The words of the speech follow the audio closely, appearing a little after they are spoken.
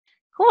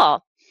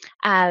Cool.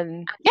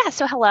 Yeah,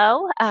 so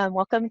hello.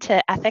 Welcome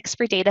to Ethics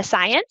for Data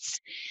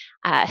Science.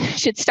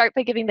 Should start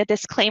by giving the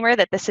disclaimer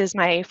that this is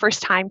my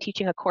first time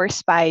teaching a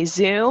course by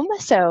Zoom,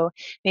 so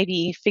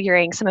maybe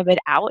figuring some of it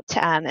out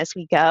as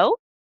we go.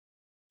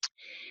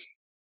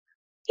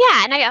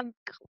 Yeah, and I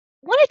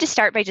wanted to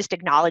start by just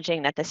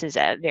acknowledging that this is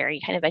a very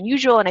kind of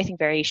unusual and I think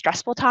very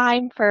stressful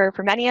time for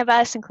many of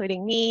us,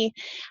 including me,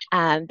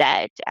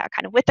 that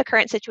kind of with the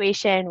current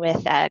situation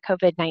with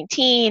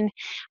COVID-19,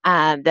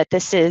 that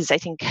this is, I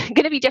think,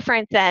 going to be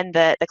different than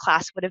the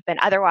class would have been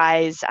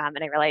otherwise. And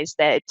I realize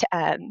that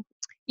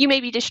you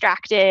may be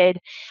distracted.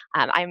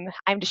 I'm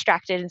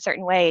distracted in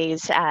certain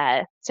ways.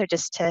 So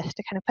just to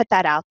kind of put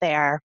that out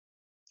there.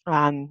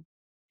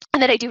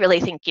 And that I do really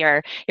think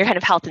your kind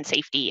of health and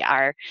safety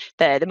are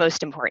the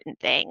most important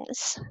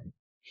things.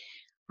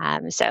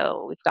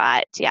 So we've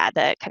got,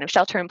 the kind of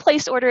shelter in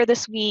place order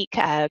this week,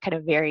 kind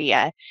of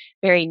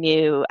very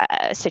new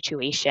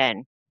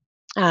situation.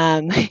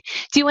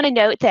 Do want to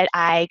note that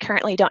I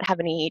currently don't have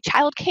any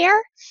childcare,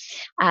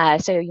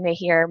 so you may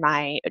hear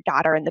my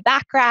daughter in the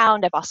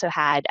background. I've also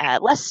had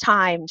less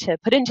time to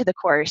put into the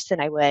course than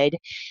I would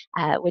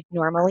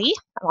normally.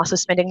 I'm also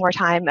spending more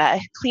time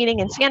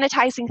cleaning and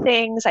sanitizing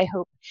things. I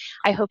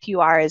hope you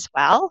are as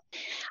well.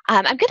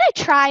 I'm going to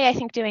try, I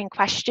think, doing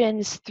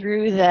questions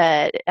through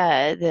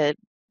the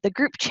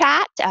group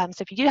chat.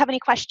 So if you do have any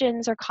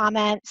questions or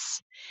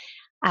comments,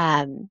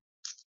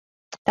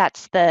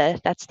 that's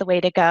the way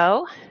to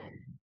go.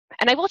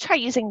 And I will try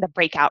using the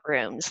breakout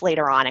rooms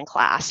later on in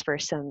class for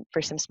some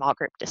small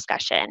group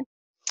discussion.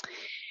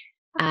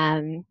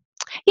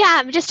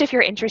 Just if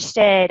you're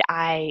interested,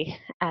 I,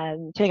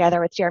 together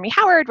with Jeremy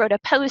Howard, wrote a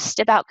post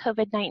about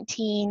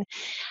COVID-19,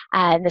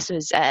 and this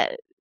was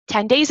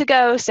 10 days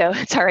ago, so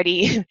it's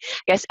already, I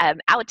guess,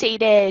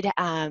 outdated.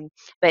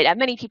 But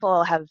many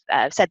people have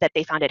said that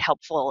they found it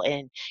helpful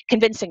in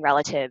convincing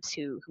relatives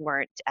who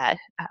weren't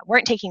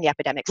taking the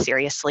epidemic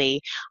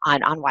seriously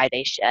on why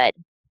they should.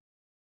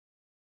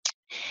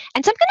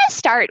 And so I'm going to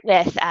start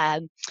with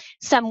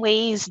some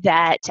ways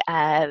that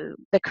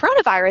the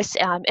coronavirus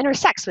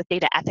intersects with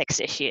data ethics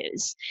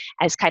issues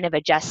as kind of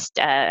a just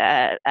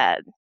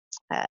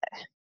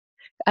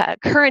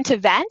current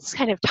events,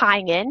 kind of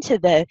tying into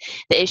the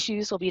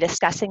issues we'll be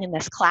discussing in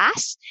this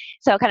class.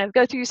 So I'll kind of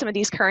go through some of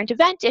these current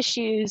event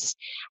issues,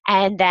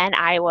 and then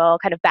I will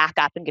kind of back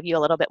up and give you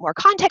a little bit more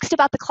context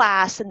about the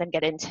class, and then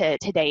get into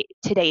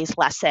today's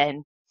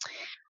lesson.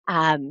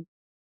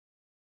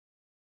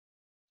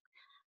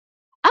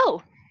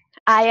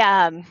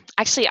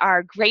 Actually,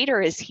 our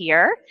grader is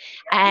here,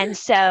 and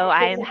so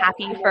I'm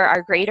happy for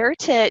our grader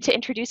to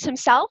introduce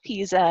himself.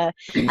 He's an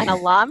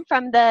alum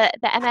from the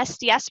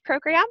MSDS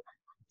program.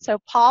 So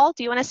Paul,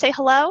 do you want to say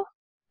hello?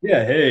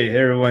 Yeah, hey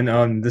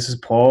everyone. This is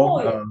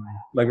Paul.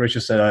 Like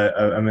Rachel said,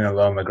 I'm an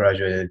alum. I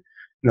graduated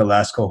in the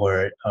last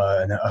cohort,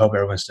 and I hope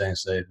everyone's staying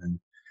safe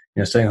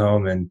and staying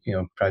home and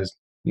practice,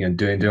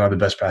 doing all the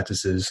best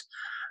practices.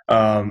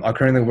 I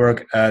currently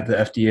work at the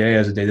FDA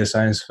as a data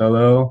science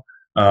fellow.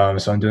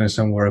 So I'm doing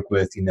some work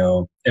with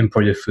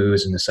imported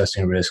foods and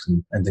assessing risks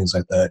and things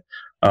like that.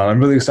 I'm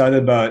really excited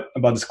about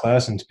this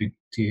class and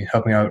to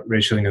helping out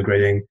Rachel,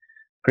 grading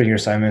your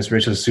assignments.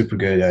 Rachel's super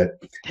good at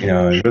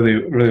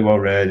really well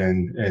read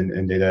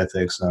and data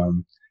ethics.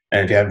 And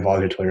if you haven't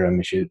followed her Twitter, I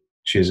mean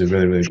she's a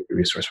really good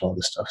resource for all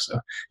this stuff. So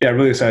yeah, I'm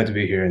really excited to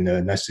be here, and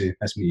nice to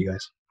meet you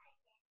guys.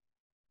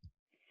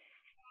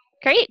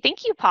 Great,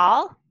 thank you,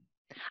 Paul.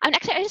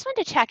 Actually, I just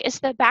wanted to check, is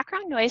the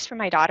background noise from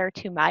my daughter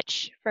too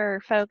much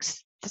for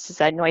folks? This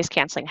is a noise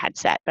canceling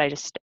headset, but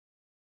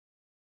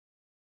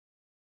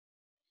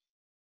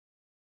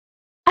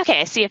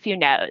okay, I see a few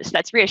no's.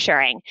 That's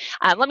reassuring.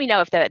 Let me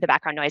know if the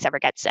background noise ever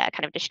gets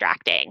kind of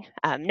distracting.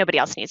 Nobody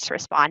else needs to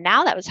respond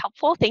now. That was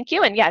helpful. Thank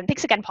you. And yeah, and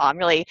thanks again, Paul. I'm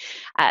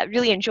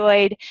really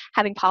enjoyed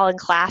having Paul in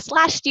class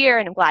last year,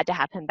 and I'm glad to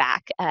have him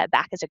back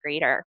as a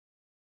grader.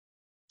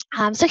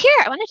 So here,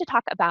 I wanted to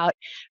talk about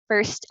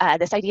first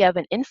this idea of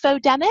an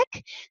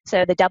infodemic.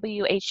 So the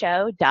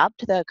WHO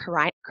dubbed the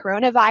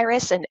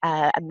coronavirus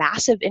a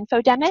massive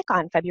infodemic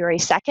on February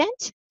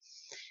 2nd.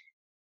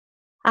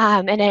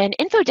 And an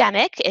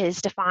infodemic is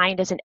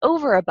defined as an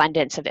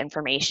overabundance of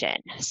information,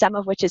 some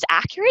of which is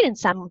accurate and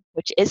some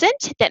which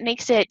isn't, that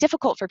makes it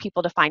difficult for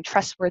people to find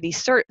trustworthy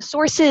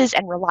sources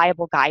and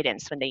reliable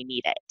guidance when they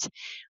need it.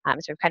 So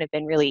we've kind of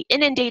been really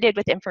inundated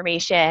with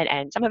information,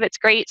 and some of it's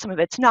great, some of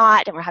it's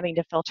not, and we're having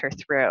to filter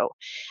through.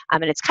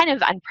 And it's kind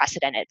of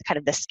unprecedented, kind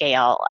of the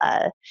scale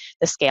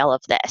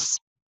of this.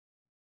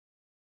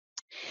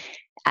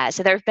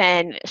 So there have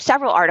been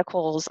several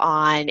articles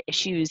on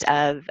issues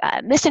of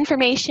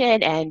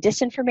misinformation and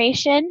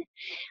disinformation.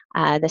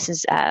 This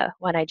is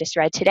one I just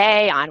read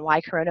today on why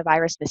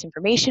coronavirus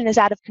misinformation is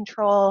out of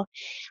control.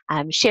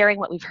 Sharing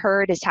what we've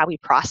heard is how we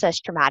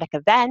process traumatic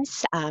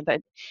events, but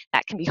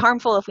that can be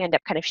harmful if we end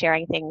up kind of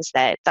sharing things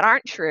that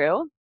aren't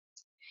true.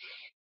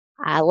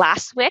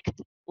 Last week,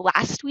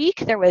 last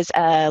week there was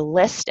a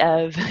list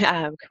of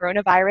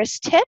coronavirus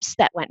tips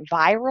that went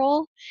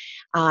viral.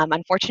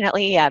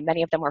 Unfortunately,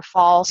 many of them were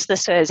false.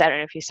 This was, I don't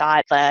know if you saw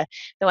it, the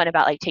one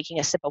about like taking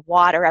a sip of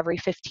water every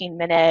 15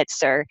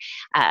 minutes or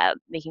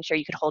making sure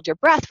you could hold your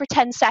breath for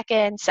 10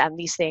 seconds.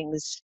 These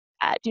things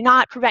do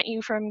not prevent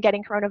you from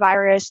getting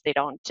coronavirus. They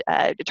don't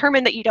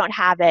determine that you don't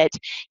have it.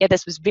 Yet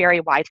this was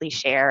very widely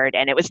shared,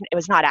 and it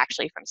was not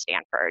actually from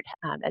Stanford,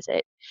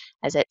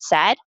 as it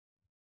said.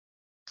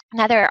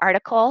 Another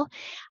article,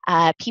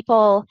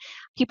 people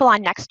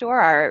on Nextdoor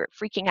are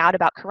freaking out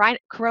about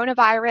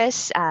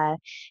coronavirus.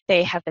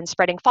 They have been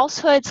spreading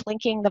falsehoods,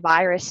 linking the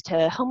virus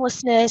to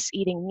homelessness,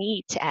 eating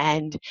meat,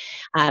 and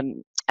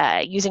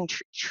using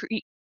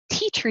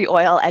tea tree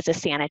oil as a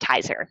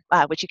sanitizer,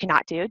 which you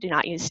cannot do. Do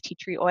not use tea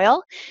tree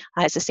oil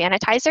as a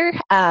sanitizer.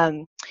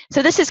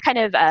 So this is kind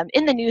of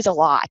in the news a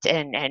lot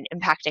and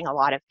impacting a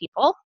lot of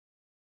people.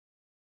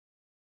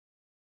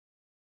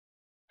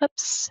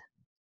 Oops.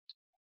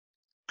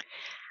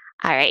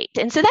 All right,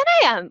 and so then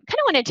I kind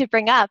of wanted to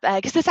bring up,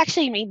 because this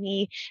actually made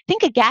me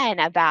think again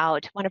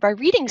about one of our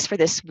readings for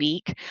this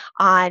week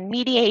on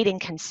mediating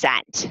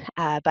consent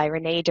by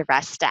Renee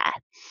DeResta.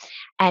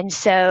 And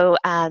so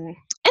in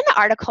the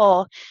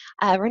article,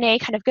 Renee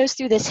kind of goes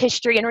through this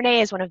history, and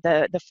Renee is one of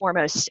the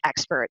foremost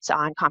experts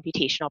on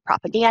computational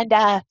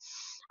propaganda.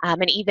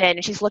 And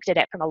even she's looked at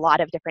it from a lot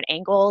of different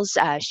angles.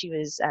 She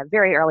was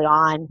very early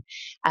on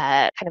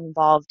kind of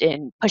involved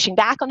in pushing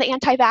back on the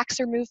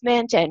anti-vaxxer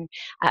movement and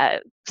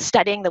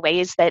studying the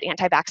ways that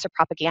anti-vaxxer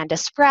propaganda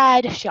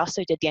spread. She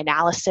also did the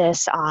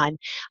analysis on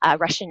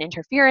Russian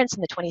interference in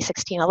the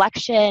 2016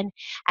 election,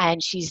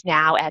 and she's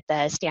now at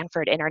the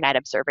Stanford Internet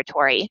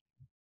Observatory.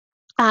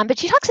 But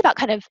she talks about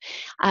kind of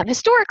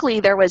historically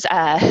there was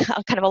a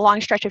kind of a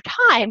long stretch of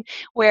time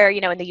where,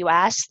 you know, in the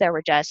US there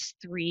were just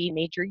 3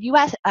 major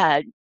US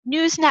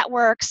news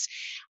networks,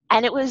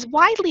 and it was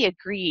widely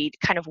agreed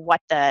kind of what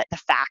the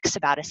facts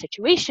about a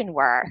situation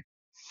were.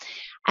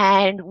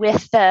 And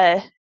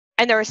there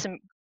were some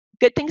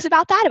good things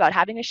about that, about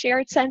having a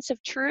shared sense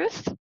of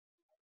truth.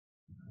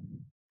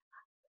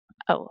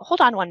 Oh,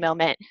 hold on one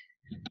moment.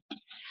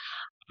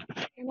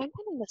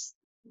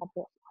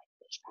 All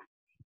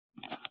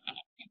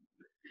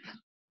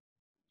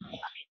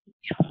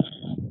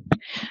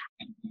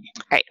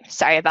right,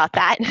 sorry about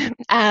that.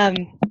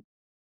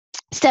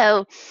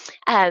 So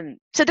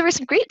there were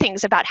some great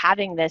things about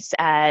having this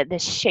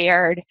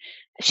shared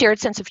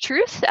sense of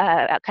truth,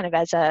 kind of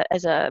as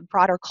a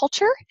broader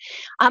culture.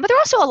 But there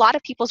were also a lot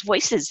of people's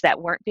voices that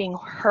weren't being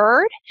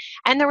heard,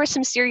 and there were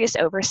some serious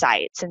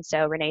oversights. And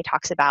so Renee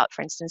talks about,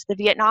 for instance, the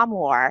Vietnam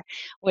War,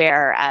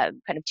 where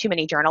kind of too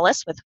many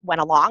journalists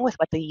went along with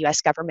what the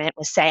U.S. government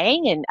was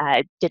saying and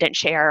didn't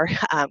share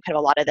kind of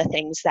a lot of the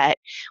things that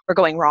were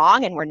going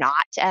wrong and were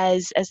not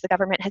as the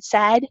government had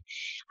said.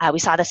 We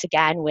saw this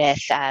again with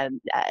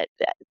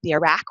the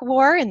Iraq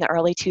War in the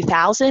early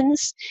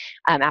 2000s.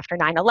 After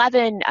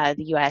 9/11,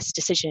 the U.S.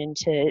 decision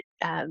to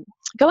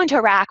go into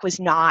Iraq was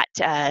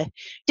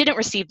didn't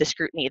receive the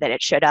scrutiny that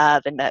it should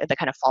have, and the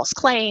kind of false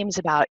claims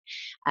about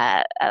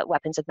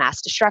weapons of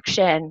mass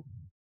destruction.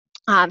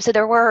 So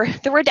there were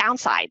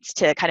downsides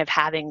to kind of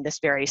having this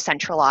very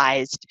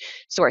centralized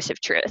source of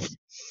truth.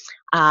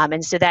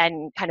 And so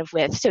then kind of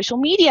with social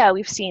media,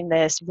 we've seen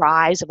this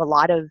rise of a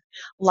lot of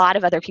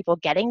other people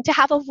getting to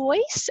have a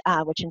voice,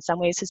 which in some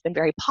ways has been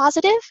very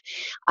positive,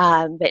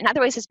 but in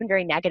other ways has been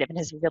very negative and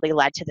has really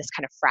led to this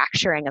kind of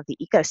fracturing of the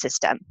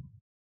ecosystem.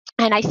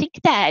 And I think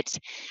that I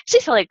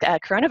actually feel like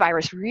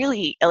coronavirus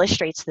really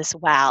illustrates this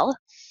well.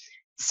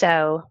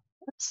 So,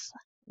 oops,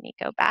 let me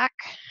go back.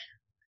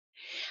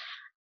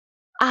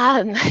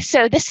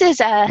 So this is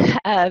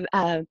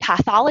a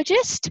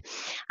pathologist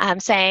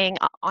saying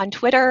on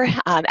Twitter,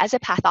 as a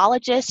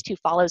pathologist who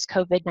follows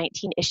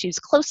COVID-19 issues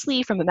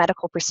closely from a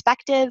medical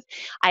perspective,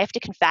 I have to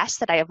confess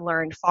that I have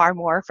learned far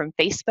more from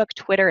Facebook,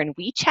 Twitter, and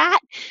WeChat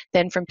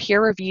than from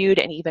peer-reviewed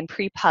and even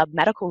pre-pub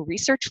medical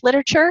research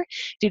literature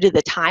due to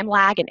the time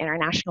lag and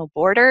international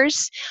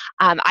borders.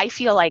 I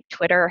feel like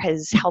Twitter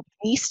has helped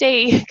me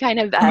stay kind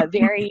of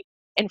very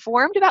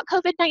informed about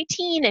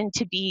COVID-19 and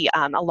to be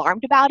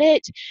alarmed about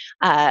it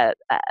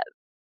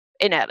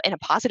in a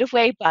positive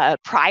way,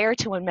 but prior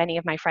to when many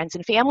of my friends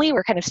and family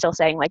were kind of still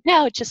saying like,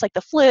 no, it's just like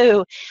the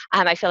flu,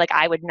 I feel like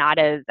I would not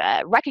have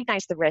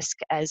recognized the risk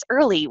as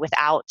early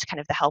without kind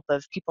of the help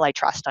of people I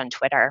trust on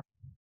Twitter.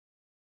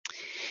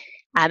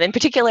 In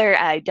particular,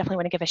 I definitely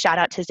want to give a shout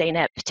out to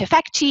Zeynep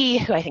Tefekci,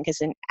 who I think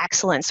is an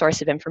excellent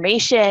source of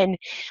information.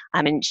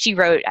 And she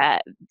wrote,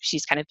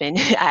 she's kind of been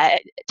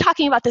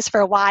talking about this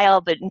for a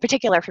while, but in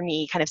particular for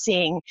me, kind of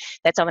seeing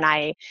that someone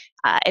I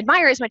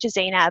admire as much as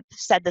Zeynep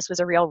said this was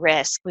a real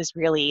risk was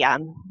really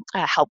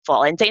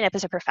helpful. And Zeynep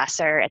is a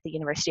professor at the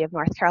University of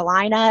North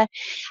Carolina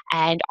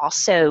and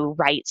also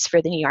writes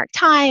for the New York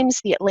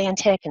Times, The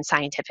Atlantic, and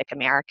Scientific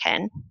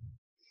American.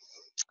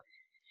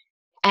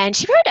 And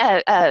she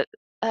wrote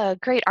a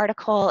great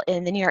article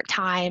in the New York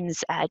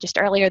Times just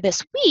earlier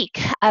this week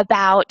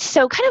about,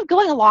 so kind of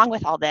going along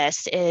with all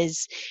this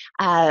is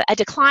a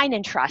decline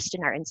in trust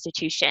in our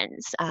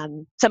institutions,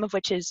 some of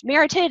which is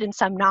merited and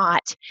some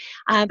not.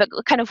 But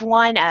kind of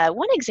one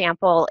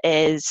example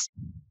is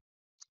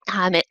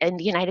in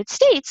the United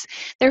States,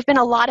 there have been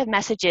a lot of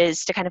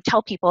messages to kind of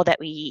tell people that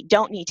we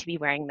don't need to be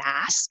wearing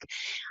masks,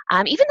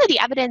 even though the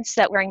evidence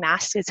that wearing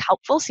masks is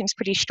helpful seems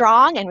pretty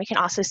strong, and we can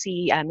also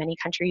see many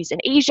countries in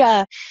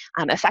Asia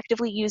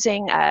effectively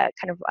using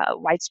kind of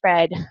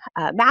widespread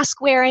mask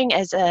wearing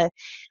as a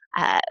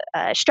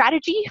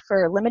strategy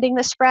for limiting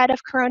the spread of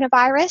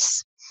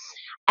coronavirus.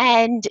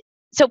 And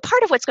so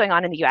part of what's going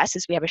on in the US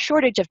is we have a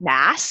shortage of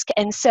masks,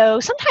 and so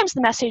sometimes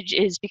the message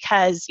is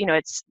because, you know,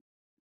 it's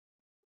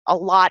a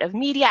lot of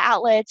media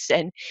outlets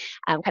and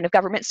kind of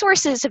government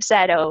sources have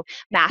said, oh,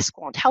 mask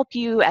won't help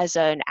you as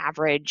an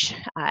average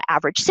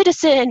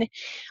citizen.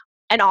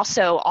 And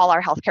also all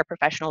our healthcare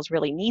professionals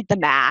really need the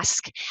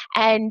mask.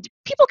 And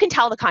people can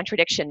tell the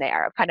contradiction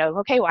there of kind of,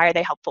 okay, why are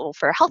they helpful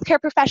for healthcare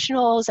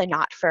professionals and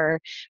not for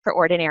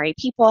ordinary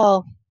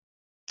people?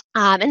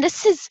 And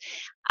this is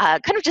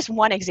kind of just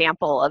one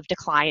example of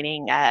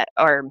declining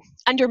or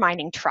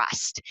undermining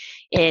trust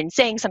in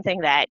saying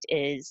something that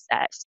is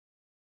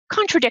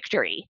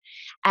contradictory.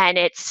 And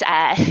it's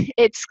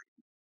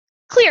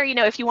clear, you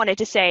know, if you wanted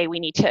to say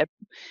we need to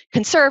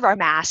conserve our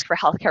mask for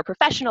healthcare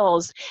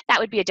professionals, that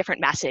would be a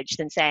different message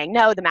than saying,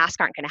 no, the masks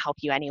aren't going to help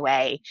you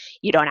anyway.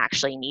 You don't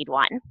actually need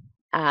one.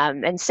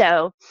 And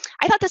so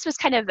I thought this was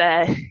kind of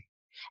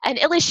an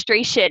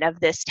illustration of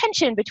this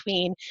tension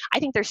between, I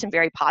think there's some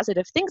very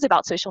positive things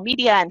about social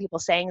media and people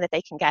saying that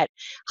they can get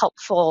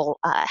helpful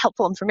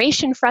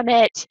information from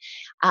it,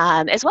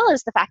 as well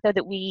as the fact though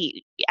that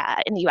we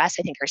in the US,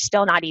 I think, are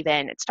still not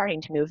even, it's starting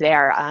to move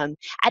there,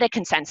 at a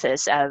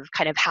consensus of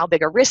kind of how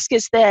big a risk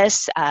is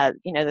this.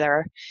 You know, there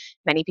are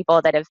many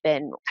people that have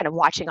been kind of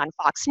watching on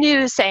Fox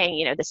News saying,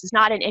 you know, this is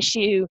not an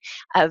issue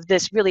of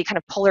this really kind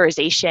of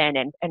polarization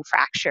and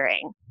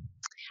fracturing.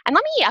 And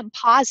let me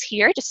pause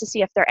here just to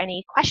see if there are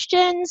any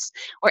questions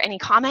or any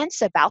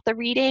comments about the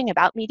reading,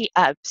 about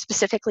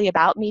specifically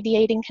about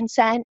mediating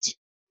consent.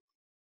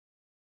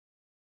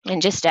 And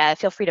just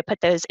feel free to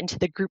put those into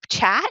the group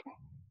chat.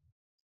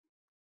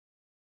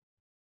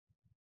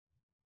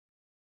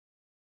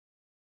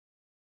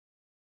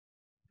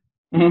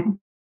 Mm-hmm.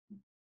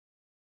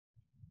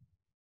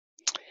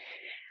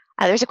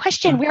 There's a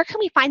question, where can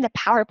we find the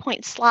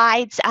PowerPoint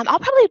slides? I'll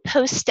probably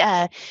post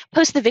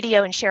the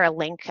video and share a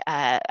link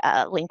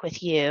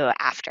with you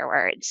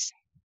afterwards.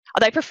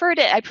 Although I prefer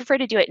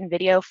to do it in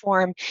video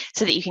form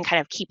so that you can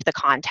kind of keep the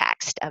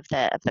context of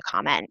the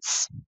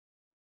comments.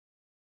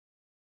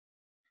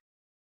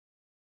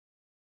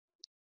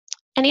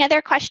 Any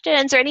other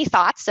questions or any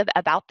thoughts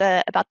about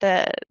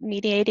the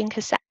mediating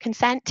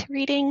consent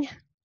reading?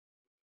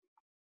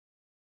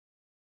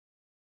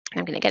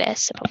 I'm going to get a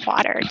sip of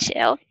water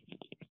too.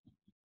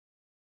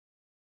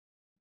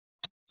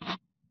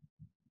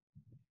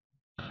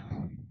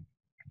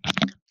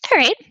 All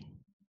right,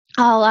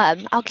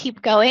 I'll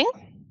keep going.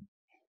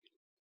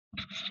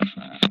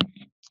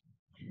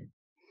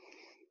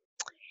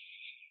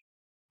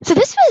 So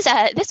this was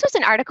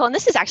an article, and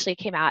this actually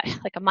came out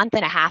like a month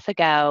and a half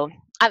ago.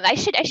 I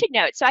should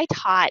note. So I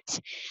taught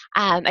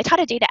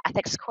a data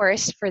ethics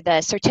course for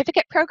the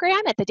certificate program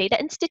at the Data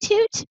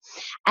Institute,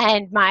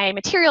 and my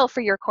material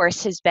for your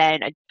course has been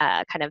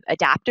kind of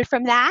adapted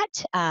from that.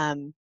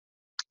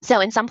 So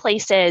in some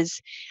places,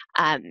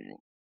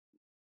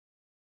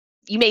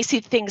 you may see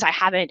things I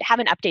haven't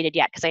updated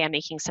yet because I am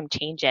making some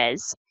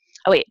changes.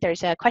 Oh wait,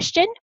 there's a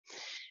question.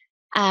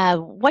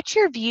 What's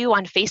your view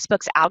on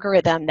Facebook's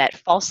algorithm that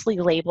falsely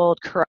labeled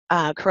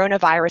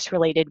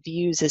coronavirus-related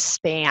views as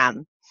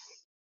spam?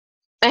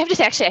 I have to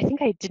say, actually, I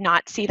think I did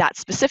not see that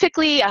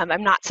specifically.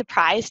 I'm not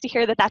surprised to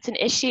hear that that's an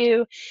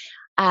issue.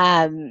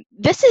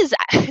 I'd say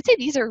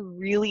these are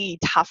really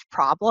tough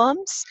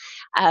problems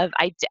of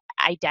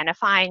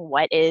identifying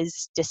what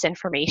is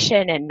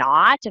disinformation and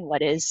not, and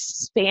what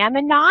is spam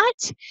and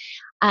not.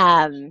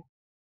 And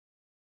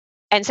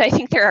so I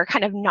think there are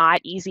kind of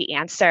not easy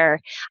answer.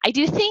 I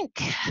do think,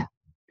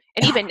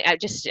 and even I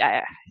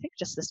think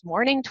just this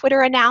morning,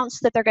 Twitter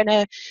announced that they're going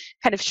to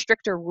kind of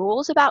stricter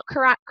rules about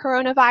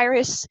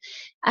coronavirus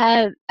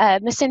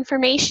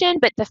misinformation.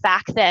 But the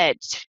fact that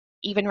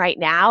even right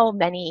now,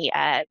 many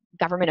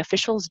government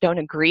officials don't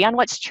agree on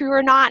what's true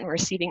or not, and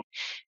receiving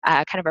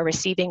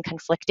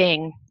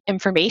conflicting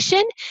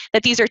information,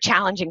 that these are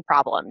challenging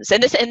problems.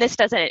 And this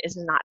is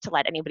not to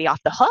let anybody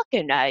off the hook.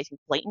 And I think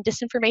blatant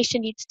disinformation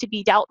needs to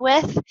be dealt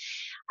with.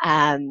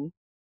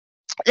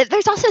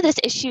 There's also this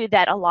issue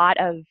that a lot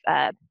of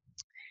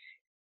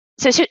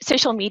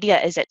social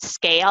media is at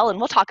scale, and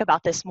we'll talk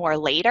about this more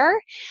later,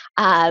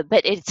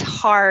 but it's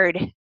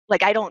hard.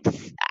 Like,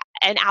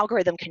 an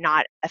algorithm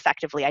cannot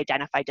effectively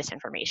identify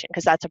disinformation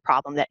because that's a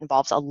problem that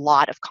involves a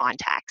lot of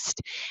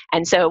context.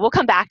 And so we'll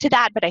come back to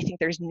that, but I think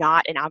there's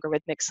not an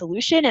algorithmic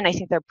solution, and I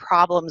think there are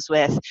problems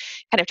with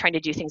kind of trying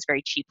to do things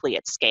very cheaply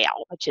at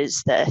scale, which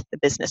is the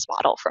business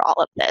model for all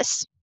of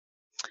this.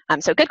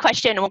 So good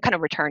question, and we'll kind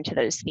of return to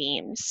those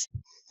themes.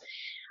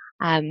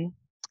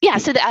 Yeah,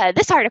 so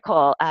this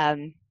article,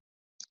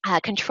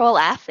 Control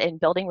F in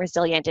Building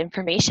Resilient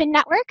Information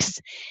Networks,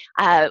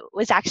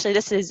 was actually,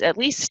 this is at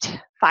least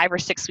 5 or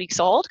 6 weeks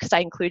old because I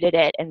included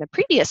it in the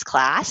previous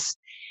class.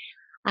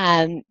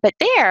 But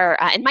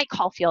there, and Mike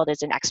Caulfield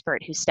is an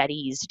expert who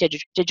studies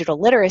digital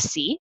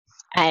literacy,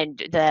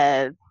 and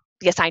there's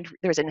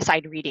an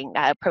assigned reading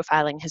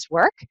profiling his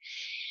work.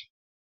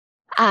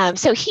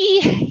 So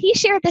he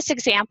shared this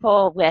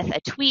example with a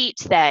tweet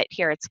that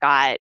here it's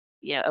got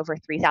over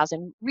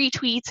 3,000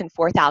 retweets and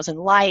 4,000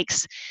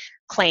 likes,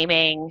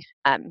 claiming,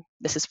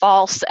 this is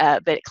false,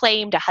 but it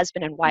claimed a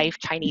husband and wife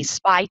Chinese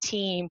spy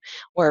team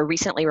were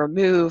recently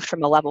removed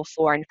from a level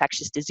 4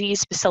 infectious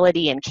disease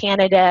facility in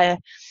Canada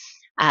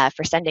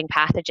for sending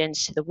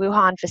pathogens to the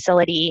Wuhan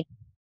facility.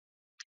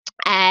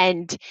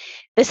 And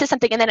this is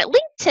something, and then it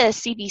linked to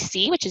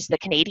CBC, which is the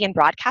Canadian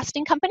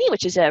Broadcasting Company,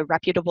 which is a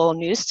reputable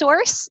news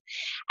source.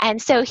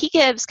 And so he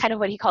gives kind of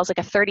what he calls like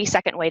a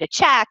 30-second way to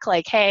check,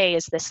 like, hey,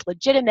 is this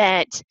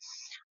legitimate?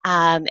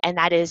 And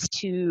that is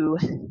to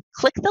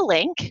click the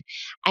link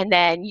and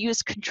then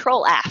use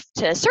Control F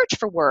to search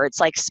for words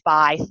like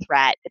spy,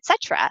 threat,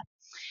 etc.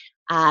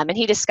 And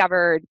he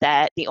discovered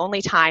that the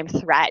only time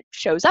threat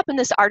shows up in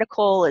this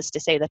article is to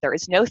say that there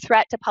is no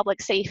threat to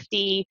public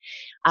safety.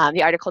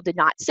 The article did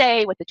not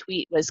say what the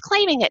tweet was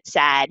claiming it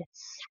said.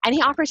 And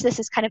he offers this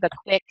as kind of a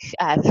quick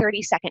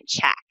 30-second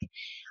check.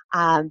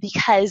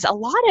 Because a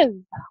lot of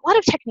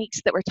techniques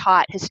that were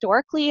taught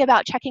historically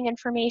about checking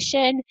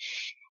information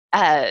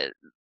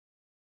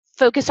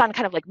focus on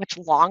kind of like much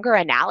longer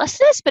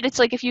analysis, but it's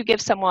like if you give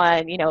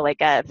someone,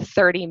 like a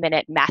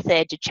 30-minute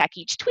method to check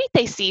each tweet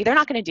they see, they're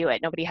not going to do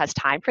it. Nobody has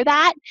time for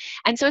that.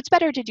 And so it's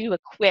better to do a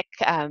quick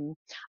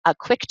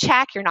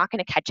check. You're not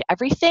going to catch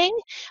everything,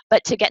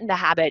 but to get in the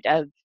habit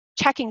of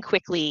checking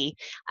quickly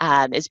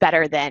is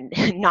better than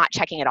not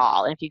checking at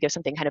all. And if you give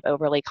something kind of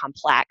overly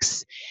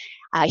complex.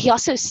 He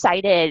also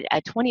cited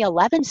a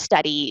 2011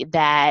 study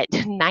that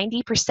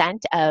 90%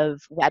 of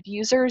web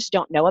users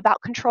don't know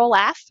about Control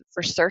F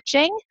for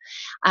searching.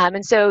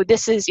 And so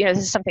this is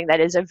something that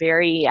is a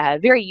very,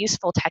 very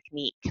useful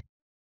technique.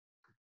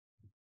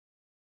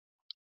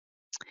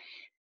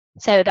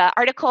 So the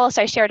article,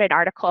 so I shared an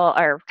article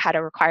or had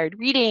a required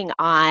reading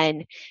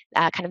on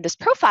kind of this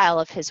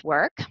profile of his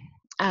work.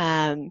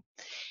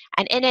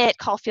 And in it,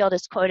 Caulfield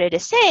is quoted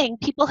as saying,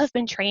 people have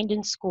been trained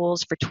in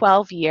schools for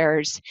 12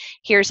 years.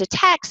 Here's a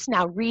text,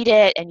 now read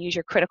it and use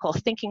your critical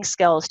thinking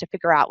skills to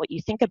figure out what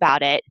you think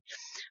about it.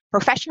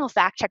 Professional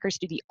fact checkers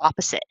do the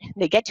opposite.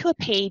 They get to a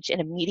page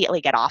and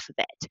immediately get off of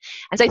it.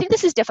 And so I think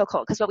this is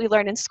difficult because what we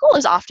learn in school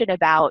is often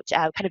about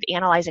kind of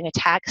analyzing a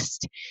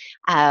text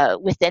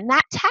within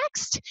that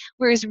text,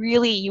 whereas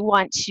really you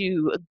want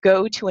to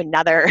go to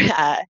another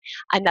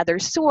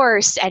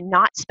source and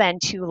not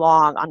spend too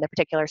long on the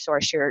particular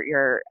source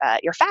you're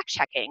fact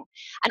checking,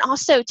 and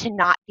also to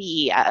not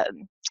be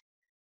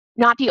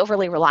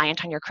overly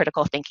reliant on your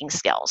critical thinking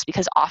skills,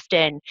 because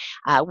often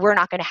we're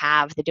not going to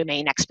have the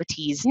domain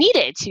expertise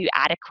needed to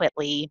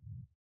adequately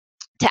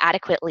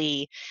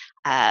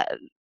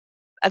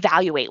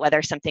evaluate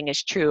whether something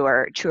is true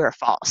or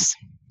false.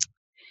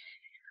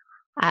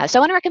 So I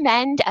want to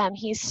recommend,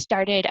 he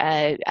started,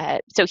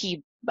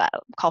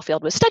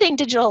 Caulfield was studying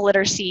digital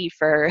literacy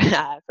for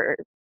I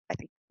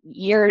think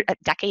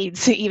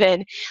decades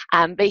even,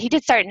 but he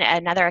did start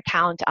another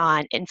account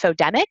on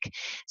Infodemic,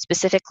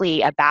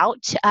 specifically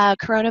about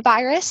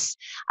coronavirus.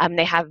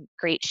 They have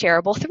great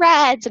shareable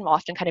threads and will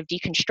often kind of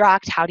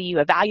deconstruct how do you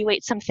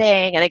evaluate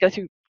something, and they go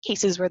through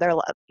cases where they're,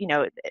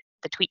 the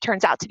tweet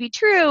turns out to be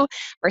true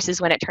versus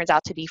when it turns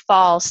out to be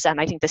false.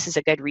 I think this is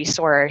a good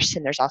resource,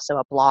 and there's also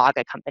a blog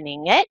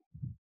accompanying it.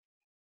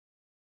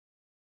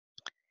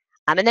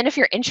 And then if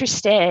you're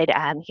interested,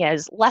 he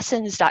has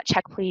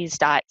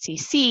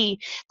lessons.checkplease.cc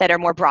that are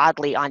more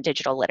broadly on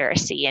digital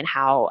literacy and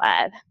how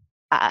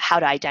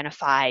to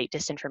identify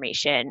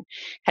disinformation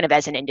kind of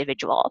as an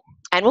individual.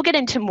 And we'll get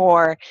into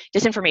more,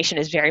 disinformation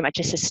is very much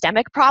a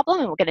systemic problem,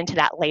 and we'll get into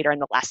that later in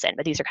the lesson,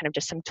 but these are kind of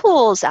just some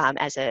tools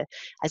as an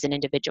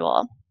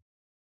individual.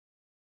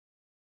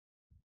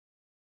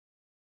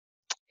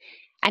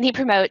 And he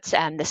promotes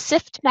the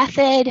SIFT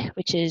method,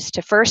 which is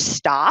to first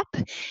stop.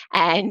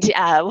 And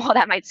while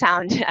that might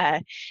sound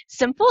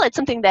simple, it's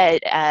something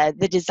that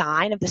the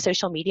design of the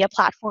social media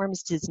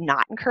platforms does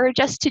not encourage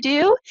us to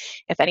do.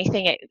 If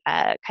anything, it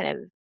kind of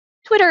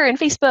Twitter and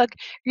Facebook,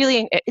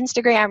 really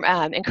Instagram,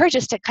 encourage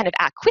us to kind of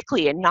act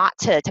quickly and not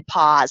to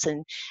pause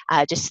and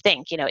just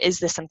think, is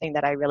this something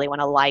that I really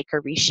want to like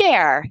or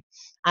reshare?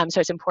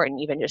 So it's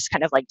important even just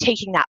kind of like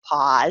taking that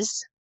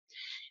pause.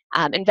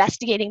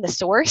 Investigating the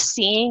source,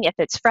 seeing if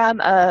it's from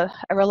a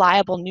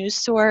reliable news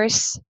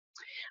source,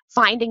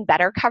 finding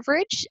better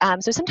coverage.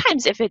 So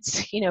sometimes if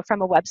it's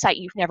from a website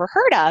you've never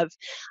heard of,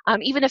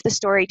 even if the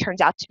story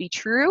turns out to be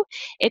true,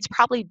 it's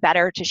probably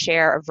better to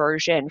share a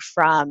version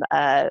from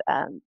a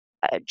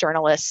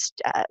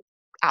journalist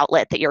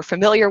outlet that you're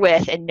familiar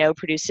with and know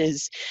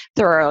produces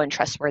thorough and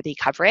trustworthy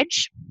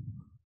coverage.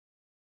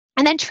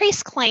 And then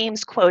trace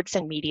claims, quotes,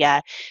 and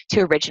media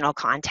to original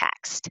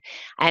context.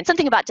 And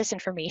something about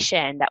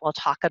disinformation that we'll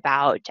talk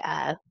about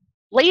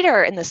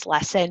later in this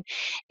lesson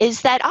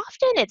is that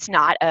often it's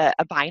not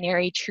a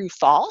binary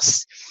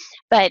true-false,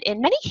 but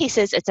in many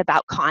cases it's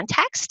about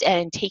context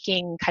and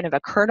taking kind of a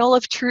kernel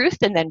of truth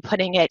and then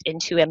putting it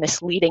into a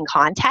misleading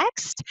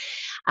context.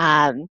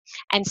 And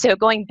so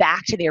going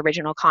back to the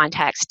original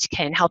context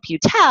can help you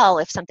tell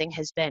if something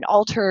has been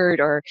altered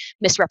or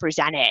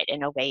misrepresented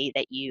in a way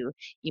that you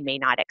may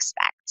not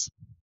expect.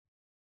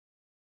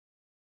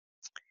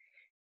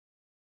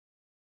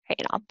 Right,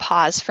 and I'll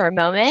pause for a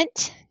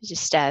moment.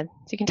 Just so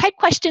you can type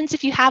questions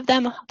if you have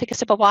them. I'll take a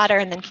sip of water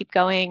and then keep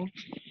going.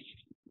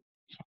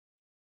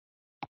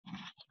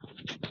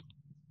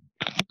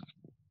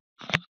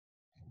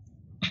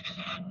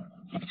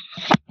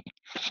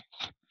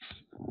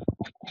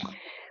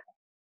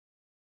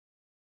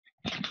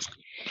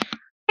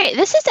 Okay,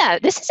 this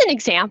is an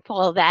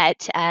example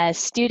that a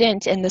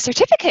student in the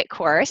certificate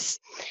course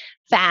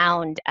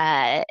found.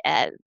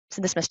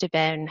 So this must have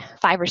been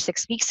 5 or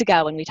 6 weeks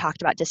ago when we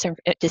talked about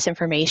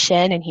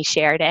disinformation, and he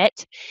shared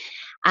it.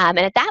 And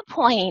at that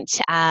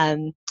point,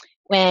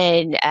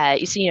 when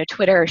you see,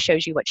 Twitter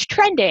shows you what's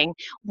trending,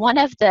 one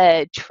of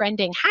the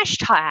trending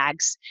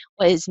hashtags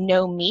was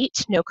 "no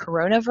meat, no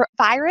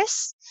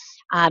coronavirus."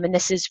 And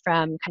this is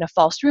from kind of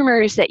false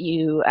rumors that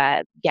you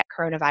get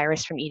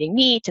coronavirus from eating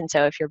meat, and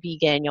so if you're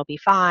vegan, you'll be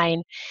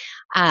fine.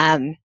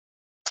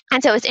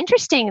 And so it's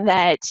interesting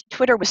that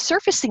Twitter was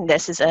surfacing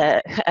this as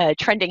a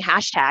trending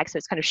hashtag, so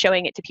it's kind of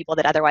showing it to people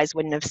that otherwise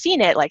wouldn't have seen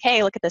it, like,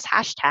 hey, look at this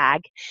hashtag.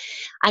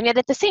 And yet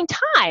at the same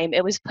time,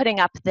 it was putting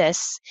up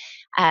this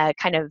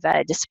kind of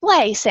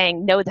display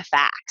saying, know the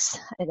facts.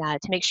 And,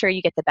 to make sure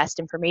you get the best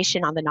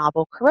information on the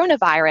novel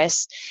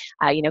coronavirus,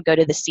 go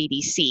to the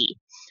CDC.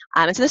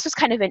 And so this was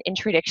kind of an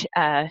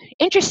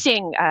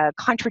interesting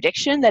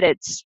contradiction that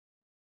it's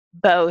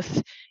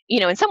both,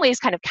 in some ways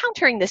kind of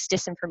countering this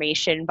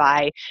disinformation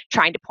by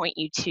trying to point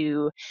you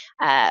to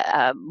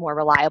a more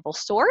reliable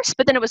source,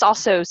 but then it was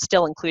also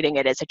still including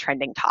it as a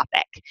trending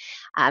topic.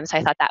 So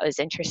I thought that was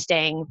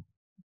interesting.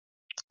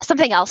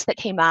 Something else that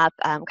came up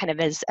kind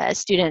of as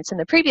students in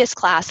the previous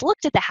class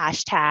looked at the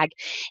hashtag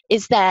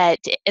is that,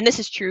 and this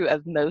is true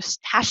of most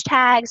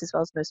hashtags as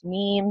well as most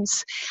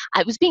memes,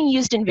 it was being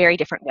used in very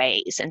different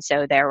ways. And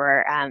so there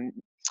were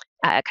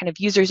kind of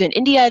users in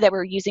India that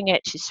were using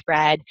it to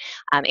spread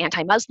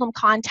anti-Muslim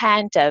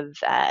content of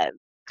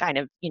kind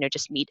of,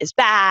 just meat is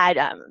bad,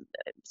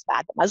 it's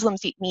bad that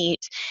Muslims eat meat.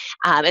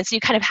 And so you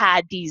kind of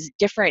had these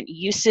different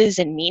uses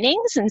and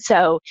meanings. And so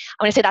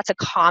I want to say that's a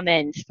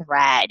common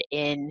thread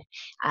in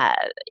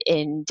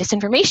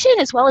disinformation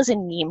as well as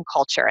in meme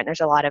culture. And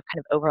there's a lot of kind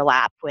of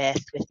overlap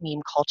with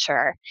meme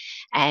culture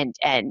and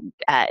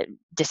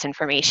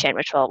disinformation,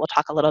 which we'll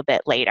talk a little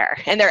bit later.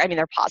 And there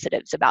are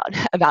positives about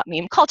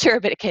meme culture,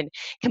 but it can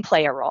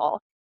play a role.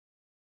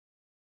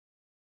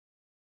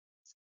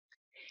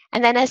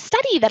 And then a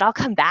study that I'll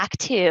come back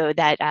to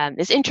that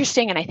is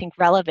interesting and I think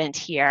relevant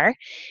here.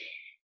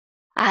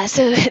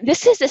 So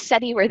this is a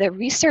study where the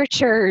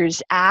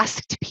researchers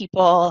asked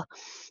people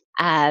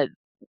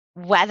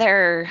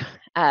whether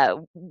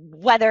an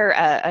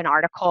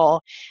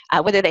article,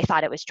 whether they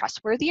thought it was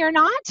trustworthy or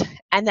not,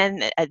 and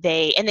then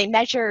they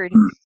measured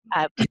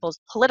people's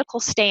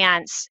political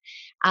stance,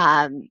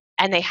 and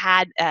they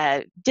had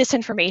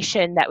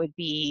disinformation that would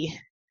be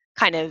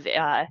kind of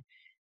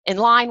in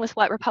line with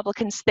what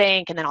Republicans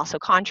think, and then also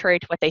contrary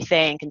to what they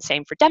think, and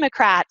same for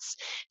Democrats,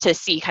 to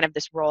see kind of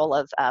this role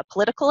of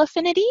political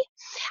affinity.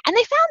 And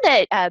they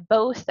found that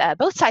both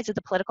sides of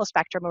the political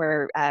spectrum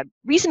were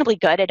reasonably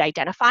good at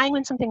identifying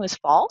when something was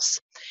false.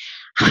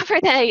 However,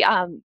 they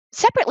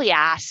separately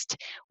asked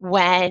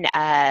when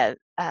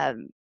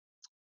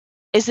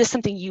is this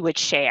something you would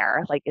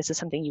share? Like, is this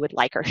something you would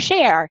like or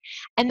share?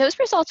 And those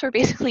results were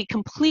basically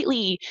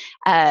completely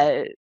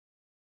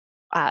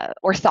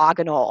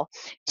orthogonal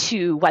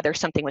to whether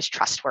something was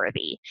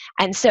trustworthy.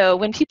 And so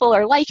when people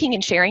are liking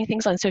and sharing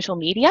things on social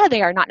media,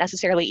 they are not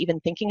necessarily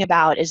even thinking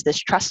about, is this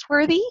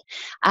trustworthy,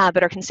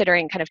 but are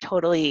considering kind of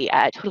totally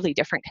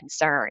different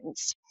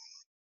concerns.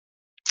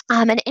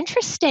 An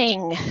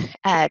interesting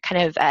kind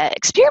of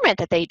experiment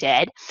that they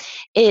did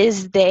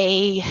is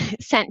they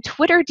sent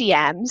Twitter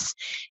DMs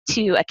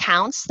to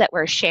accounts that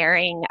were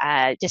sharing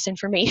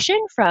disinformation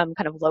from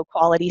kind of low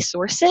quality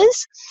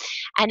sources.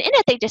 And in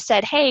it, they just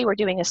said, hey, we're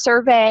doing a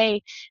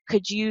survey.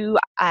 Could you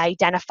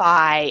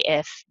identify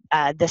if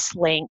this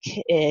link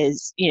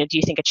is, do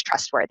you think it's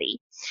trustworthy?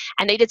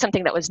 And they did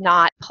something that was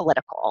not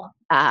political.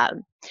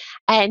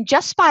 And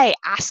just by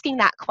asking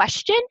that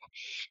question,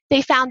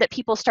 they found that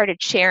people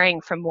started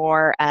sharing from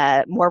more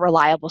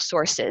reliable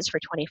sources for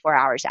 24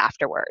 hours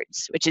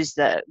afterwards, which is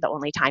the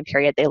only time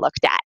period they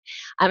looked at.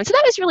 And so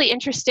that was really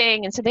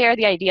interesting. And so there,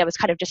 the idea was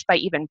kind of just by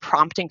even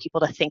prompting people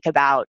to think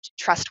about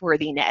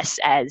trustworthiness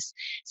as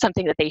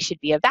something that they should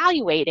be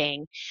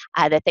evaluating,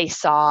 that they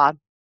saw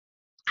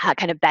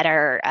kind of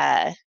better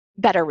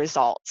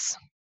results.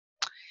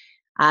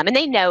 And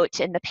they note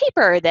in the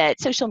paper that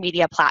social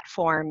media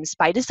platforms,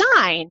 by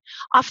design,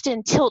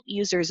 often tilt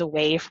users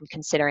away from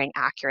considering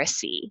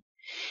accuracy.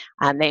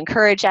 They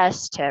encourage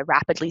us to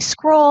rapidly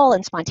scroll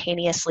and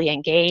spontaneously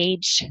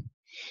engage.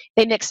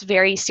 They mix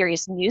very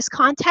serious news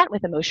content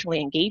with emotionally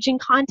engaging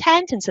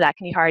content, and so that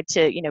can be hard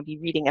to, be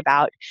reading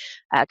about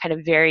kind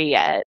of very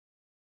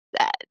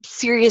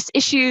serious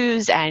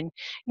issues and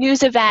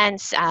news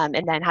events, and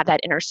then have that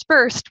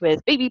interspersed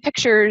with baby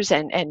pictures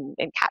and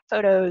cat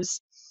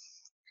photos.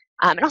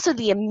 And also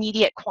the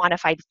immediate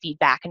quantified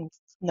feedback in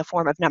the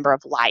form of number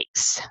of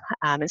likes.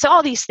 And so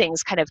all these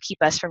things kind of keep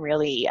us from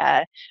really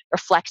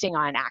reflecting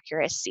on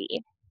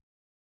accuracy.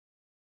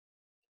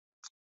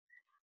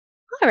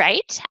 All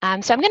right,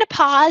 so I'm going to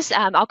pause.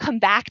 I'll come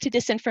back to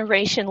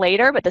disinformation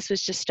later, but this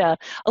was just a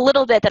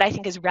little bit that I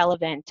think is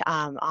relevant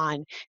on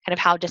kind of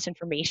how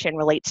disinformation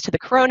relates to the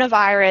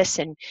coronavirus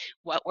and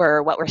what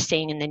we're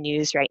seeing in the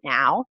news right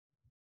now.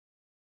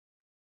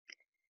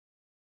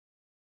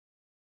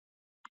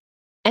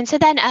 And so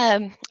then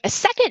a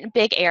second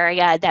big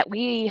area that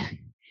we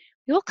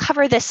will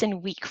cover this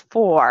in week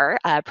 4,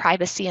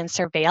 privacy and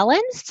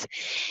surveillance,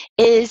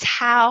 is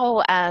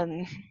how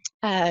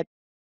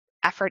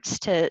efforts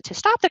to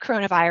stop the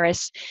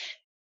coronavirus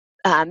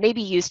may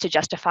be used to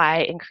justify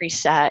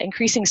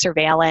increasing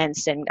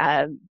surveillance and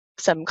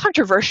some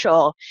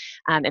controversial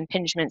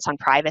impingements on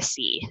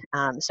privacy.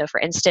 So for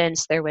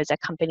instance, there was a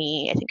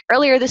company, I think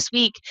earlier this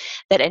week,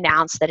 that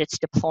announced that it's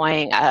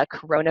deploying a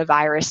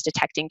coronavirus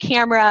detecting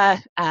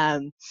camera.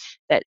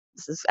 That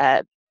this is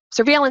a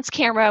surveillance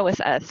camera with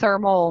a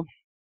thermal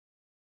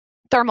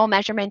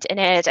measurement in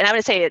it. And I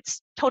would say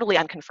it's totally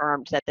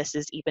unconfirmed that this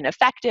is even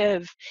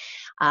effective.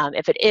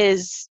 If it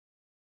is,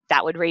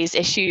 that would raise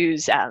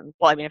issues.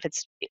 Well, I mean,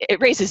 it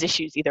raises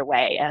issues either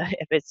way.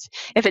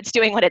 If it's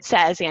doing what it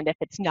says, and if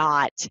it's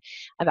not,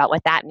 about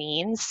what that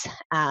means.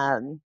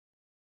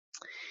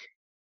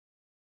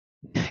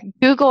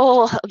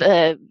 Google,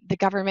 the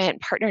government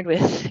partnered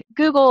with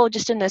Google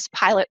just in this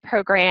pilot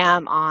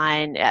program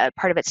on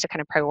part of it's to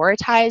kind of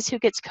prioritize who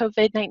gets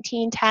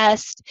COVID-19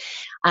 test.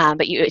 But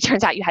it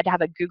turns out you had to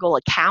have a Google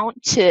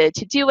account to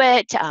do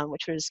it,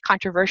 which was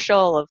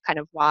controversial of kind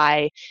of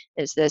why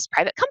is this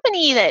private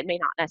company that may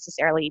not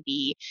necessarily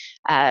be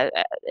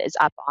is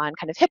up on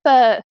kind of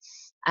HIPAA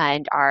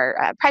and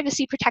our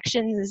privacy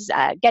protections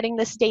getting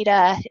this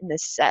data in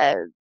this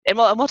and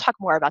we'll talk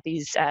more about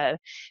these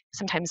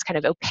sometimes kind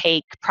of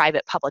opaque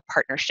private-public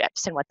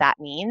partnerships and what that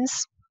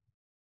means.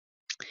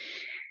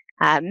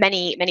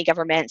 Many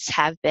governments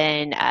have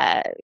been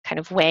kind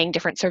of weighing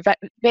different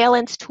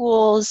surveillance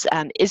tools.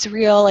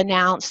 Israel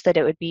announced that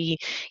it would be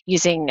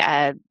using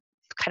kind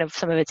of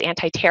some of its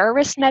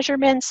anti-terrorist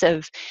measurements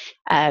of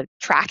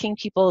tracking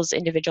people's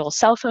individual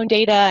cell phone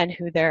data and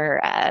who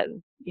they're,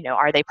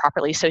 are they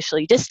properly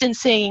socially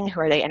distancing?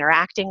 Who are they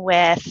interacting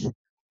with?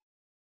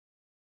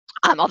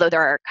 Although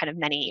there are kind of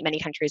many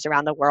countries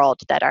around the world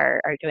that are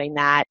doing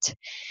that.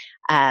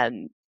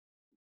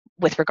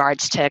 With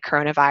regards to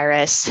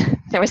coronavirus,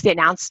 there was the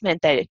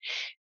announcement that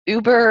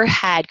Uber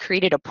had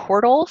created a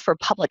portal for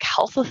public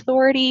health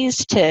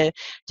authorities to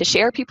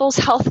share people's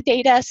health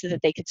data so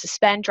that they could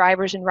suspend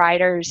drivers and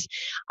riders.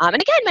 And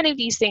again, many of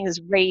these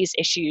things raise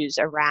issues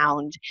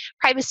around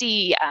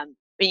privacy,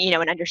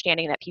 and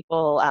understanding that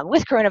people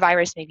with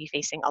coronavirus may be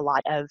facing a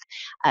lot of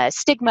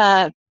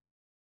stigma.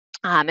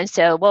 And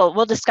so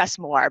we'll discuss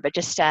more, but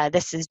just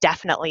this is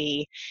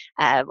definitely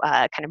kind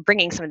of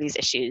bringing some of these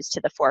issues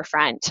to the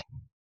forefront.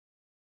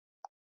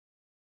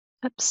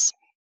 Oops.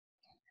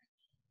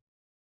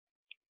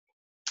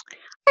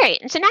 All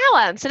right, and so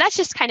now, so that's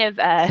just kind of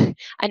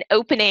an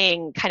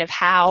opening, kind of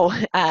how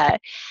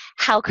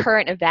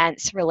current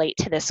events relate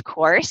to this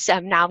course.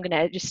 Now I'm going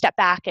to just step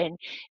back and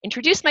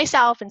introduce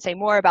myself and say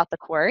more about the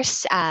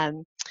course.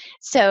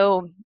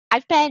 So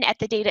I've been at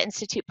the Data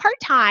Institute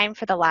part-time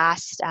for the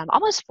last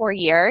almost 4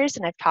 years,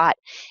 and I've taught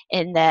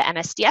in the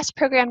MSDS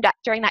program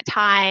during that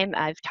time.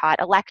 I've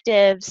taught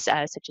electives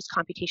such as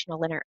computational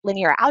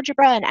linear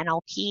algebra and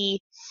NLP.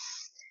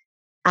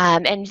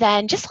 And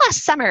then just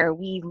last summer,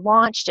 we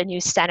launched a new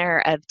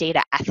Center of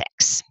Data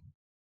Ethics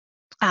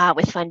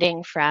with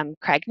funding from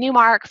Craig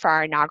Newmark for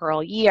our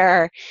inaugural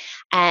year,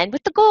 and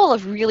with the goal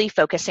of really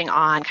focusing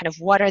on kind of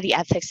what are the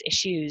ethics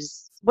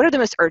issues, what are the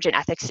most urgent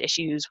ethics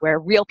issues where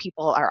real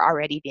people are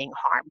already being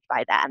harmed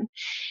by them.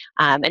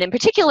 And in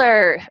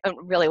particular,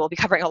 really we'll be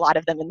covering a lot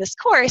of them in this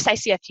course, I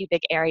see a few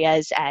big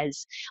areas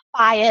as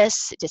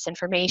bias,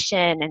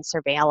 disinformation, and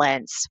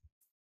surveillance.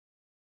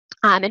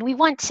 And we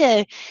want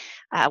to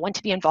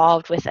be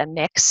involved with a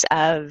mix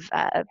of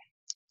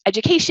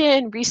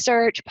education,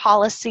 research,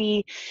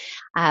 policy.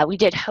 We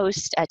did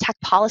host a tech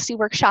policy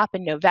workshop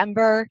in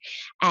November,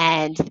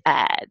 and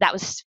that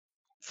was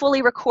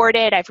fully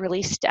recorded. I've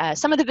released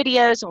some of the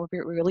videos, and we'll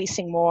be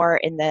releasing more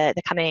in the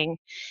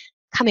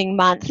coming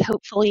month,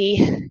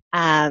 hopefully.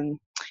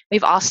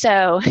 We've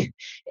also,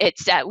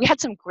 we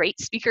had some great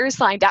speakers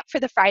lined up for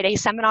the Friday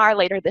seminar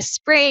later this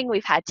spring.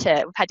 We've had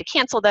to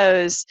cancel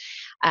those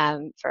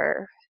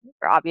for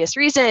for obvious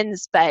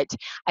reasons, but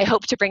I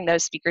hope to bring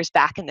those speakers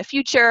back in the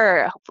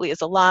future. Hopefully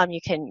as alum,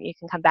 you can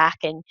come back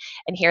and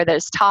hear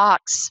those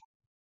talks.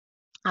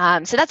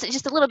 So that's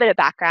just a little bit of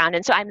background.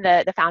 And so I'm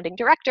the founding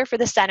director for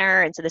the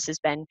center, and so this has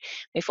been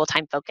my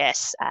full-time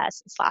focus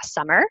since last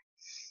summer.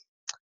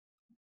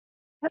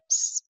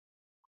 Oops.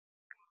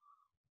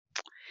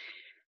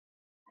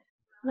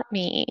 Let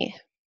me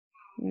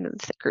move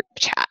the group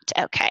chat.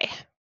 Okay.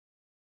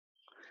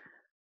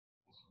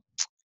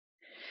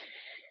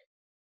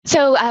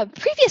 So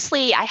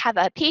previously, I have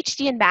a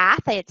PhD in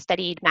math. I had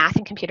studied math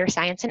and computer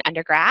science in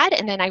undergrad,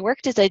 and then I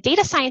worked as a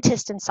data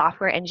scientist and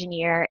software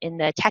engineer in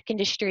the tech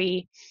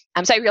industry.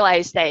 So I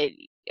realized that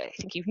I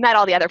think you've met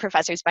all the other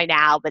professors by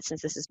now, but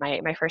since this is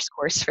my first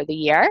course for the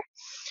year,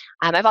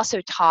 I've also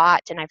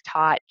taught, and I've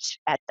taught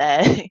at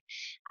the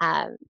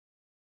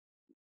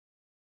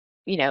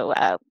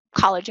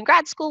college and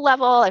grad school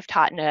level. I've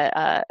taught in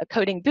a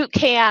coding boot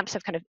camp, so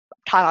I've kind of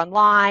taught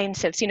online,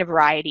 so I've seen a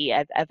variety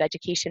of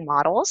education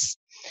models.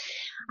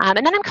 And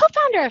then I'm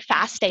co-founder of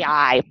Fast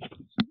AI,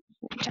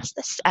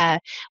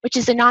 which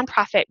is a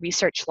nonprofit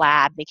research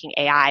lab making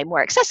AI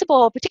more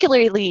accessible,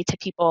 particularly to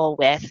people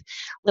with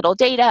little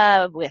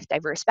data, with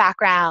diverse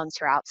backgrounds,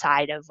 who are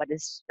outside of what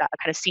is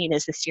kind of seen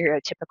as the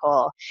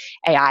stereotypical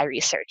AI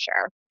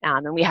researcher.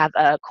 And we have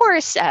a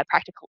course, a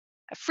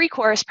free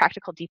course,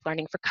 Practical Deep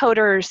Learning for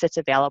Coders, that's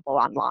available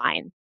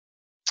online.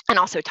 And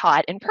also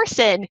taught in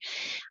person,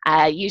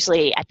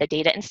 usually at the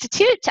Data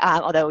Institute,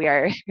 although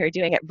we're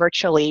doing it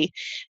virtually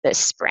this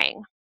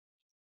spring.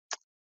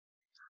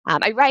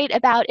 I write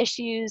about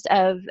issues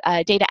of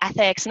data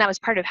ethics, and that was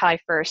part of how I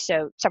first,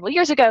 so several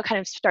years ago, kind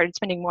of started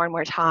spending more and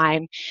more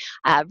time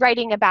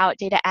writing about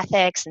data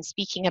ethics and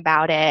speaking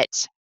about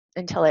it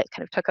until it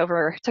kind of took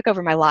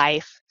over my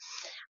life,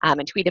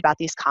 and tweet about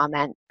these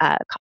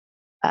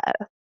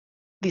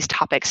these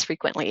topics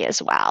frequently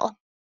as well.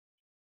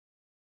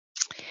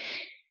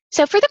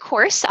 So for the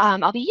course,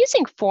 I'll be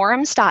using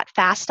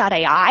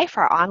forums.fast.ai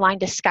for our online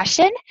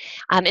discussion.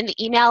 In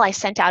the email, I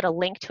sent out a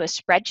link to a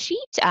spreadsheet.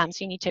 So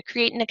you need to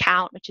create an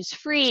account, which is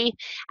free,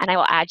 and I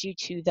will add you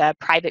to the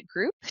private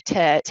group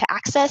to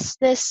access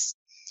this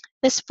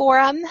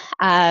forum.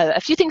 A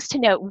few things to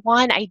note.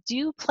 One, I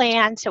do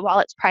plan, so while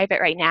it's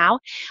private right now,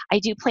 I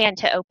do plan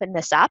to open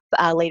this up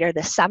later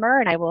this summer,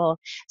 and I will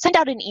send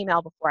out an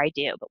email before I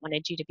do, but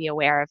wanted you to be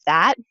aware of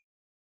that.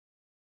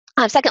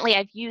 Secondly,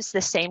 I've used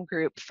the same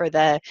group for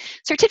the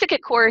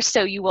certificate course,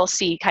 so you will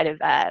see kind of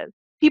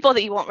people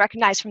that you won't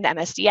recognize from the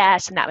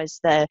MSDS, and that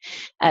was the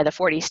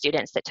 40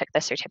 students that took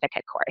the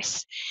certificate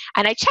course.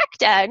 And I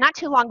checked not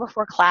too long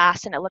before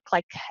class, and it looked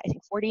like I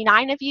think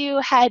 49 of you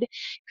had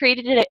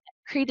created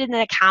an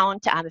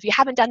account. If you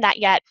haven't done that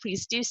yet,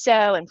 please do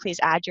so, and please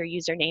add your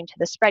username to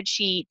the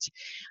spreadsheet,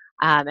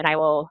 and I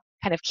will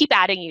kind of keep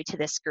adding you to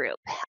this group.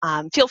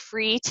 Feel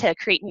free to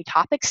create new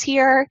topics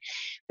here,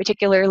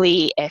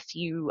 particularly if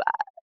you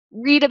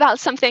read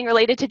about something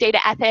related to data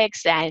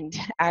ethics and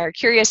are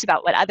curious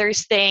about what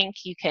others think.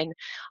 You can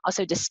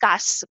also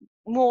discuss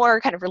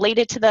more kind of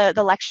related to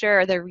the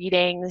lecture or the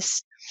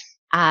readings.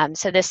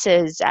 So this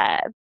is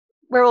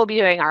where we'll be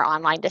doing our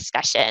online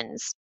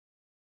discussions.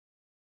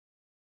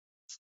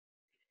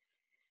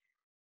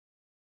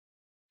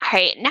 All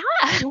right, now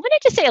I wanted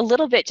to say a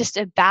little bit just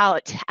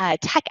about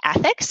tech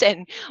ethics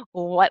and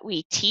what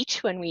we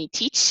teach when we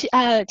teach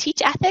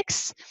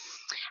ethics.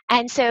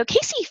 And so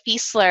Casey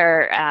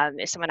Fiesler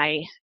is someone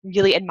I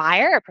really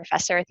admire, a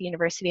professor at the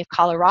University of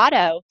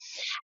Colorado.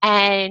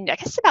 And I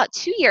guess about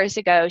 2 years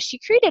ago, she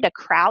created a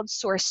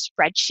crowdsourced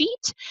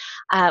spreadsheet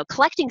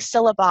collecting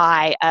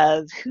syllabi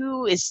of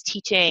who is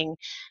teaching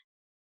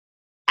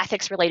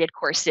ethics-related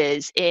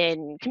courses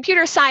in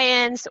computer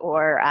science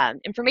or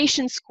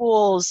information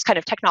schools, kind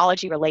of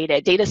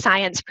technology-related data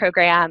science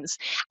programs.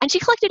 And she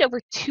collected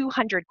over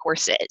 200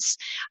 courses,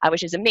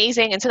 which is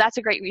amazing. And so that's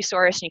a great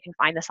resource. And you can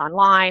find this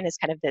online as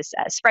kind of this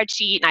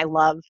spreadsheet. And I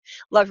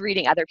love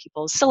reading other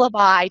people's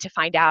syllabi to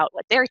find out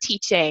what they're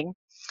teaching.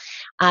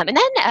 And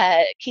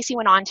then Casey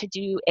went on to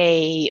do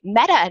a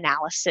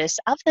meta-analysis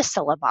of the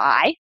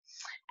syllabi.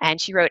 And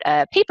she wrote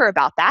a paper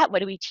about that. What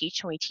do we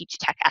teach when we teach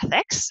tech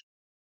ethics?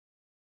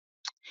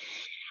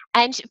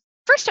 And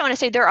first, I want to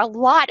say there are a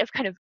lot of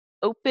kind of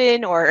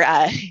open or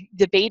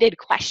debated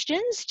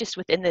questions just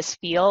within this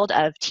field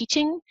of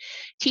teaching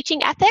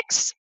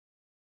ethics.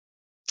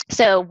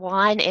 So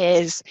one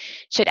is,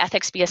 should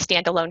ethics be a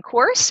standalone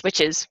course,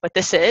 which is what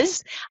this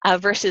is,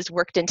 versus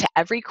worked into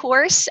every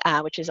course,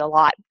 which is a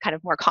lot kind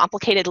of more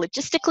complicated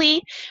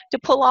logistically to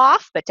pull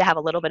off, but to have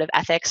a little bit of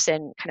ethics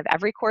in kind of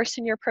every course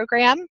in your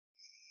program.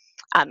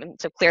 And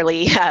so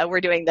clearly, we're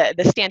doing the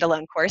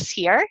standalone course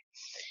here.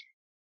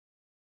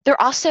 There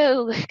are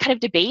also kind of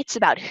debates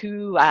about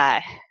who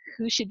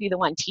should be the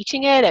one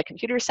teaching it, a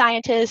computer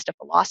scientist, a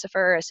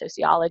philosopher, a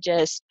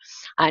sociologist.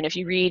 And if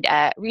you read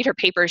her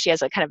paper, she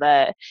has a kind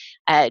of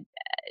a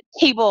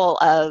table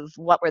of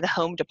what were the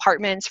home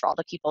departments for all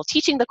the people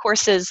teaching the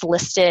courses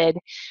listed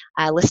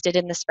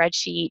in the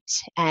spreadsheet.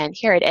 And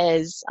here it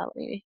is. Let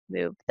me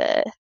move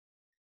the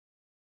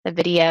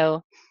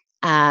video.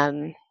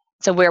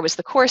 So where was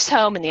the course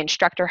home and the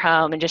instructor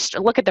home, and just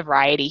look at the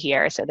variety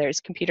here. So there's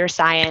computer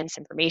science,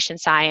 information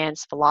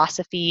science,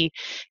 philosophy,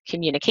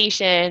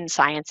 communication,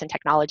 science and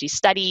technology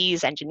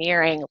studies,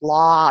 engineering,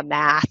 law,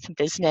 math,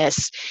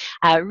 business,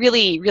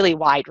 really, really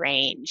wide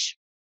range.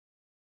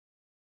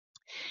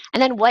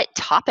 And then what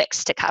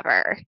topics to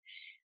cover?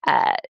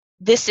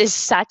 This is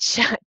such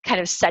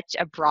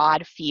a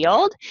broad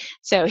field.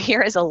 So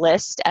here is a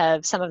list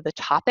of some of the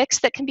topics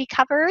that can be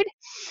covered.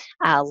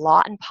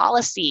 Law and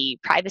policy,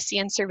 privacy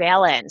and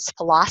surveillance,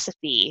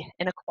 philosophy,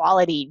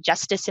 inequality,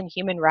 justice and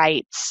human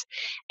rights,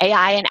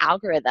 AI and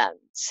algorithms,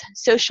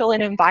 social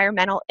and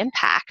environmental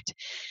impact.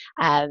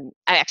 I'm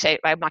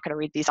not going to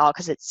read these all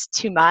because it's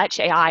too much.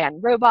 AI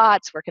on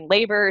robots, work and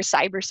labor,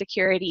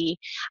 cybersecurity,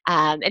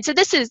 and so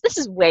this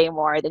is way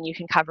more than you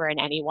can cover in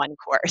any one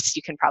course.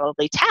 You can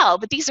probably tell,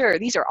 but these are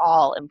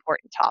all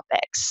important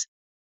topics.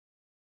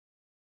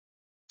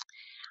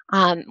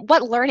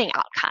 What learning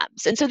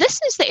outcomes? And so this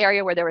is the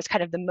area where there was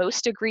kind of the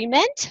most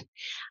agreement,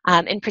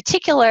 in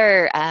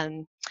particular,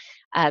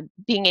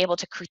 being able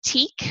to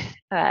critique,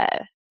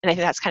 and I think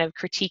that's kind of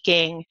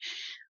critiquing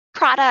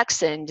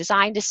products and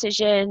design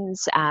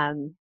decisions,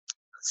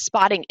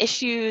 spotting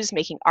issues,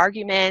 making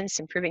arguments,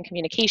 improving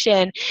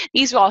communication.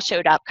 These all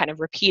showed up kind of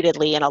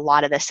repeatedly in a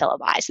lot of the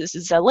syllabi. So this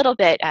is a little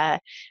bit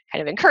kind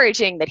of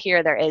encouraging that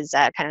here there is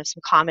kind of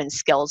some common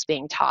skills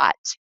being taught.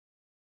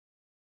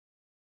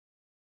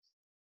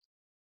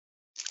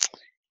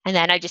 And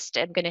then I just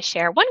am going to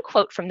share one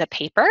quote from the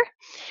paper.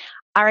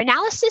 Our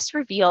analysis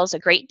reveals a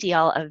great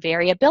deal of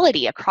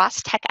variability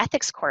across tech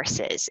ethics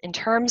courses in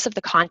terms of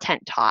the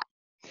content taught.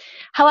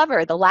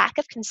 However, the lack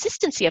of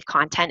consistency of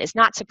content is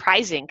not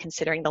surprising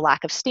considering the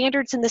lack of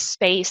standards in this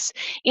space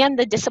and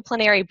the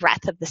disciplinary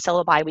breadth of the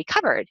syllabi we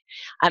covered.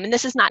 And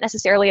this is not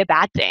necessarily a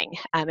bad thing.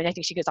 And I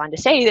think she goes on to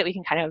say that we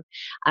can kind of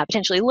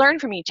potentially learn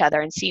from each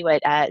other and see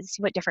what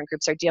different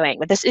groups are doing.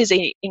 But this is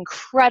an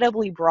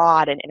incredibly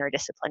broad and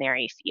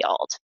interdisciplinary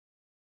field.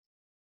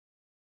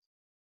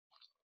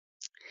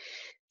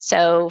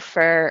 So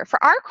for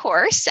our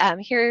course,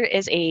 here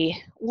is a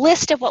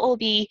list of what we'll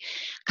be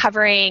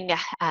covering: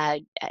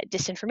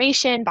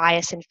 disinformation,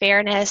 bias, and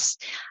fairness.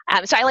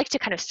 So I like to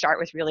kind of start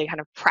with really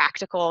kind of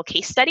practical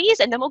case studies,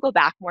 and then we'll go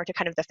back more to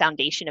kind of the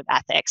foundation of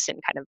ethics and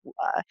kind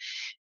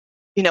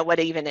of, what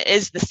even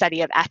is the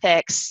study of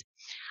ethics.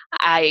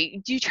 I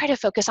do try to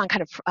focus on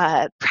kind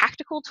of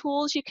practical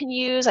tools you can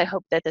use. I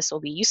hope that this will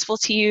be useful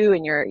to you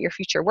in your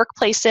future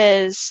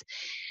workplaces.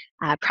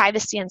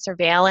 Privacy and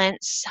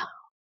surveillance.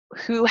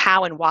 Who,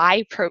 how, and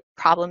why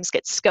problems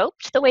get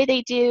scoped the way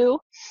they do,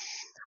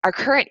 our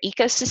current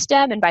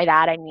ecosystem, and by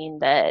that I mean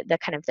the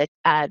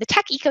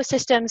tech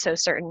ecosystem, so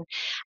certain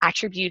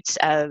attributes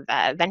of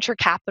venture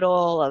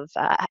capital, of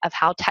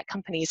how tech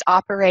companies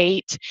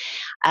operate,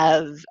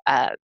 of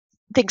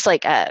things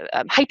like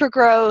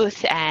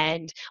hypergrowth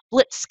and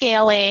blitz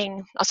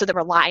scaling, also the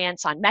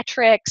reliance on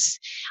metrics.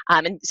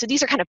 And so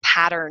these are kind of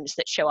patterns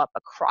that show up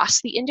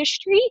across the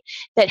industry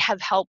that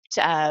have helped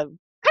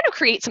kind of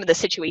create some of the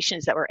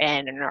situations that we're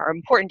in and are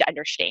important to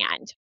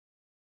understand.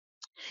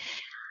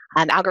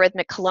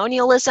 Algorithmic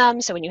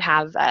colonialism, so when you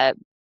have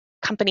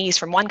companies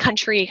from one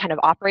country kind of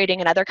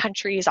operating in other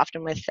countries,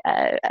 often with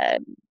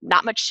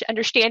not much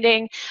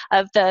understanding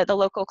of the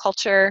local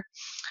culture,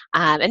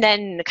 and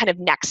then kind of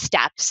next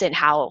steps in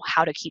how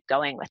to keep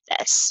going with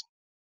this.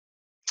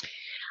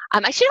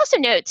 I should also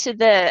note, so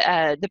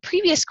the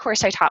previous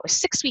course I taught was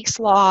 6 weeks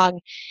long,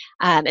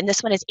 and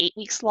this one is 8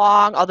 weeks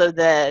long, although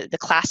the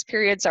class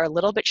periods are a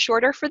little bit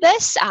shorter for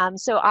this.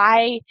 So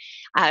I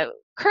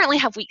currently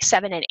have week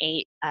 7 and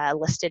 8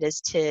 listed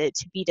as to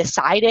be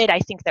decided. I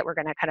think that we're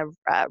going to kind of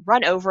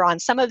run over on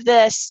some of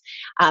this,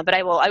 but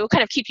I will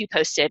kind of keep you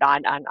posted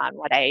on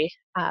what I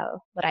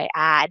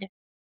add.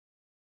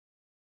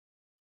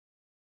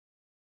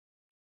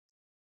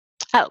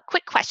 Oh,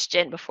 quick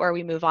question before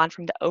we move on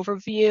from the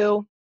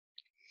overview.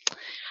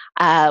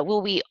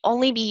 Will we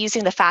only be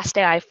using the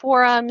FastAI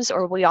forums,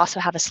 or will we also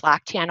have a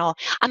Slack channel?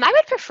 I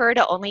would prefer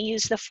to only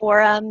use the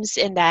forums,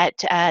 in that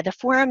the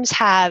forums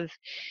have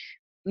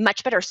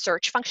much better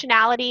search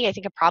functionality. I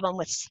think a problem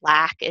with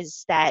Slack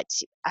is that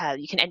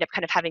you can end up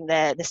kind of having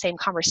the same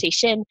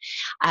conversation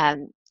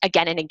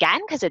again and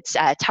again because it's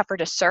tougher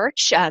to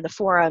search. The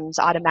forums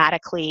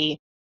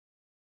automatically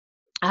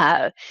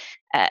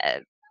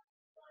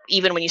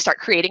even when you start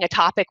creating a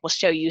topic, will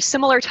show you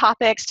similar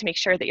topics to make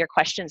sure that your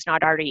question's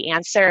not already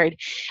answered.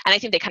 And I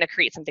think they kind of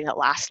create something that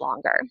lasts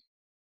longer.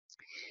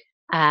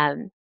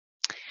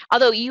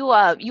 Although you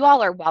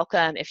all are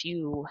welcome if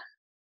you,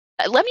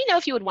 let me know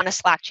if you would want a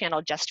Slack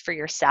channel just for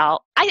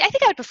yourself. I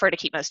think I would prefer to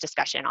keep most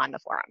discussion on the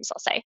forums, I'll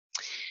say.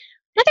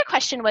 Another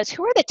question was,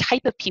 who are the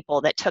type of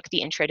people that took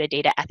the Intro to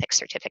Data Ethics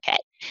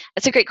certificate?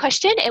 That's a great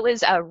question. It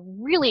was a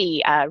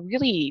really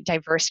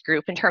diverse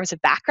group in terms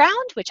of background,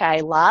 which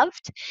I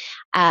loved.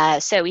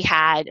 So we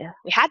had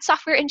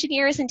software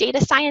engineers and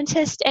data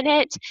scientists in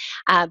it,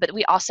 but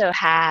we also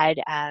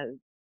had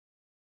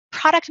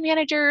product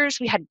managers,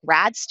 we had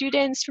grad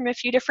students from a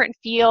few different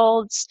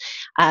fields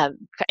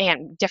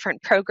and different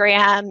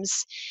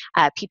programs,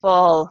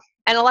 people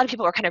and a lot of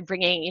people were kind of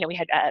bringing, we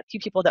had a few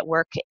people that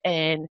work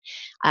in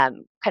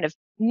kind of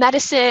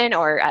medicine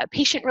or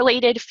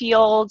patient-related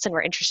fields and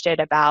were interested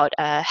about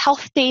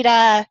health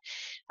data.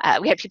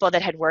 We had people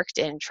that had worked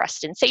in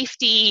trust and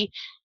safety.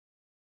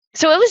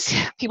 So it was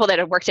people that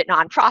had worked at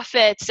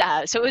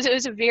nonprofits. So it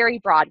was a very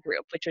broad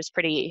group, which was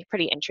pretty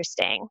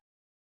interesting.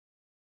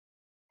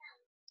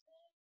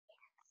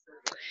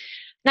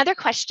 Another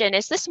question,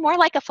 is this more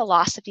like a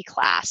philosophy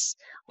class?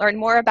 Learn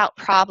more about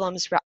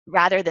problems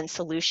rather than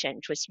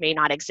solutions, which may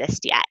not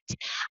exist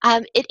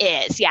yet. It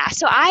is, yeah.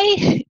 So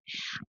I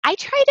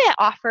try to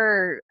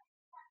offer,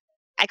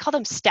 I call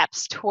them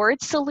steps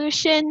towards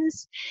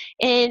solutions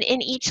in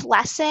each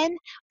lesson,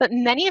 but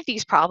many of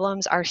these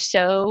problems are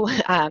so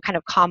kind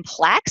of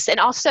complex and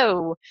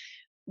also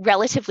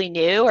relatively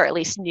new, or at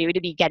least new to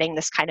be getting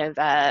this kind of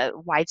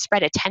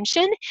widespread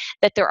attention,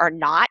 that there are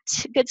not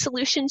good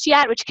solutions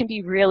yet, which can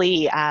be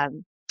really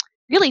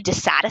really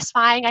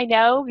dissatisfying, I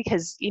know,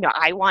 because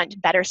I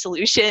want better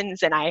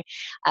solutions, and I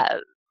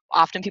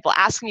often people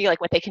ask me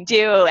like what they can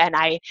do, and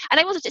I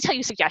will tell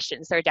you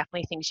suggestions. There are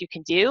definitely things you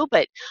can do,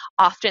 but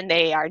often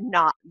they are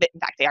not, in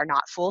fact, they are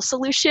not full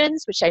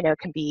solutions, which I know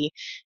can be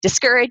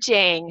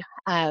discouraging.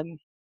 And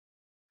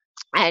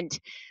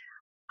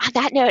on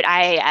that note,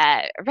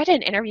 I read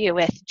an interview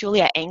with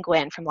Julia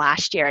Angwin from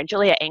last year, and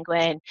Julia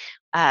Angwin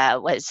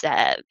was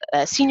a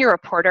senior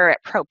reporter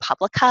at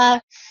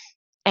ProPublica,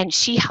 and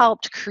she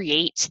helped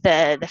create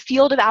the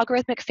field of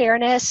algorithmic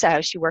fairness.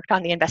 She worked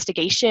on the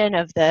investigation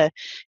of the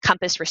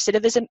Compass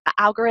recidivism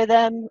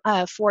algorithm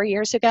 4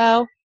 years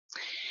ago.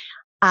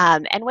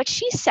 And what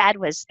she said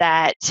was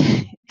that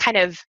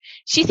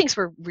she thinks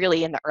we're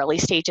really in the early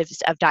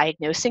stages of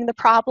diagnosing the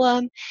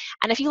problem.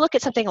 And if you look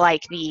at something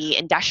like the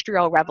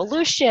Industrial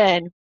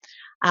Revolution,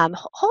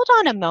 hold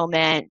on a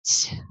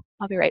moment,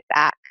 I'll be right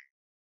back.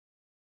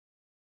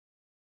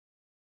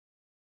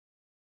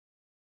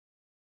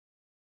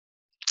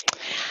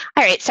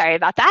 All right, sorry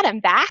about that,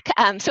 I'm back.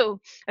 So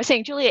I was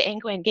saying Julia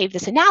Angwin gave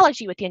this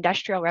analogy with the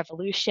Industrial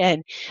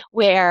Revolution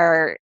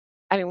where,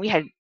 we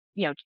had,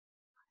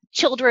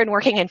 children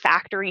working in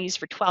factories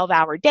for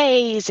 12-hour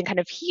days and kind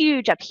of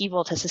huge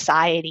upheaval to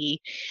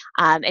society.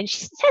 And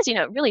she says,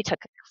 it really took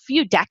a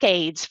few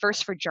decades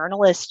first for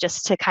journalists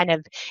just to kind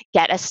of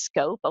get a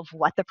scope of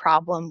what the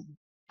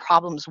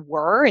problems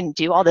were and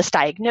do all this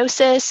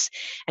diagnosis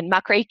and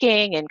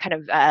muckraking and kind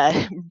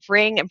of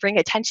bring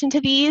attention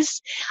to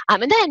these.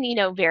 And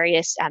then,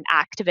 various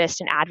activists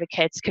and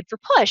advocates could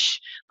push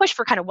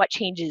for kind of what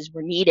changes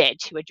were needed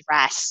to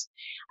address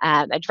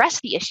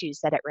the issues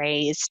that it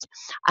raised.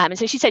 And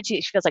so she said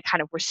she feels like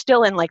kind of we're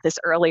still in like this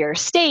earlier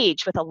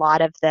stage with a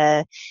lot of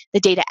the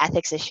data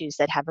ethics issues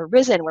that have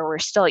arisen, where we're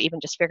still even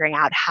just figuring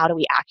out how do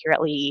we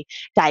accurately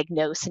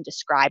diagnose and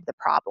describe the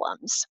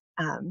problems.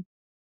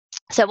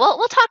 So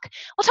we'll talk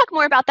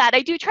more about that.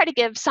 I do try to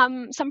give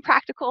some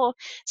practical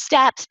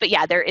steps, but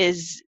yeah, there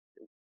is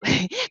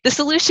the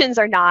solutions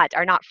are not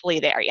fully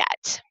there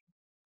yet.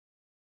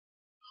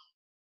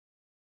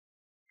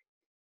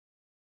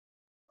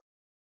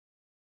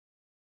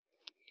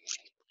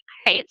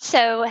 All right,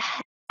 so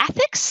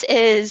ethics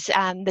is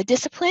the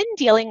discipline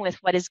dealing with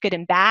what is good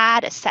and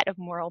bad, a set of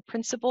moral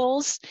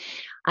principles.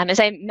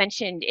 As I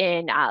mentioned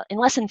in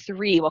lesson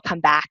 3, we'll come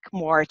back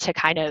more to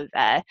kind of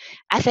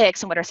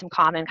ethics and what are some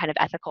common kind of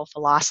ethical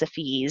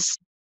philosophies.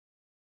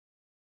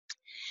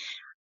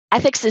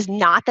 Ethics is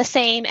not the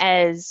same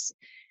as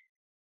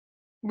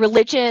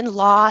religion,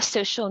 law,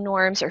 social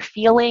norms, or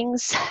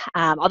feelings.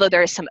 Although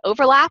there is some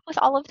overlap with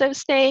all of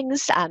those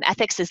things,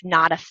 ethics is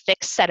not a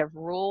fixed set of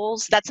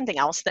rules. That's something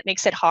else that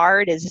makes it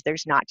hard, is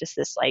there's not just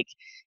this like,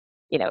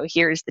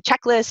 here's the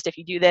checklist. If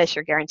you do this,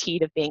 you're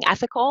guaranteed of being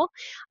ethical.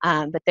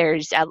 But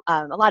there's a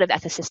lot of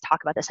ethicists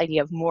talk about this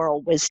idea of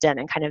moral wisdom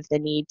and kind of the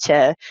need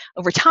to,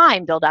 over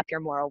time, build up your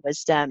moral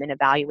wisdom in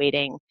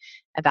evaluating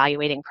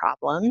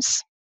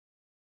problems.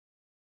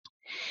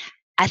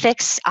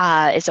 Ethics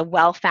is are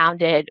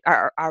well-founded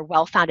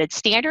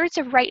standards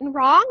of right and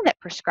wrong that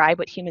prescribe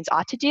what humans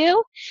ought to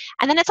do.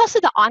 And then it's also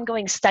the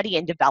ongoing study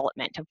and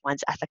development of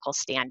one's ethical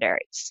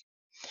standards.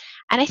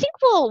 And I think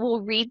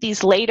we'll read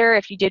these later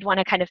if you did want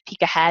to kind of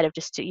peek ahead of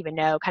just to even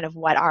know kind of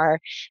what are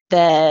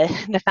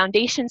the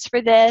foundations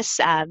for this.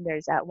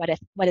 There's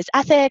what is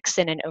ethics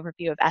and an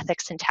overview of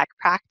ethics in tech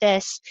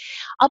practice.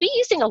 I'll be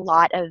using a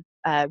lot of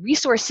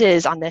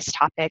resources on this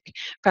topic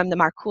from the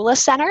Markula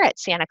Center at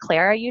Santa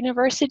Clara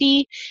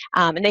University.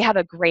 And they have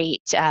a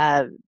great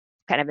and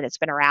it's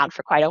been around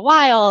for quite a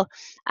while.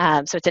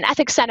 So it's an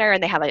ethics center,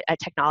 and they have a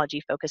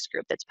technology focus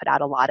group that's put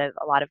out a lot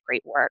of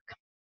great work.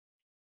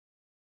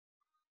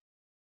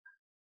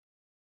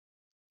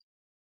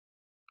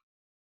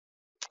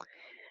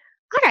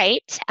 All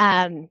right.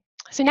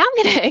 So now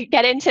I'm going to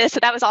get into, so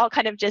that was all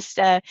kind of just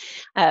a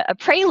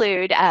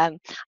prelude. I'm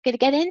going to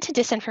get into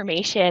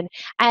disinformation.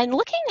 And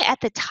looking at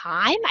the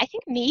time, I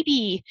think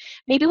maybe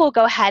we'll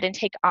go ahead and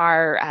take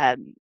our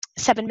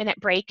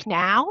 7-minute break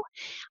now.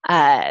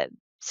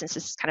 since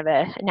this is kind of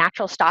a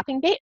natural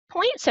stopping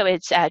point. So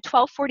it's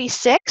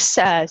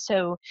 12:46.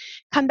 So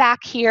come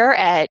back here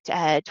at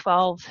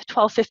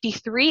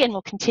 12:53, and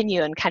we'll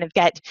continue and kind of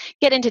get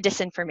into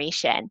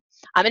disinformation.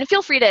 And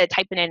feel free to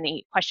type in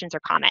any questions or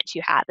comments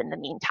you have in the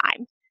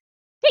meantime.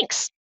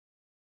 Thanks.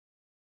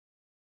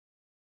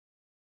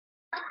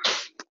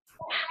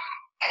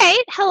 All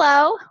right,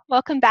 hello,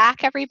 welcome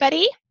back,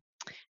 everybody.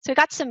 So we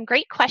got some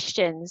great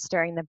questions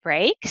during the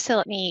break, so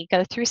let me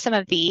go through some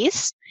of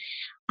these.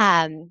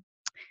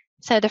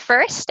 So the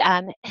first,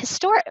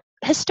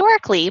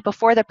 historically,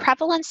 before the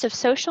prevalence of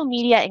social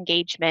media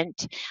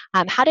engagement,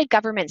 how did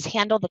governments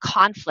handle the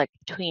conflict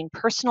between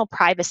personal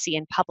privacy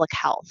and public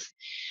health?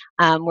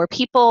 Were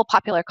people,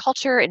 popular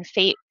culture, in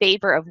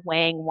favor of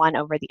weighing one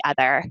over the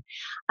other?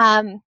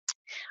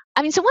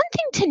 I mean, so one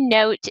thing to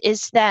note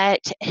is that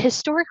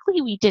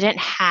historically we didn't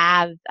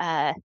have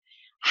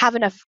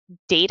enough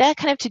data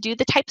kind of to do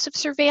the types of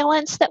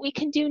surveillance that we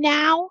can do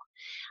now.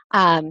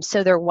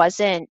 So there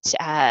wasn't,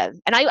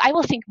 and I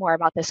will think more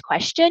about this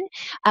question,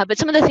 but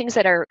some of the things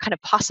that are kind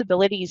of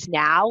possibilities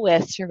now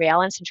with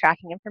surveillance and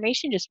tracking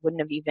information just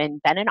wouldn't have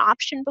even been an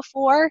option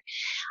before.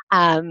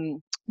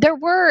 There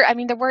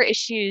were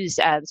issues,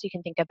 so you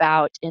can think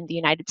about in the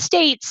United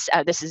States,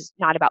 this is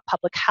not about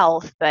public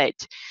health, but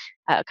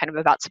kind of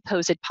about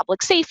supposed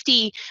public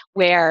safety,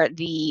 where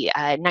the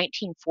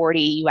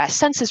 1940 US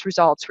Census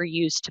results were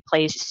used to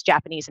place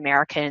Japanese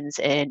Americans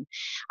in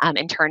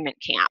internment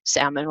camps.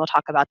 And we'll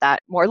talk about that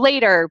more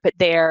later, but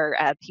there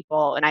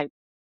people, and I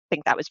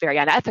think that was very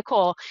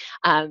unethical,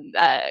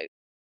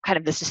 kind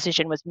of this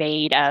decision was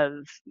made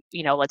of,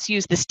 let's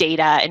use this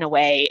data in a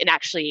way, and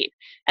actually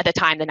at the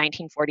time the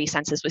 1940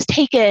 census was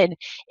taken,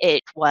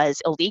 it was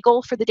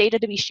illegal for the data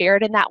to be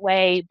shared in that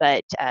way,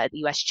 but the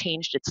US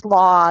changed its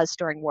laws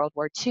during World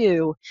War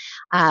II.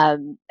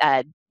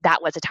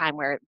 That was a time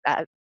where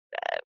kind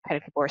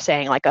of people were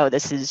saying like, oh,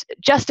 this is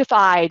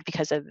justified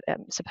because of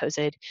supposed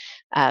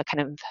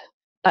kind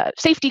of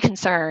safety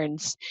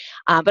concerns.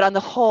 But on the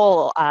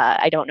whole,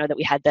 I don't know that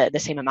we had the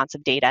same amounts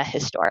of data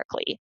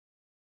historically.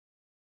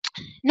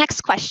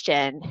 Next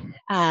question.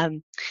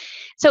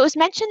 So it was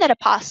mentioned that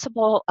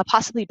a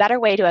possibly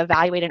better way to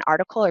evaluate an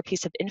article or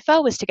piece of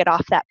info was to get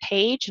off that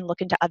page and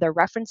look into other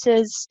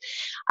references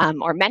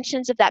or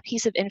mentions of that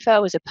piece of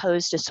info as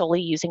opposed to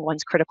solely using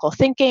one's critical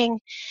thinking.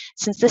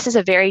 Since this is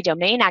a very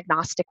domain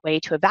agnostic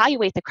way to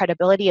evaluate the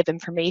credibility of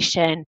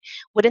information,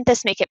 wouldn't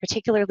this make it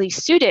particularly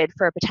suited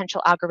for a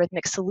potential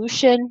algorithmic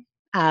solution?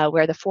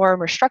 Where the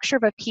form or structure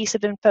of a piece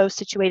of info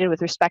situated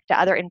with respect to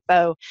other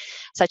info,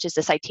 such as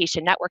the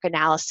citation network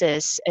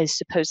analysis, is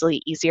supposedly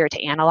easier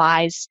to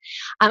analyze.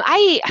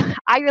 I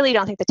really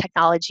don't think the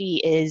technology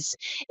is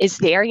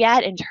there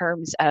yet in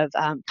terms of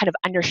kind of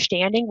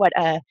understanding what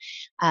a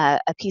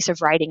piece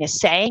of writing is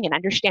saying and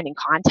understanding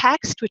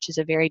context, which is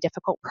a very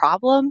difficult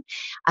problem.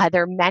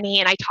 There are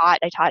many, and I taught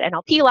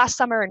NLP last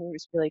summer and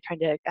was really trying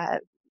to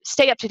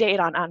stay up to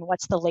date on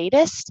what's the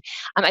latest.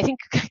 I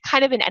think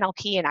kind of in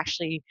NLP and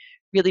actually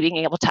really being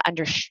able to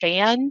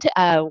understand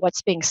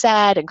what's being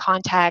said and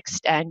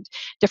context and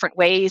different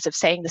ways of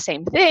saying the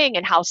same thing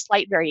and how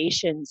slight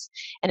variations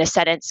in a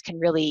sentence can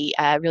really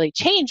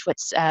change what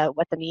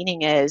the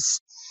meaning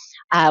is.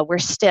 We're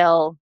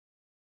still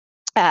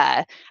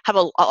have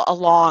a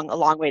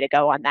long way to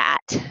go on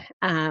that.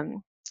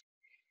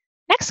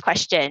 Next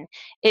question,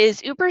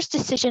 is Uber's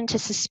decision to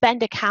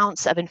suspend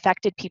accounts of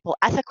infected people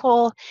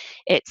ethical?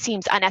 It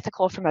seems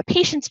unethical from a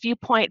patient's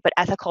viewpoint, but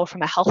ethical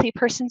from a healthy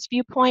person's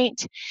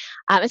viewpoint.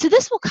 And so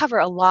this will cover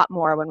a lot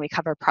more when we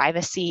cover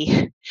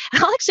privacy.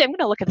 Actually, I'm going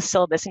to look at the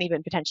syllabus and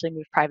even potentially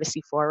move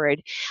privacy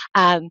forward.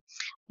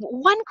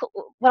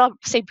 What I'll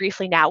say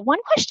briefly now, one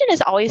question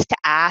is always to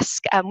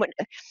ask, I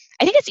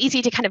think it's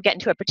easy to kind of get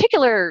into a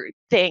particular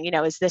thing,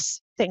 is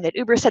this thing that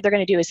Uber said they're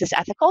going to do, is this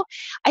ethical?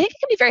 I think it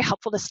can be very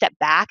helpful to step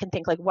back and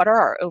think like, what are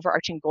our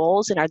overarching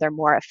goals and are there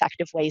more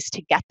effective ways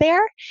to get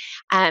there?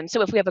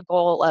 So if we have a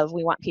goal of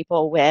we want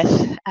people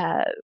with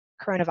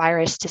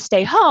coronavirus to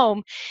stay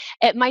home,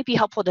 it might be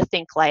helpful to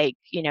think like,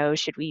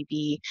 should we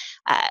be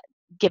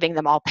giving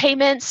them all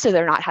payments so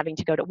they're not having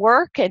to go to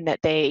work, and that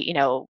they,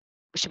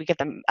 should we give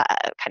them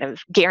kind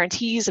of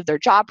guarantees of their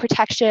job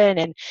protection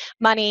and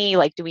money?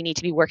 Like, do we need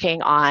to be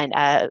working on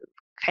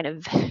kind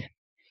of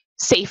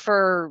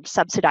safer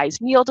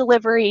subsidized meal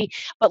delivery,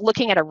 but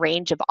looking at a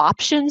range of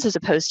options as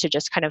opposed to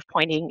just kind of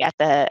pointing at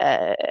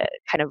the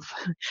kind of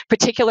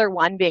particular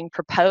one being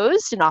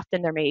proposed. And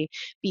often there may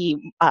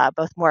be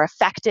both more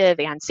effective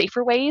and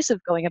safer ways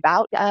of going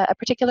about a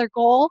particular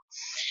goal.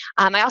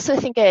 I also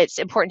think it's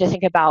important to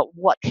think about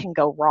what can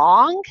go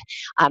wrong.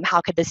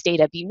 How could this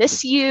data be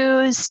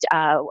misused?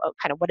 Kind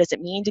of what does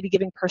it mean to be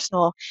giving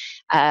personal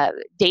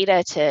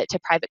data to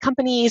private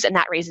companies? And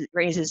that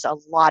raises a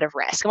lot of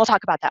risk. And we'll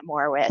talk about that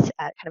more with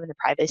kind of in the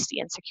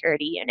privacy and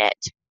security unit.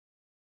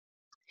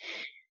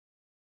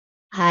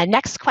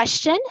 Next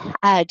question,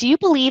 do you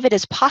believe it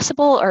is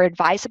possible or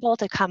advisable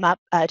to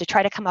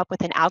try to come up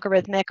with an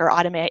algorithmic or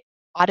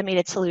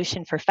automated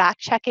solution for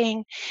fact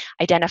checking,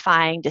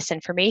 identifying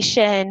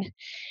disinformation?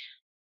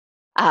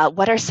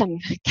 What are some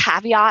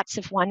caveats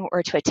if one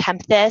were to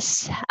attempt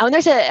this? Oh, and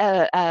there's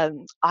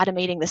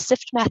automating the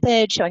SIFT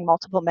method, showing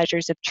multiple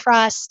measures of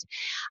trust.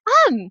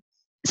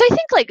 So I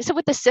think so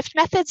with the SIFT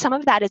method, some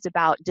of that is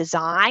about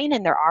design,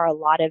 and there are a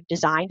lot of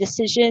design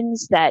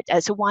decisions that,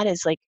 so one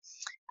is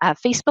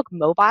Facebook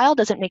mobile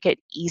doesn't make it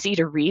easy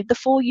to read the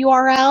full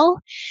URL,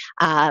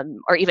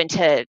 or even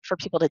for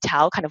people to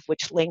tell kind of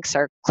which links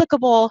are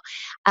clickable,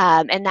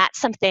 and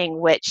that's something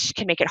which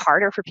can make it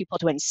harder for people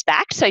to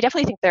inspect. So I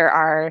definitely think there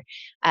are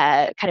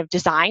kind of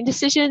design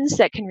decisions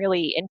that can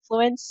really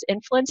influence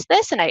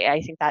this, and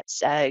I think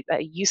that's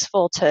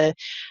useful to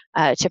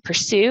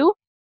pursue.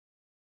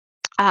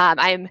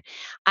 I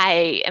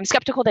am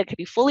skeptical that it could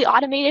be fully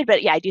automated,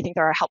 but yeah, I do think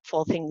there are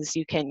helpful things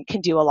you can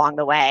do along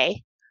the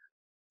way.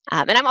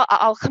 And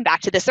I'll come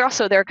back to this.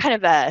 They're kind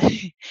of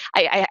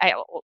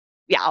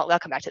I'll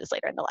come back to this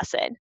later in the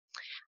lesson.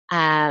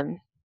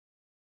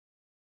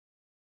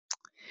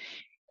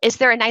 Is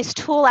there a nice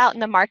tool out in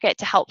the market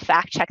to help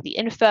fact check the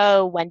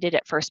info? When did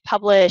it first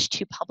publish?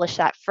 Who published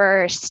that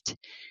first?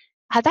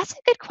 That's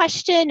a good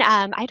question.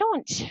 I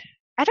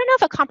don't know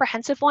if a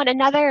comprehensive one.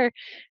 Another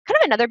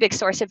big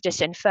source of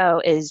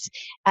disinfo is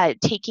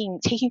taking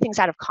things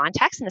out of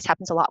context, and this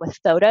happens a lot with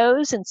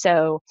photos. And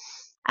so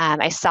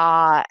I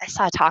saw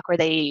a talk where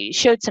they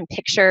showed some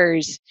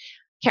pictures.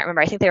 Can't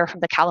remember. I think they were from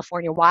the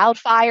California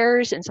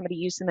wildfires, and somebody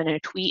used them in a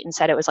tweet and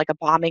said it was like a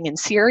bombing in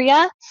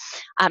Syria.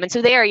 And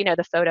so there,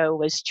 the photo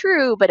was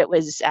true, but it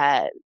was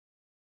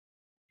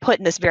put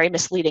in this very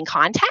misleading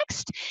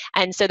context.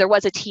 And so there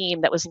was a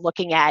team that was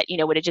looking at,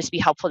 would it just be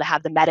helpful to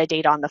have the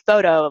metadata on the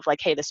photo of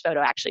hey, this photo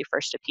actually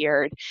first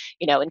appeared,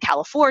 in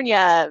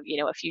California,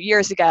 a few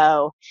years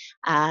ago.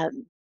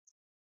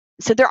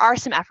 So there are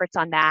some efforts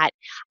on that.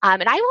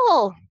 And I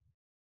will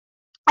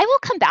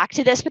come back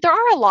to this, but there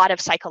are a lot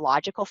of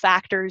psychological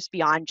factors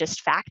beyond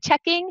just fact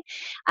checking.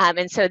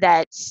 And so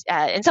that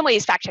in some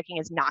ways, fact checking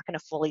is not going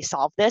to fully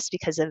solve this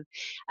because of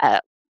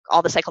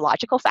all the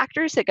psychological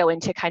factors that go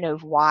into kind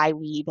of why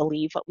we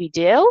believe what we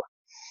do.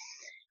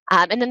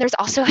 And then there's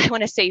also, I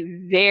want to say,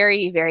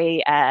 very,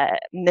 very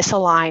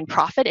misaligned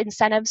profit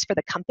incentives for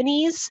the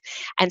companies.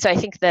 And so I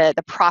think the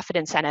profit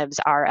incentives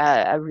are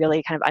a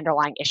really kind of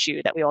underlying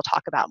issue that we will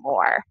talk about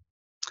more.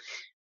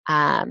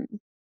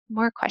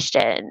 More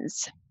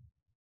questions.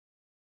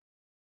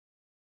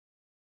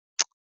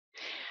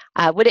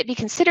 Would it be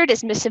considered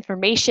as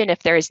misinformation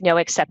if there is no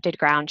accepted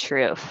ground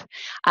truth?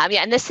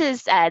 Yeah, and this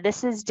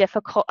is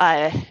difficult.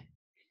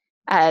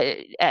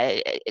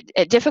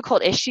 A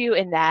difficult issue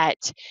in that,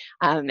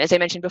 as I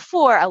mentioned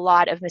before, a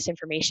lot of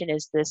misinformation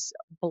is this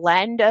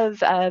blend of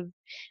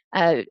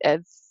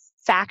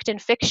fact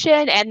and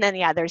fiction, and then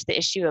there's the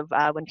issue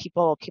of when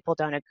people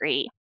don't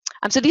agree.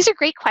 So these are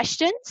great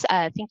questions.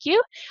 Thank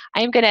you.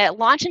 I am going to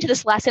launch into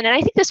this lesson, and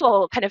I think this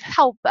will kind of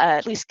help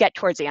at least get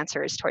towards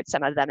answers towards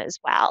some of them as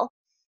well.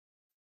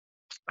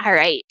 All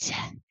right.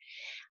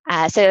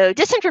 So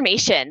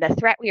disinformation, the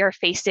threat we are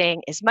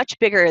facing is much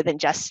bigger than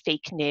just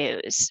fake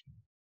news.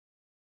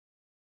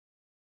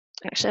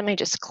 Actually, let me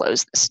just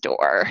close this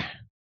door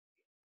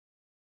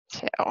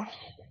too. All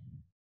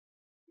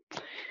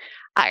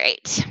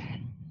right.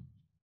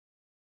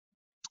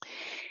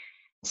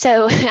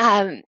 So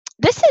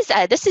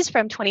this is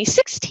from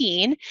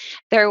 2016.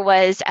 There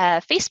was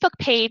a Facebook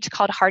page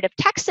called Heart of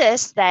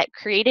Texas that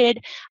created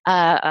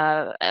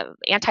an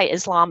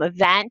anti-Islam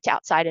event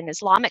outside an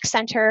Islamic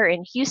center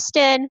in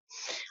Houston.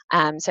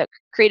 So it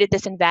created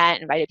this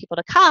event, invited people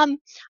to come.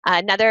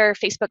 Another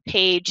Facebook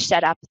page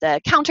set up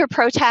the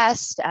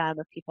counter-protest of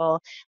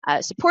people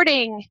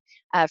supporting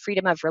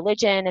freedom of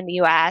religion in the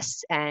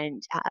U.S.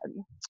 and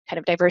kind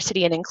of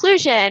diversity and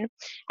inclusion.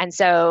 And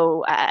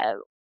so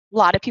a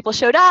lot of people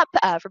showed up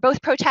for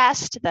both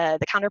protests. The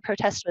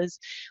counter-protest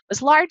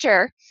was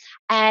larger.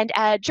 And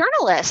a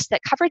journalist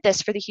that covered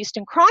this for the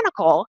Houston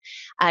Chronicle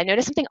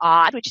noticed something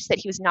odd, which is that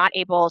he was not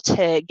able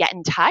to get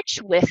in touch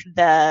with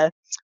the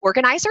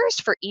organizers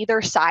for either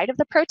side of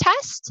the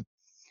protest.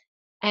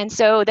 And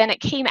so then it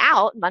came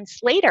out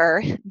months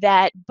later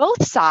that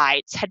both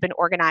sides had been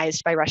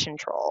organized by Russian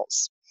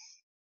trolls.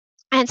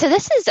 And so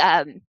this is,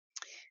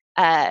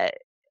 I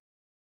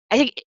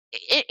think,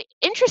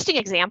 interesting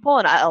example,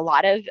 and a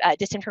lot of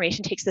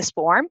disinformation takes this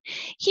form.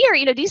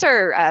 Here, these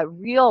are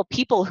real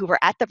people who were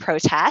at the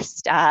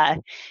protest,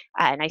 and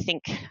I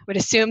think would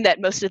assume that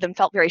most of them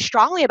felt very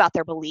strongly about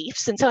their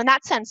beliefs. And so in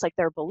that sense,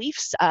 their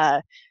beliefs,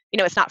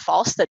 it's not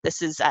false that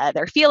this is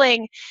their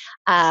feeling,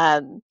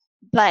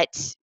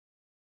 but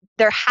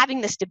they're having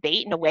this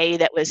debate in a way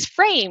that was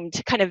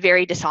framed kind of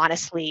very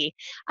dishonestly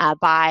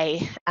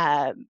by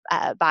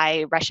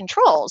Russian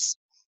trolls.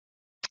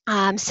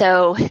 And this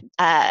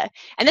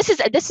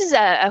is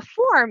a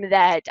form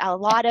that a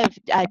lot of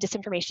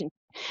disinformation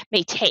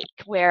may take,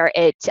 where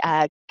it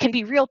can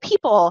be real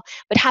people,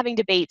 but having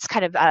debates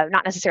kind of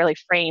not necessarily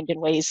framed in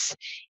ways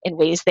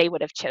they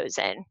would have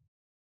chosen.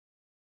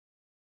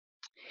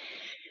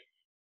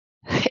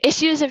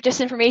 Issues of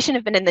disinformation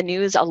have been in the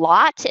news a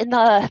lot,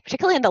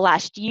 particularly in the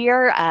last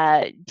year.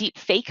 Deep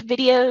fake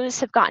videos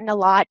have gotten a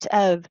lot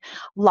of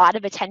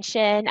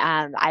attention.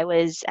 I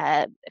was,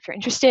 if you're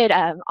interested,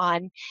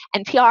 on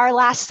NPR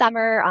last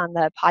summer on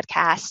the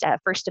podcast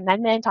First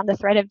Amendment on the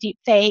threat of deep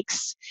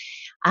fakes.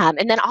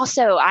 And then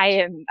also, I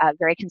am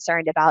very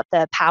concerned about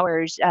the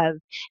powers of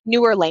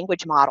newer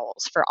language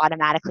models for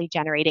automatically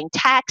generating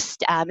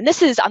text. And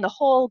this has, on the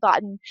whole,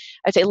 gotten,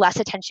 I'd say,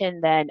 less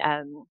attention than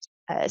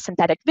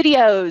synthetic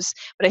videos,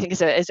 but I think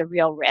is a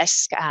real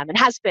risk, and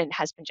has been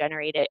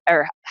generated,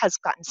 or has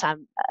gotten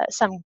some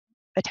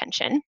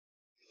attention.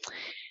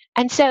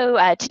 And so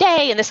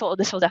today, and this will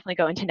definitely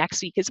go into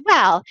next week as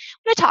well, I'm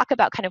going to talk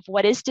about kind of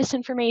what is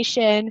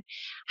disinformation,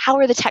 how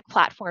are the tech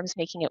platforms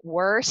making it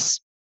worse,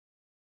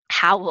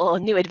 how will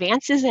new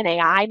advances in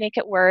AI make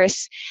it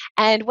worse,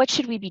 and what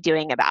should we be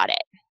doing about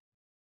it?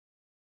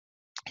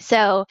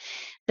 So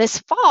this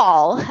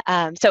fall,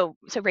 so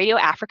Radio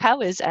Africa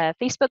was a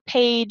Facebook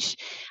page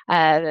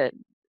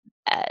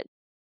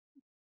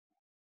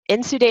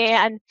in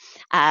Sudan,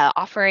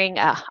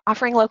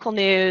 offering local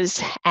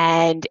news,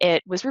 and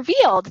it was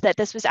revealed that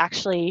this was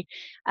actually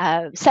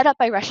set up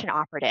by Russian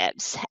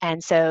operatives.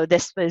 And so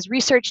this was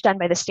research done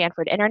by the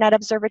Stanford Internet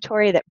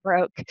Observatory that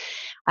broke,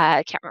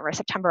 I can't remember,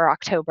 September or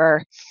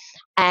October.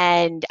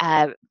 And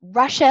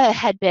Russia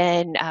had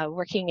been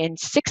working in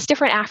 6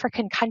 different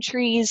African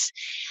countries,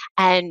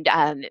 and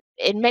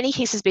in many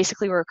cases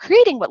basically were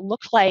creating what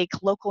looked like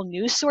local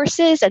news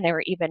sources, and they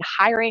were even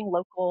hiring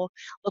local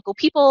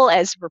people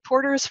as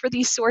reporters for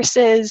these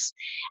sources.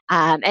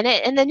 And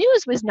the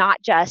news was not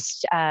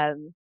just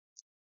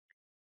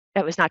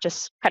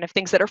kind of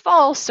things that are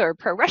false or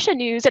pro-Russia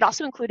news. It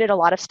also included a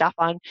lot of stuff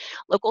on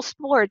local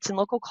sports and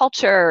local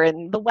culture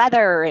and the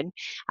weather, and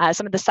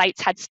some of the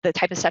sites had the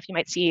type of stuff you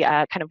might see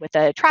kind of with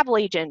a travel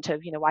agent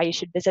of, why you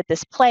should visit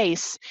this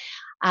place.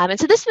 And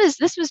so this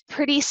was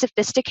pretty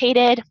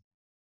sophisticated.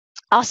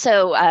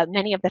 Also,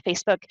 many of the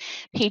Facebook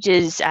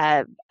pages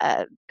kind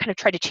of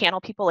tried to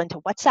channel people into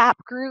WhatsApp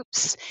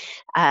groups.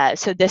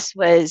 So this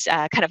was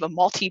kind of a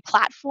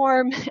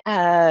multi-platform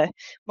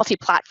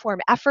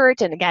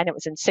effort. And again, it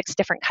was in 6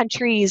 different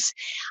countries.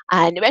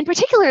 And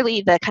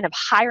particularly the kind of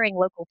hiring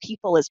local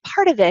people as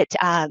part of it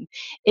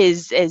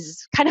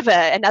is kind of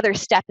another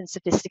step in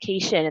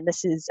sophistication. And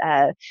this is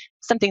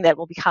something that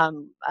will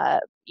become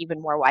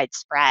even more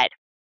widespread.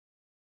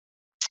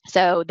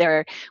 So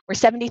there were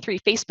 73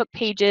 Facebook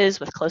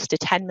pages with close to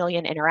 10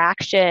 million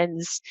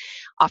interactions,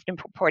 often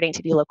purporting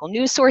to be local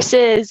news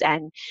sources,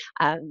 and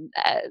kind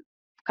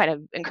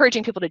of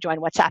encouraging people to join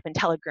WhatsApp and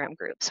Telegram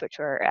groups, which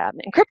were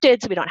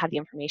encrypted, so we don't have the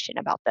information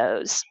about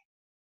those.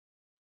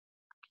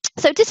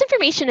 So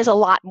disinformation is a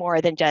lot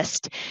more than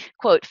just,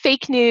 quote,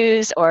 fake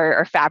news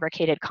or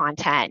fabricated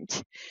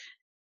content.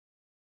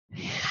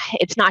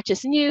 It's not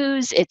just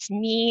news, it's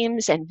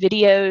memes and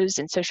videos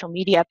and social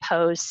media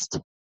posts.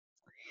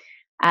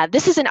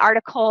 This is an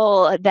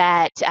article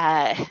that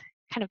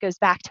kind of goes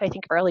back to, I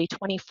think, early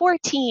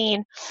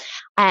 2014,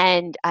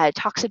 and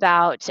talks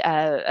about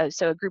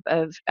so a group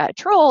of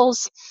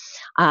trolls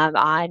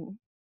on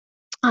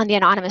the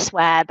anonymous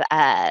web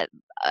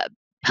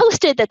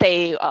posted that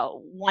they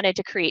wanted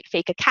to create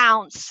fake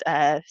accounts,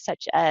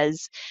 such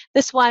as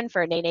this one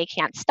for Nene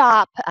Can't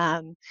Stop,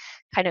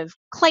 kind of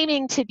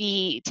claiming to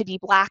be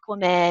Black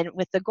women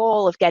with the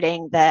goal of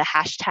getting the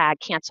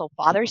hashtag Cancel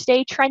Father's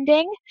Day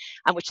trending,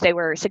 which they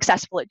were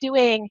successful at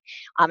doing.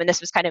 And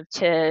this was kind of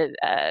to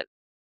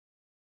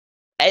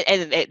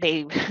and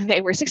they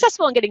were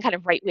successful in getting kind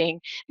of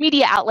right-wing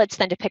media outlets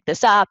then to pick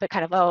this up and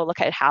kind of, oh, look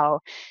at how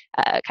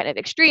kind of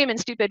extreme and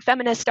stupid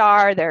feminists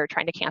are. They're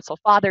trying to cancel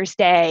Father's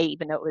Day,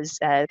 even though it was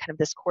kind of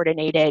this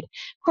coordinated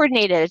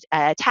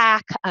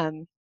attack.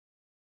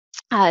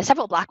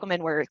 Several Black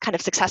women were kind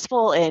of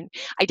successful in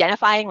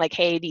identifying, like,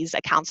 hey, these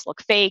accounts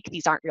look fake,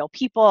 these aren't real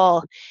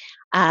people.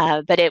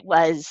 But it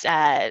was,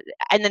 and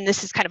then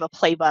this is kind of a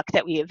playbook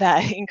that we've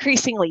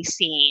increasingly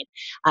seen.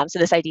 So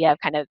this idea of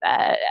kind of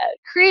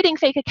creating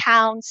fake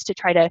accounts to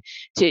try to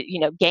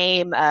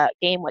game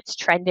what's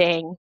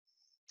trending.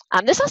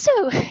 This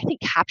also, I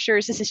think,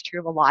 captures, this is true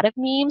of a lot of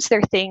memes. There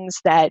are things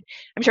that,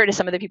 I'm sure to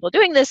some of the people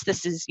doing this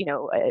is,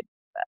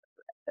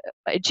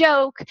 a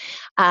joke.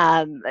 There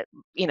are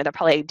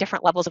probably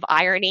different levels of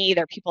irony.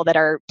 There are people that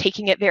are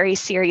taking it very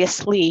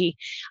seriously.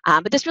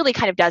 But this really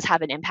kind of does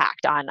have an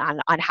impact on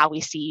how we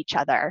see each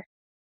other.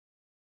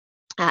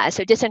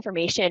 So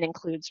disinformation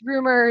includes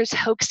rumors,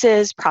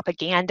 hoaxes,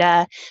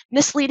 propaganda,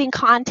 misleading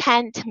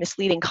content,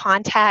 misleading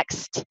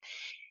context.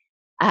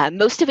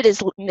 Most of it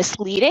is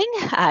misleading,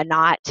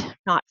 not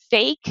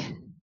fake.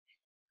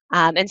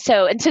 And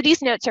so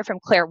these notes are from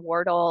Claire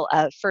Wardle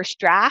of First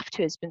Draft,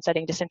 who has been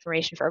studying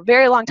disinformation for a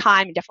very long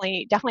time, and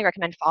definitely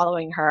recommend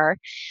following her.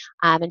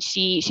 And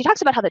she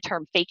talks about how the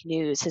term fake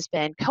news has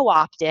been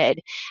co-opted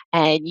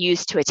and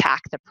used to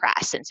attack the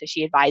press, and so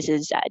she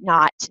advises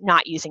not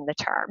using the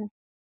term.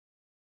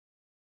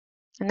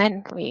 And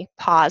then let me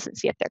pause and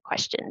see if there are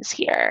questions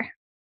here.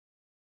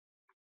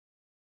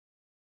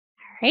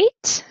 All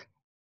right.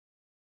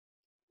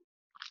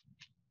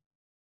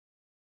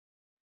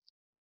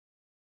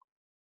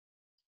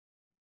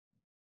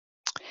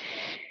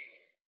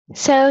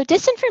 So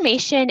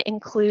disinformation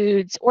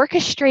includes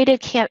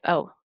orchestrated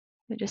let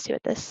me just see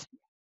what this.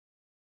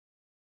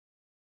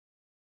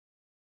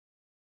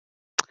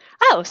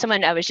 Oh,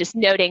 I was just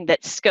noting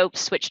that Scope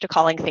switched to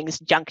calling things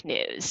junk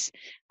news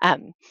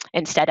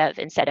instead of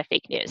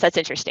fake news. That's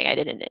interesting. I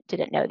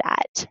didn't know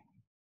that.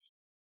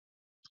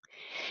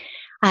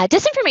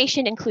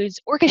 Disinformation includes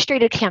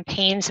orchestrated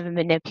campaigns of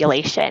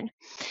manipulation.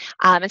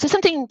 And so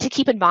something to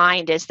keep in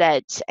mind is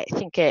that I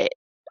think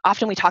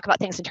often we talk about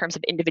things in terms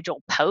of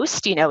individual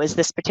post, is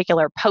this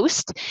particular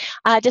post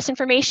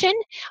disinformation?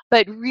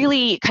 But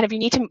really kind of you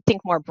need to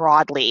think more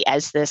broadly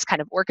as this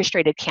kind of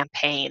orchestrated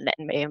campaign that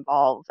may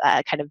involve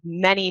kind of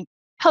many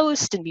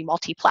posts and be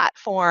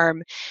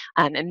multi-platform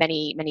and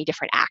many, many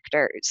different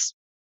actors.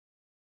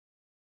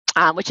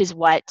 Which is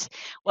what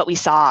we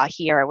saw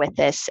here with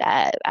this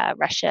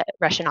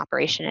Russian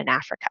operation in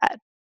Africa.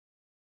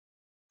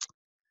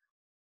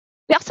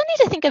 We also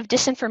need to think of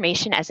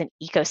disinformation as an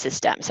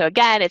ecosystem. So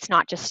again, it's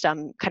not just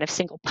some kind of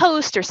single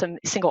post or some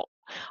single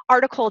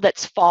article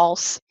that's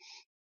false,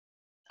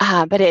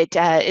 but it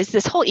is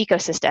this whole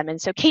ecosystem.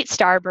 And so Kate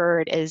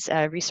Starbird is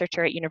a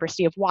researcher at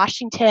University of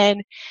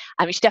Washington.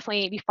 You should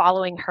definitely be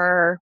following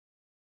her.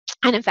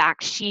 And in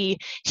fact, she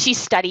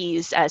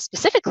studies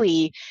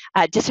specifically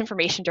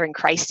disinformation during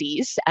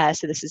crises.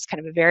 So this is kind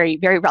of a very,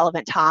 very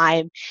relevant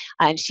time.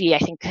 And I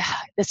think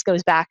this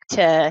goes back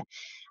to,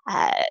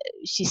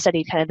 she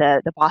studied kind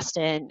of the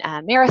Boston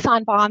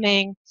Marathon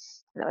bombing.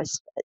 That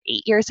was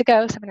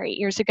 7 or 8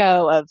 years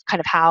ago, of kind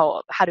of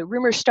how do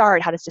rumors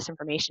start, how does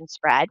disinformation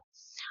spread.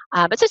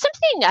 But so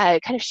something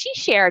kind of she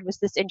shared was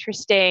this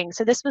interesting,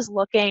 so this was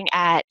looking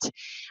at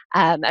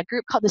a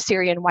group called the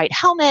Syrian White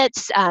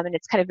Helmets, and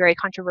it's kind of very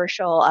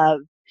controversial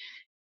of,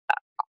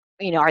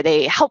 are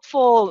they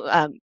helpful,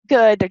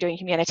 good, they're doing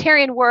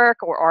humanitarian work,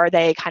 or are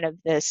they kind of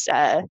this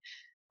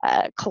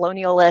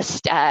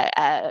colonialist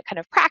kind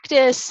of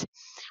practice?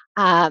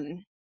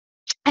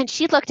 And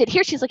she's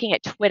looking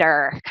at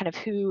Twitter, kind of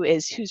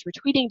who's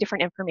retweeting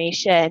different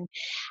information,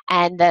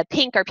 and the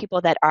pink are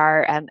people that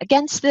are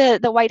against the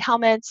white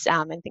helmets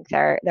and think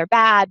they're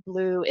bad.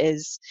 Blue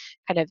is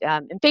kind of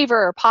in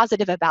favor or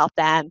positive about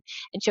them,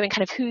 and showing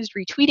kind of who's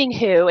retweeting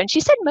who. And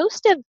she said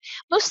most of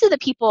the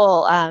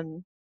people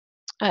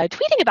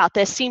tweeting about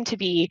this seem to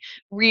be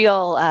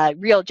real,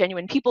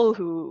 genuine people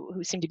who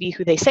seem to be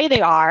who they say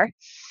they are.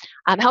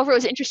 However, it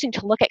was interesting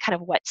to look at kind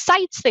of what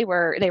sites they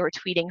were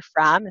tweeting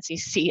from. As you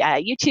see,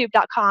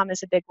 YouTube.com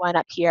is a big one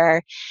up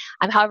here.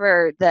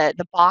 However,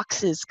 the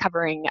box is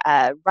covering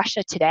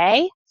Russia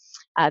Today,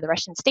 the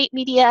Russian state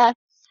media,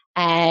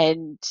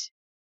 and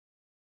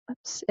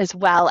as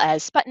well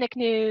as Sputnik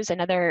News,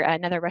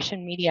 another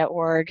Russian media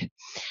org.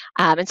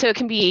 And so it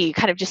can be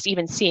kind of just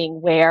even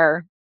seeing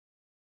where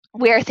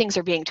things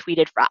are being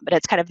tweeted from, but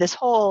it's kind of this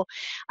whole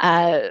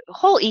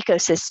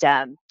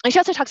ecosystem. And she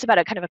also talks about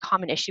a kind of a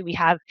common issue we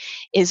have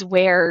is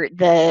where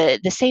the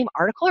same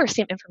article or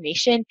same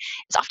information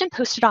is often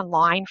posted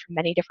online from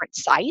many different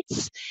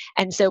sites.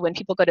 And so when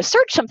people go to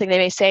search something, they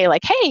may say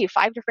like, hey,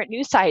 5 different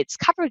news sites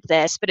covered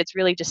this, but it's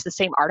really just the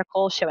same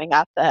article showing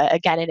up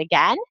again and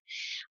again,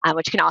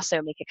 which can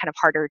also make it kind of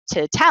harder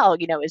to tell,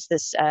 is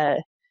this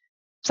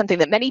something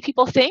that many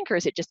people think, or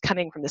is it just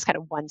coming from this kind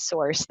of one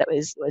source that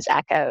was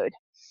echoed?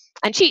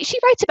 And she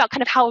writes about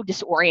kind of how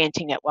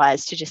disorienting it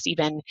was to just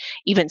even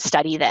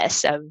study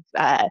this. And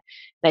I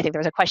think there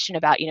was a question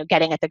about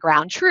getting at the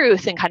ground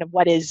truth and kind of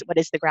what is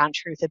the ground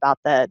truth about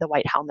the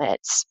white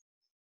helmets.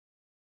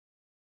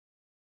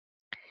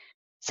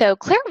 So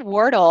Claire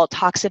Wardle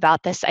talks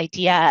about this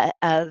idea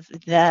of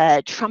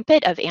the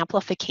trumpet of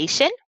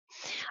amplification,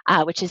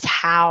 which is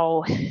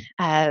how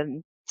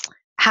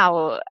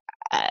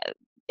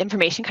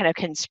information kind of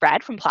can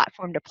spread from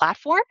platform to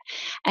platform.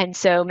 And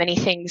so many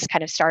things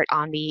kind of start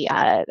on the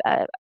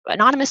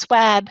anonymous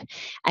web,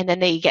 and then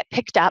they get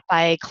picked up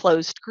by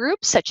closed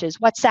groups such as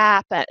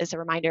WhatsApp. As a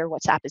reminder,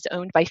 WhatsApp is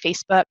owned by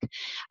Facebook.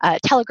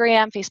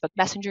 Telegram, Facebook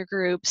Messenger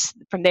groups.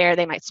 From there,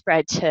 they might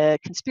spread to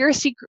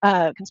conspiracy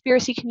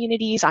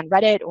communities on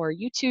Reddit or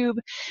YouTube.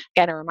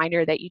 Again, a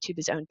reminder that YouTube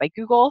is owned by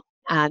Google.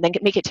 Then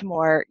make it to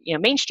more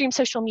mainstream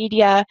social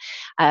media,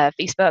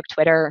 Facebook,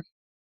 Twitter,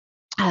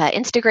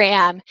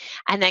 Instagram,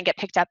 and then get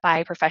picked up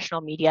by professional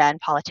media and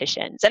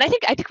politicians. And I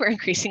think we're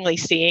increasingly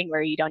seeing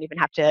where you don't even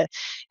have to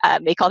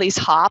make all these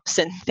hops,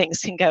 and things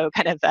can go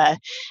kind of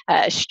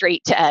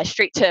straight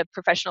to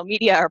professional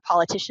media or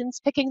politicians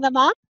picking them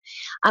up.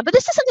 But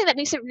this is something that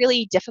makes it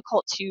really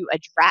difficult to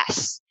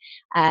address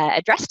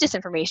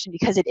disinformation,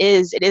 because it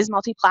is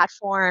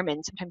multi-platform,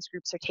 and sometimes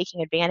groups are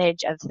taking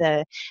advantage of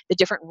the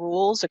different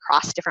rules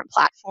across different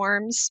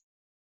platforms.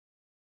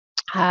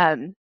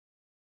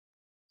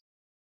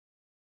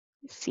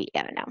 Let's see,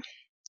 I don't know.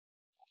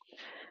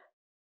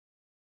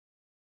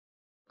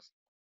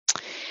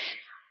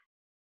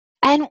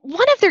 And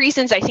one of the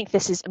reasons I think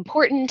this is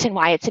important and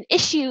why it's an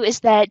issue is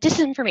that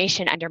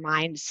disinformation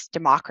undermines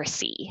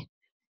democracy.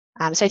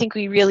 So I think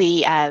we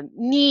really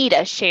need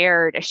a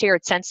shared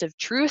sense of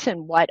truth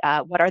and what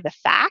are the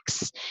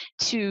facts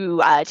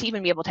to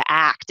even be able to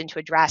act and to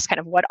address kind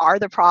of what are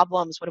the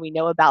problems, what do we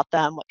know about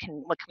them, what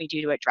can we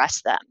do to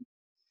address them.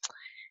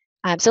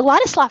 So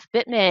Ladislav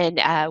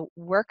Bittman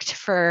worked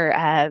for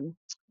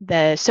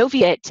the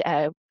Soviet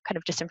kind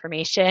of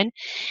disinformation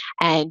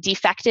and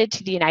defected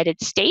to the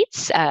United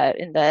States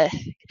in the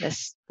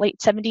late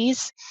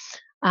 70s.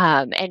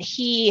 And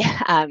he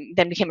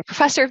then became a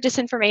professor of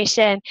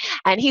disinformation,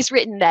 and he's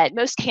written that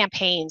most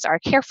campaigns are a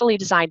carefully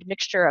designed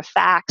mixture of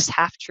facts,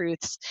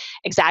 half-truths,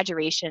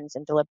 exaggerations,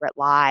 and deliberate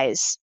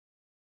lies.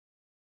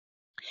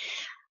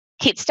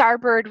 Kate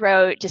Starbird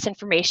wrote,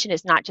 disinformation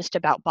is not just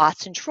about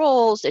bots and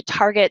trolls. It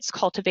targets,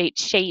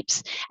 cultivates,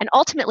 shapes, and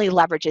ultimately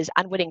leverages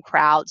unwitting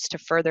crowds to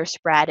further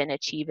spread and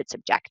achieve its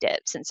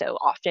objectives. And so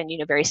often,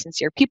 very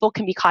sincere people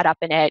can be caught up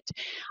in it.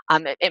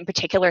 In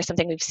particular,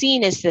 something we've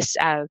seen is this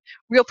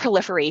real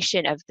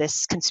proliferation of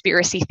this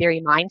conspiracy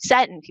theory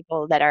mindset, and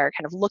people that are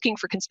kind of looking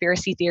for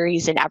conspiracy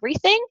theories in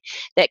everything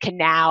that can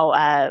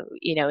now,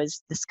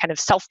 is this kind of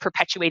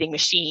self-perpetuating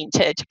machine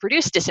to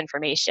produce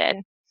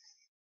disinformation.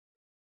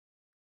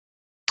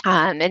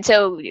 And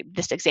so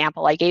this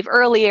example I gave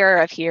earlier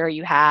of here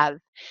you have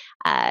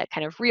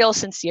kind of real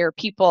sincere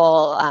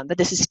people, but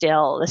this is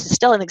still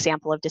an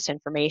example of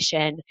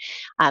disinformation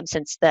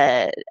since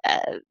the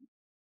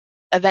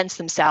events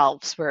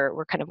themselves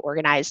were kind of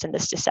organized in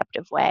this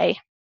deceptive way.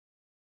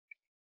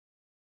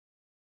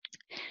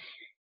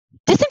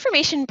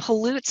 Disinformation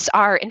pollutes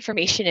our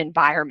information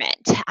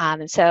environment.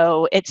 And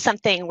so it's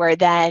something where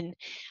then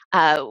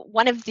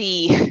one of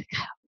the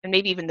and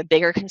maybe even the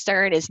bigger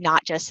concern is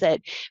not just that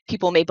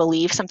people may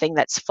believe something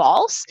that's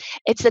false,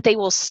 it's that they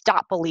will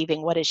stop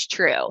believing what is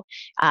true.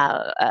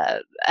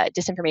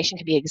 Disinformation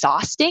can be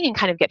exhausting and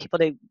kind of get people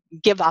to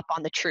give up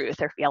on the truth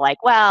or feel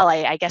like, well,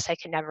 I guess I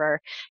can never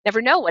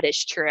know what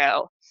is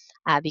true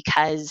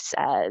because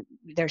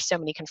there's so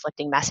many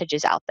conflicting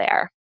messages out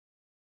there.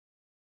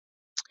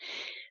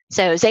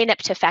 So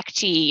Zeynep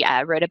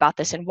Tufekci wrote about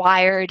this in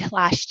Wired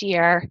last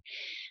year.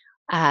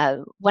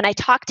 When I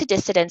talk to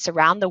dissidents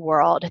around the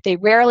world, they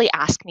rarely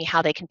ask me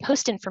how they can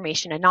post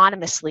information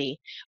anonymously,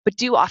 but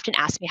do often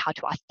ask me how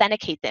to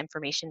authenticate the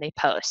information they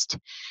post.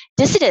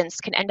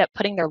 Dissidents can end up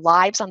putting their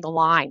lives on the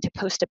line to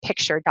post a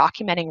picture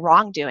documenting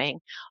wrongdoing,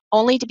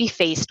 only to be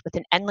faced with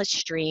an endless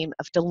stream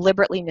of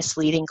deliberately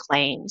misleading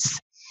claims.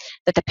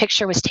 That the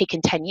picture was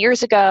taken 10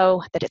 years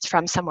ago, that it's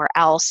from somewhere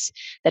else,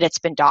 that it's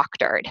been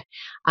doctored.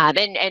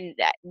 And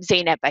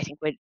Zeynep, I think,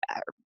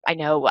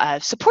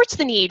 supports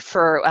the need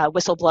for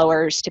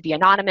whistleblowers to be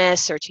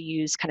anonymous or to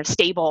use kind of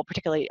stable,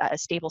 particularly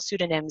stable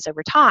pseudonyms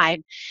over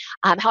time.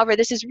 However,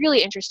 this is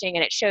really interesting,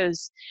 and it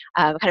shows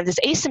kind of this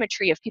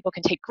asymmetry of people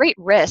can take great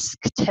risk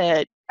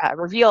to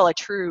reveal a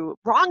true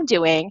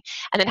wrongdoing,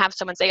 and then have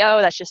someone say,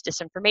 oh, that's just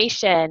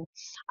disinformation.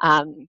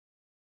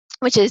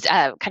 Which is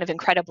kind of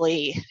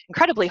incredibly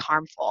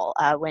harmful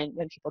when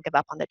people give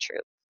up on the truth.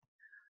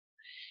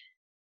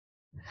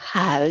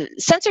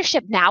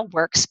 Censorship now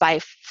works by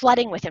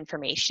flooding with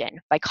information,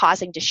 by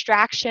causing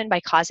distraction, by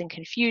causing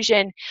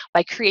confusion,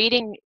 by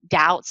creating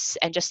doubts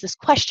and just this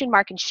question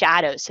mark and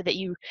shadows so that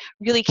you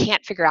really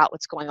can't figure out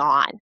what's going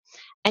on.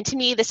 And to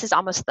me, this is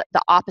almost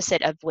the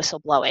opposite of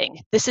whistleblowing.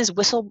 This is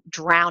whistle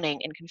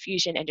drowning in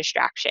confusion and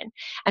distraction.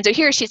 And so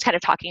here she's kind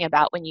of talking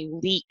about when you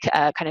leak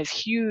kind of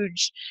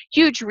huge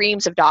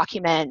reams of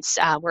documents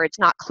where it's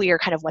not clear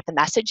kind of what the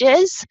message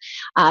is.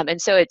 And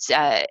so it's,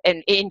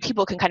 and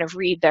people can kind of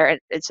read there,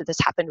 and so this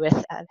happened with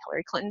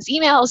Hillary Clinton's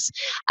emails,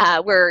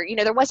 where,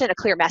 there wasn't a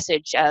clear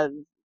message of,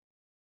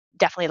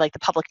 definitely like the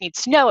public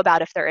needs to know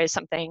about if there is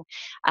something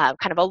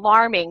kind of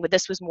alarming, but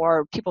this was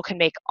more people can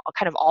make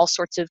kind of all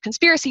sorts of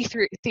conspiracy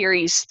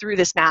theories through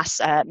this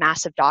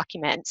massive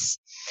documents.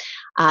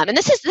 And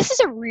this is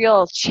a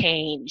real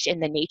change in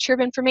the nature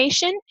of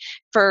information.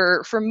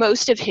 For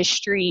most of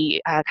history,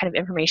 kind of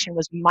information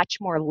was much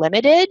more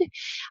limited,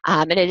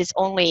 and it is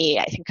only,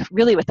 I think,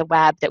 really with the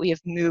web that we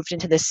have moved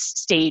into this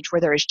stage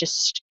where there is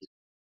just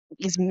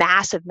these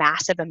massive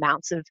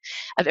amounts of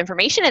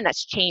information, and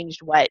that's changed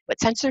what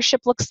censorship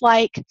looks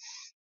like,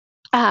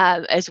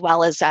 as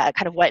well as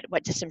kind of what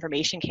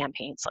disinformation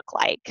campaigns look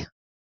like.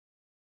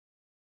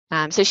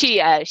 So she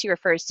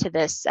refers to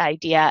this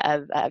idea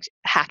of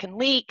hack and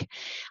leak.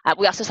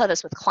 We also saw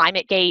this with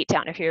ClimateGate. I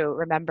don't know if you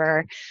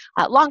remember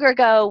longer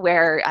ago,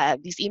 where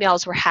these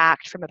emails were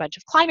hacked from a bunch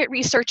of climate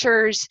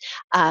researchers.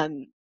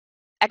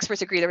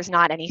 Experts agree there was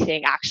not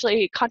anything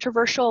actually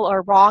controversial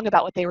or wrong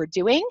about what they were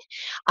doing,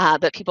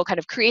 but people kind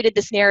of created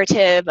this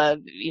narrative of,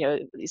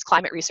 these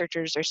climate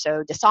researchers are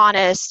so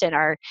dishonest and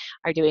are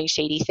doing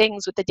shady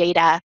things with the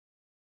data,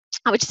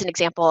 which is an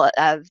example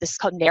of this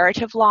called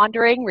narrative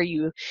laundering, where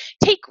you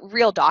take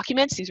real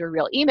documents, these were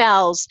real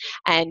emails,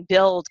 and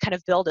build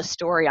a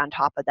story on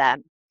top of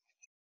them.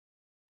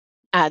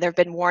 There have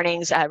been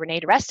warnings,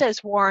 Renee DiResta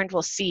has warned,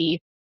 we'll see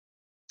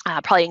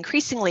probably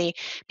increasingly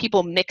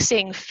people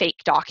mixing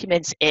fake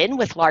documents in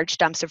with large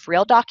dumps of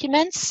real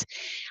documents.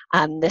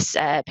 This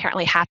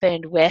apparently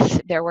happened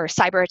there were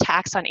cyber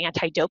attacks on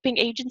anti-doping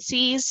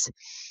agencies,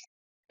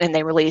 and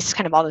they released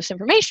kind of all this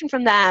information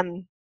from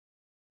them,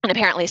 and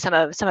apparently some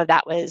of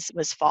that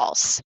was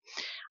false.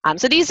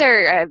 So these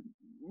are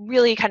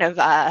really kind of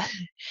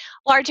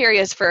large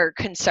areas for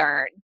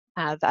concern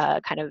of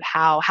kind of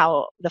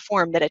how the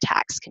form that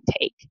attacks can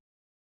take.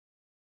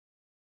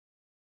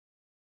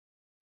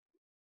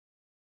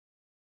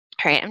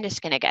 All right, I'm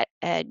just going to get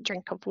a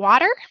drink of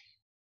water.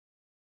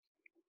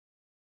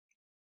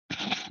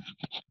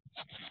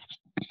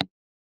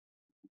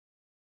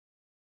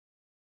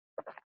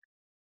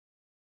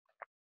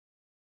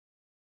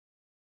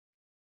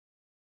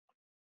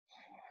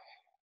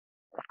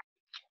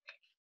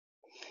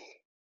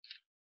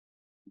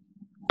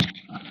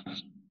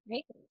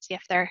 Right, let's see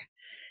if there.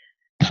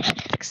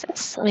 Fix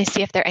this. Let me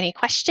see if there are any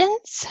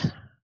questions.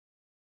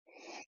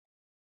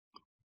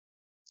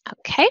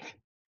 Okay.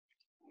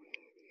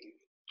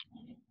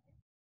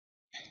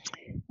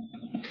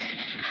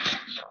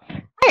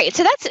 All right,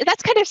 so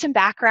that's kind of some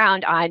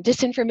background on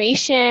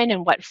disinformation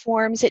and what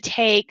forms it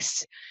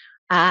takes.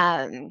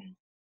 I'll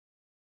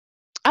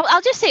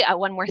just say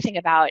one more thing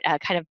about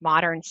kind of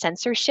modern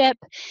censorship,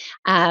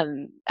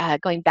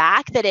 going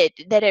back, that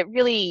it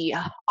really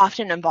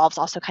often involves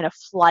also kind of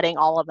flooding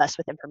all of us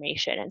with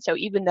information. And so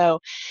even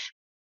though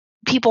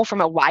people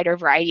from a wider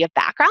variety of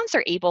backgrounds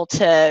are able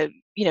to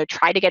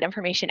try to get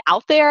information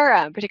out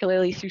there,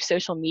 particularly through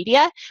social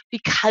media,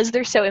 because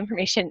there's so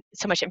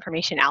much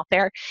information out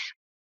there,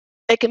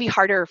 it can be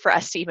harder for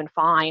us to even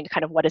find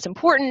kind of what is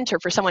important, or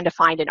for someone to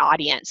find an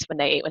audience when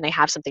they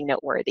have something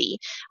noteworthy,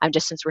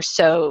 just since we're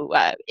so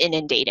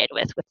inundated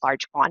with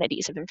large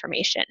quantities of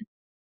information.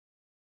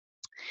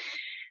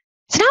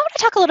 So now I want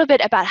to talk a little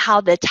bit about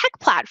how the tech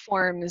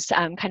platforms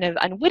kind of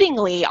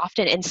unwittingly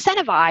often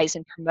incentivize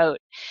and promote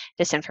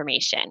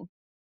disinformation.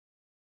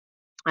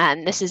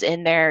 And this is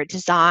in their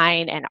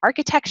design and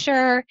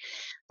architecture,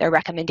 their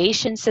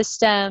recommendation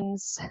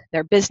systems,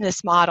 their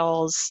business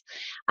models.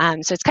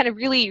 So it's kind of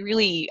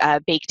really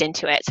baked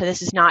into it. So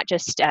this is not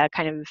just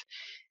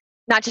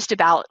not just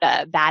about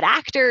bad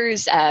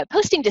actors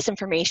posting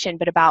disinformation,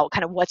 but about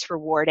kind of what's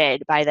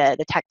rewarded by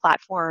the tech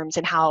platforms,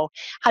 and how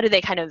do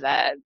they kind of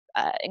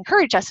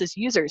encourage us as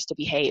users to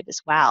behave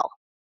as well.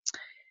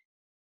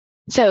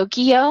 So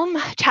Guillaume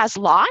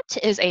Chazlot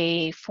is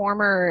a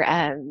former,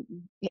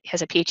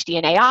 has a PhD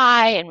in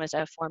AI and was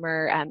a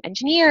former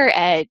engineer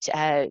at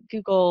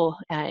Google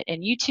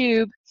and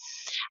YouTube.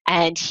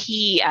 And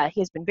he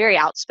has been very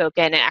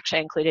outspoken, and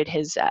actually included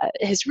his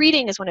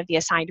reading as one of the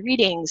assigned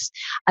readings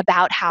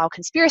about how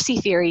conspiracy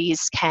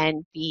theories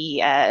can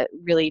be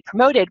really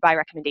promoted by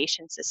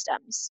recommendation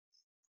systems.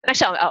 And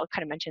actually, I'll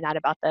kind of mention that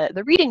about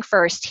the reading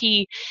first.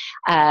 He,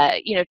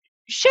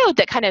 showed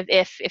that kind of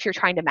if you're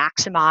trying to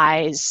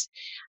maximize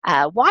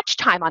watch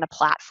time on a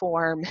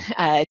platform,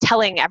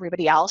 telling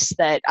everybody else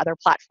that other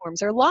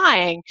platforms are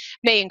lying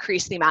may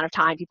increase the amount of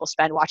time people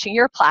spend watching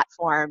your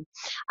platform,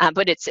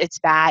 but it's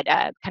bad,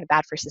 kind of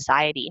bad for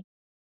society.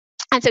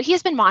 And so he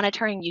has been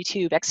monitoring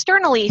YouTube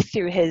externally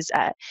through his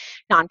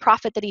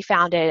nonprofit that he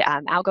founded,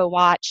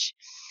 AlgoWatch.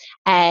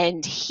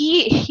 And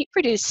he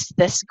produced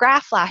this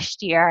graph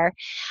last year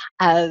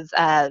of,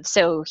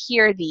 so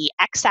here the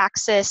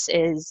x-axis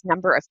is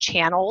number of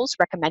channels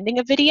recommending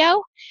a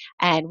video,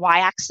 and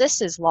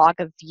y-axis is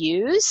log of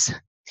views.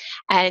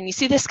 And you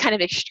see this kind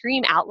of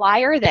extreme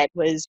outlier that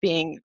was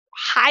being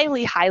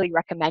highly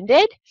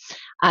recommended,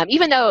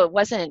 even though it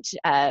wasn't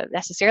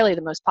necessarily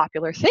the most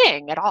popular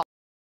thing at all.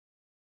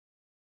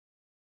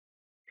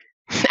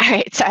 All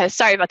right, so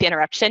sorry about the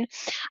interruption.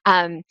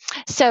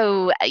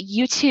 So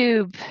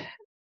YouTube,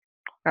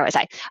 where was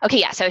I? Okay,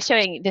 yeah, so I was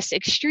showing this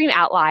extreme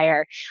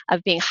outlier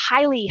of being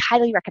highly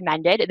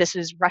recommended. This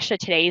was Russia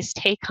Today's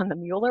take on the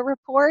Mueller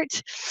report,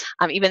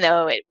 even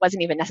though it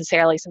wasn't even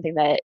necessarily something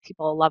that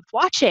people loved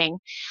watching.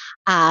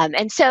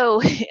 And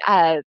so,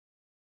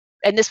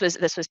 and this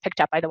was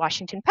picked up by the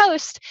Washington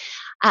Post.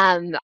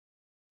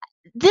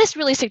 This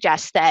really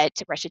suggests that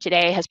Russia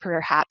Today has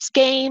perhaps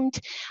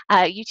gamed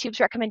YouTube's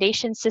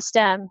recommendation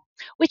system,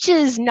 which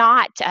is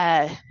not,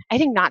 I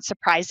think, not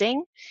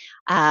surprising.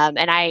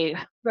 And I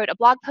wrote a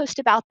blog post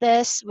about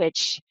this,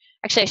 which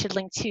actually I should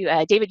link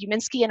to. David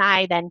Uminsky and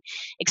I then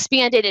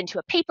expanded into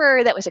a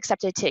paper that was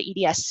accepted to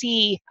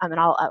EDSC, and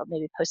I'll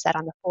maybe post that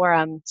on the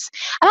forums,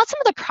 about some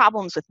of the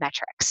problems with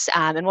metrics.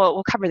 And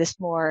we'll cover this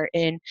more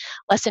in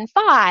lesson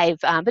 5.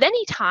 But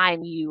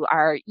anytime you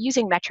are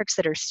using metrics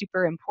that are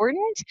super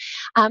important,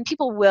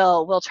 people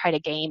will try to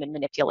game and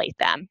manipulate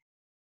them.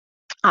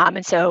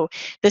 And so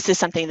this is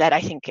something that I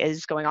think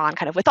is going on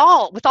kind of with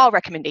all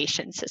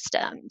recommendation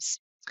systems.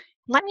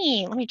 Let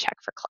me check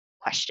for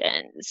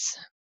questions.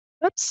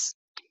 Oops.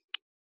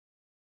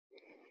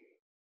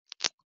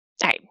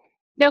 All right,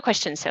 no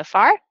questions so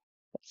far.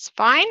 That's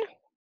fine.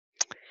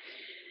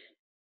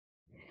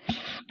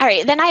 All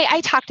right, then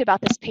I talked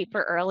about this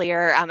paper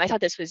earlier. I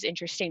thought this was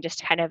interesting,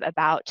 just kind of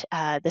about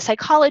the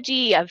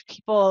psychology of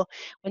people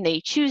when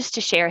they choose to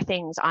share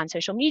things on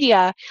social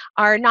media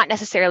are not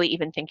necessarily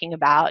even thinking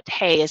about,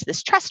 hey, is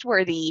this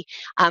trustworthy?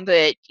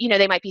 But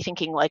they might be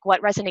thinking like,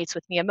 what resonates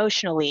with me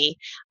emotionally?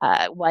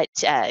 What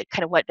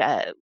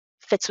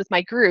fits with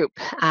my group?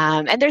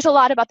 And there's a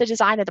lot about the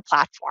design of the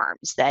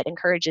platforms that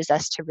encourages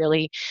us to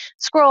really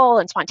scroll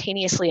and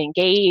spontaneously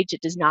engage.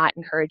 It does not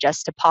encourage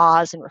us to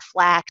pause and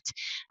reflect.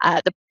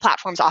 The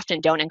platforms often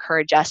don't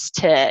encourage us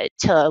to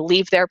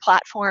leave their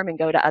platform and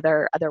go to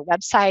other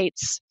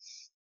websites.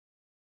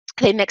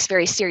 They mix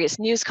very serious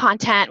news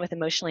content with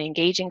emotionally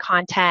engaging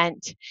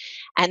content.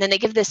 And then they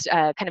give this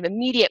kind of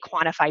immediate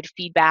quantified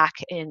feedback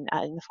in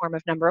the form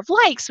of number of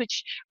likes,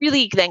 which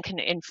really then can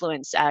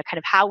influence kind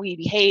of how we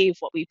behave,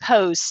 what we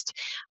post.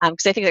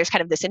 Because I think there's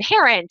kind of this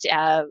inherent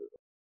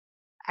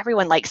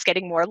everyone likes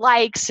getting more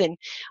likes, and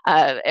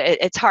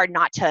it's hard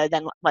not to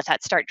then let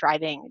that start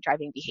driving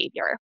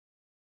behavior.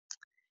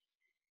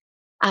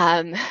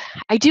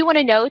 I do want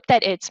to note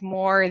that it's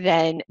more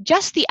than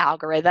just the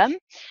algorithm.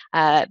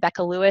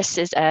 Becca Lewis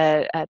is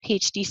a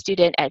PhD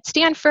student at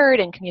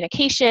Stanford in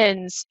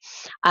communications,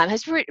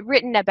 has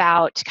written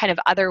about kind of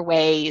other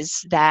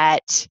ways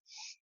that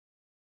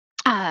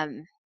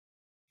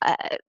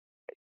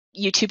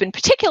YouTube in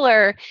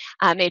particular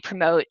may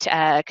promote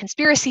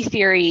conspiracy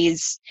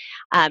theories,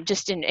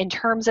 just in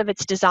terms of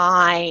its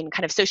design,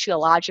 kind of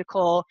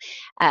sociological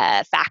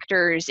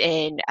factors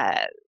in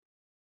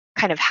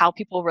kind of how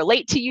people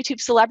relate to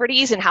YouTube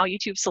celebrities and how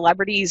YouTube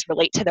celebrities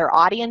relate to their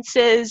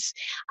audiences.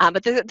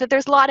 But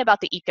there's a lot about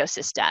the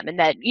ecosystem, and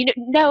that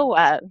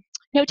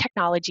no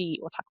technology,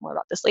 we'll talk more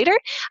about this later,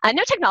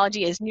 no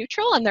technology is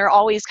neutral, and there are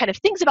always kind of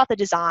things about the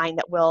design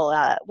that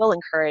will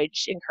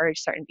encourage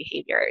certain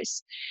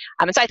behaviors.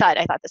 And so I thought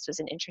this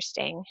was an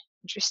interesting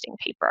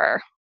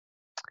paper.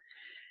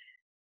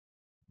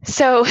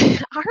 So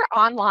our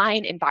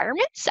online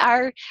environments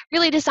are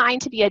really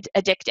designed to be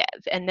addictive,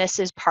 and this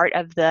is part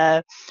of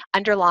the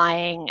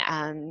underlying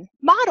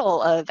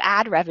model of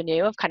ad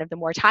revenue, of kind of the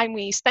more time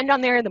we spend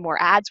on there, the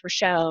more ads we're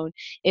shown,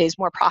 is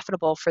more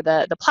profitable for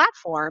the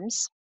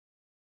platforms.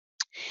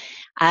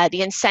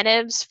 The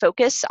incentives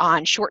focus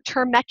on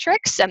short-term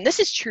metrics. This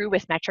is true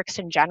with metrics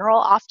in general.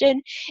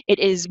 Often it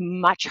is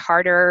much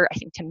harder, I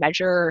think, to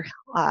measure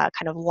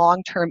kind of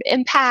long-term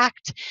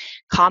impact,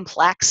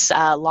 complex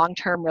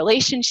long-term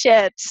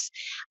relationships.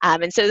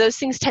 And so those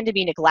things tend to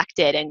be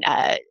neglected, and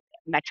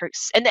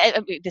metrics, and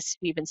we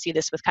even see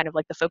this with kind of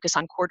like the focus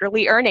on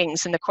quarterly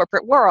earnings in the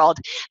corporate world,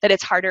 that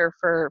it's harder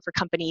for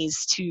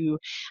companies to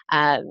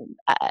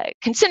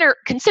consider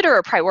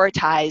or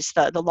prioritize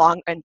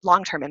the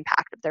long-term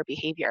impact of their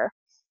behavior.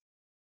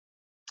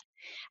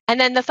 And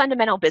then the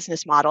fundamental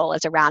business model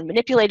is around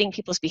manipulating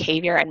people's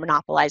behavior and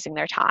monopolizing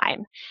their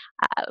time,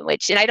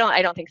 and I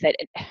don't think that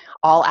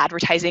all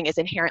advertising is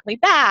inherently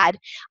bad,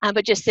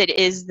 but just it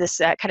is this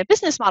kind of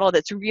business model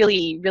that's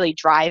really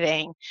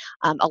driving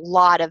a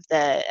lot of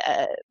the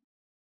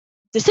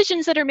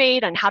decisions that are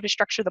made on how to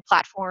structure the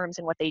platforms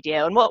and what they do.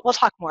 And we'll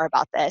talk more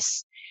about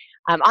this.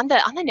 On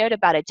the note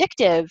about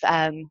addictive,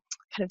 kind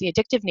of the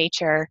addictive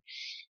nature,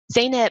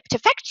 Zeynep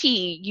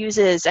Tufekci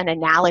uses an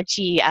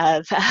analogy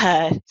of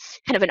kind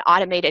of an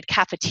automated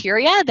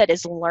cafeteria that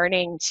is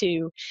learning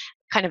to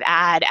kind of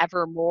add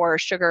ever more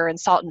sugar and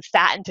salt and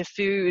fat into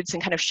foods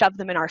and kind of shove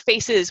them in our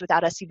faces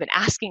without us even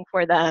asking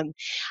for them.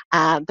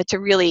 But to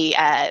really,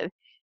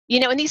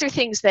 and these are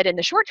things that in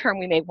the short term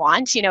we may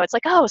want. It's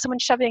like, oh,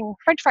 someone's shoving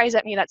French fries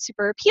at me, that's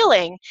super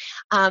appealing.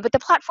 But the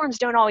platforms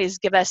don't always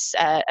give us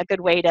a good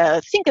way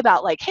to think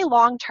about, like, hey,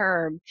 long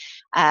term,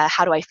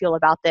 how do I feel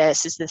about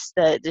this? Is this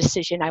the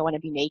decision I want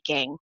to be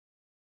making?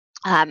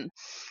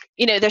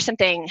 There's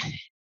something,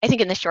 I think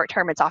in the short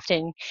term, it's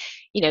often,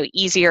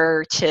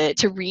 easier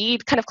to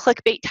read kind of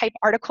clickbait type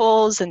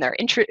articles, and they're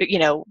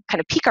kind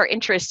of pique our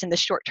interest in the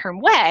short term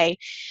way.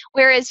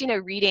 Whereas,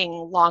 reading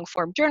long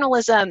form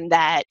journalism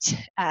that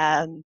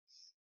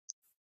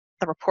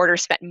the reporter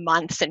spent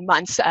months and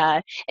months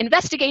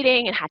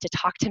investigating and had to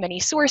talk to many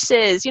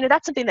sources,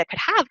 that's something that could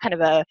have kind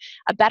of a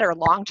better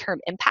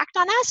long-term impact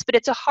on us. But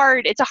it's a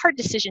hard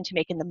decision to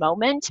make in the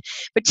moment,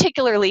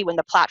 particularly when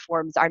the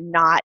platforms are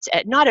not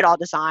at all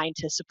designed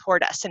to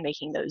support us in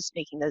making those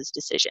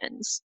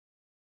decisions.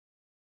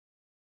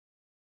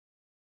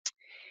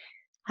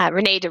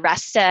 Renee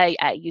DiResta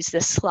used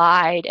this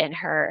slide in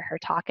her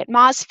talk at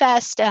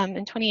MozFest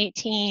in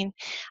 2018.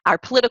 Our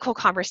political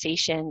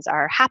conversations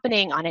are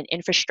happening on an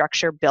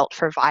infrastructure built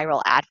for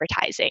viral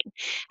advertising.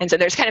 And so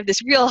there's kind of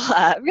this real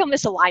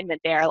misalignment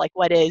there, like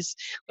what is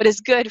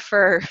good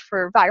for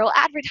viral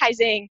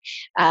advertising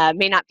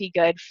may not be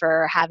good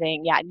for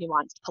having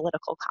nuanced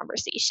political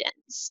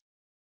conversations.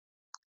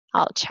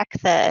 I'll check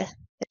the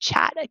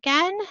chat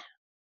again.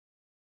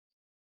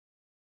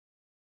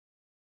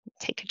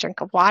 Take a drink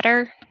of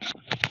water.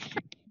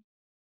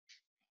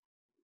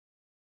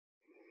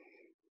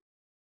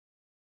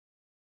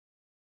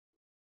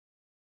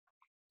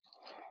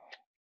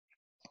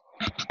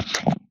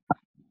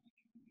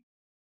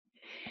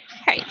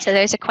 All right, So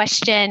there's a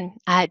question,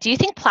 do you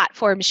think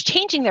platforms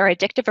changing their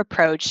addictive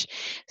approach,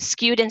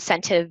 skewed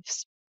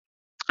incentives,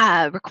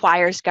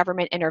 requires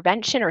government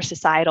intervention or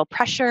societal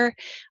pressure?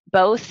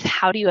 Both.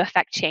 How do you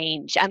affect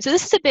change? So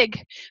this is a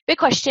big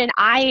question.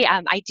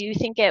 I do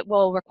think it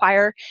will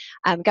require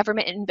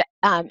government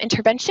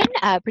intervention,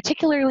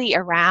 particularly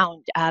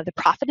around the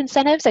profit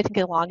incentives. I think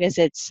as long as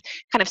it's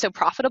kind of so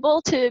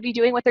profitable to be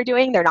doing what they're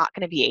doing, they're not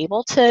going to be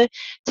able to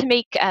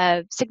make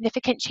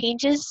significant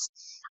changes.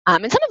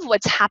 And some of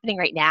what's happening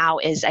right now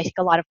is I think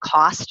a lot of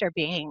costs are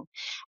being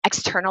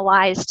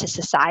externalized to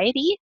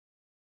society.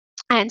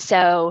 And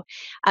so,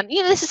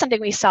 this is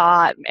something we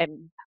saw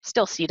and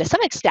still see to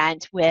some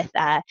extent with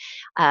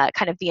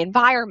kind of the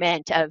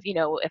environment of,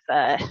 if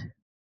a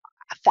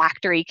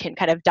factory can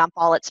kind of dump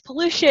all its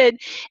pollution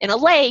in a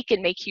lake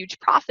and make huge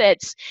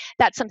profits,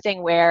 that's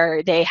something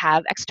where they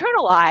have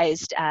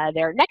externalized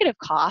their negative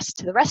costs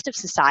to the rest of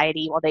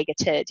society while they get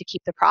to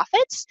keep the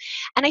profits.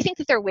 And I think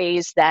that there are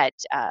ways that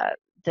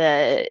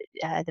the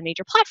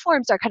major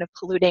platforms are kind of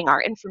polluting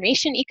our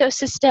information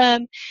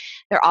ecosystem.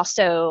 They're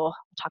also, we'll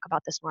talk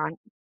about this more on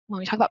when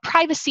we talk about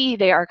privacy,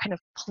 they are kind of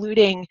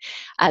polluting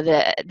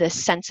the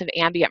sense of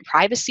ambient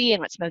privacy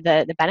and what some of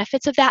the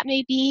benefits of that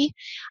may be.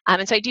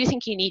 And so I do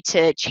think you need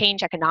to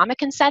change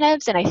economic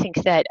incentives, and I think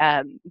that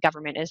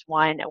government is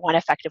one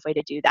effective way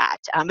to do that.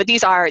 But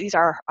these are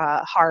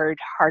hard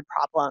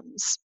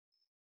problems.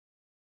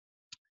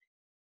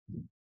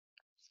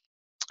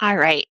 All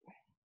right.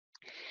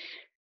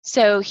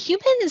 So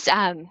humans.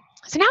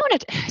 So now I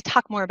want to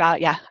talk more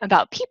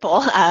about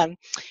people. And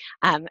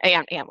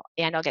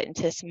I'll get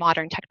into some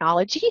modern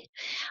technology.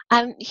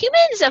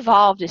 Humans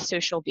evolved as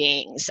social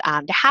beings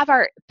to have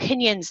our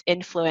opinions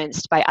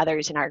influenced by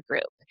others in our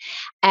group.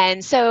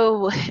 And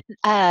so,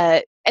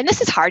 and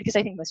this is hard because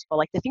I think most people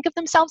like to think of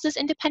themselves as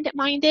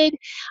independent-minded,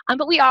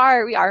 but we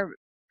are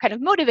kind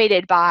of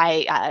motivated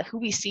by who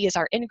we see as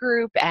our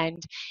in-group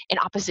and in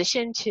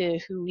opposition to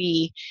who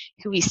we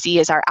see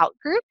as our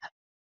out-group.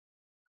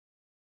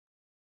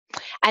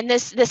 And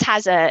this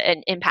has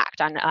an impact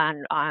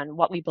on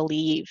what we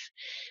believe.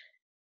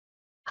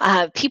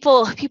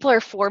 People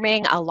are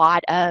forming a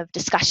lot of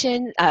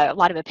discussion, a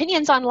lot of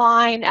opinions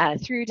online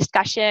through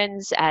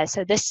discussions.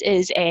 So this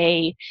is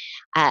a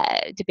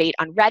debate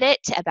on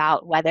Reddit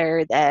about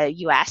whether the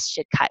U.S.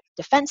 should cut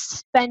defense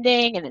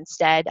spending and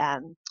instead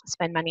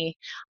spend money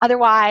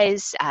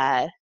otherwise.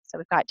 So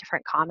we've got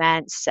different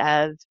comments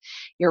of,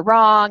 you're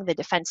wrong, the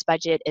defense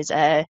budget is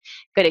a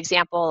good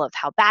example of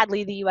how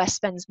badly the US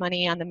spends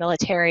money on the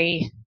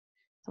military.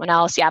 Someone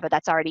else, yeah, but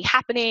that's already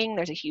happening.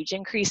 There's a huge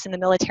increase in the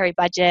military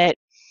budget.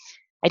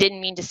 I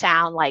didn't mean to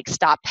sound like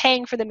stop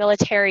paying for the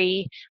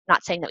military. I'm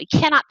not saying that we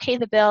cannot pay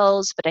the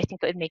bills, but I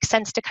think it would make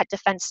sense to cut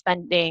defense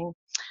spending.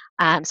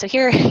 So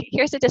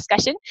here's a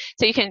discussion.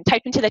 So you can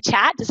type into the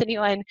chat. Does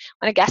anyone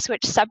want to guess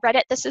which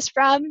subreddit this is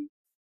from?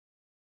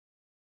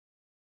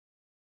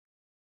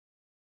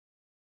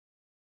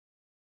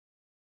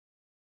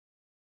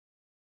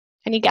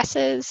 Any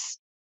guesses?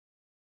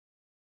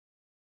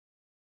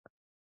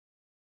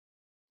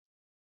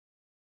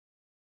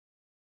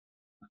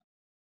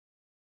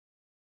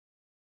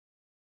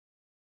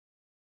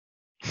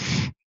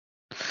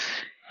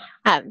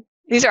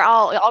 These are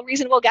all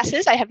reasonable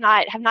guesses. I have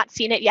not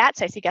seen it yet,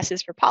 so I see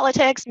guesses for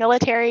politics,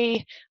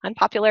 military,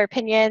 unpopular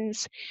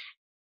opinions.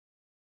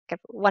 Give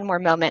one more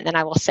moment, and then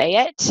I will say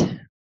it.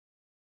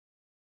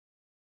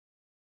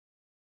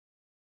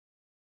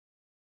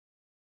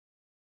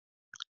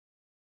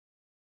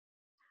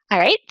 All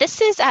right,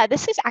 this is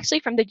actually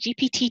from the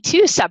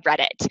GPT-2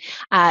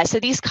 subreddit. So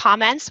these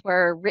comments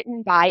were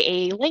written by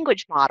a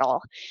language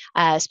model,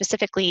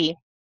 specifically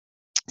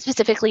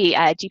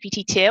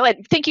GPT-2.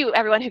 And thank you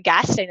everyone who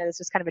guessed. I know this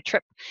was kind of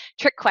a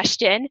trick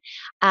question.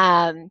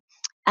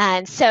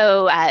 And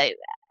so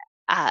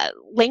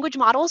language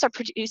models are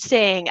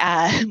producing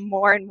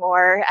more and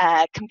more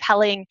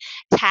compelling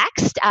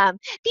text.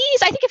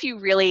 These, I think if you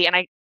really, and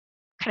I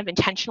kind of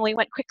intentionally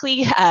went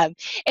quickly.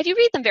 If you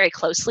read them very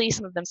closely,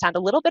 some of them sound a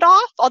little bit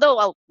off, although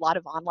a lot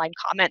of online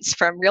comments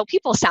from real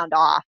people sound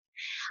off.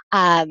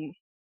 And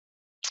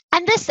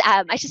this,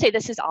 I should say,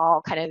 this is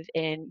all kind of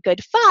in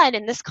good fun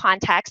in this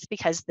context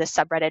because this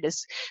subreddit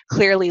is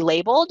clearly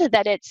labeled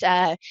that it's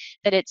the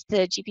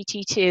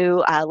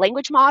GPT-2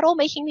 language model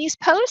making these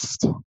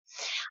posts.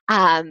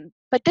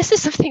 But this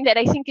is something that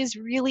I think is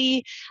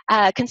really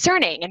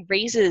concerning and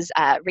raises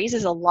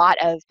a lot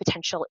of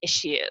potential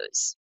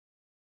issues.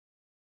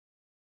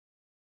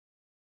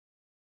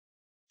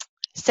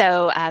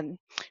 So,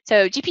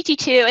 so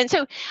GPT-2, and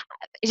so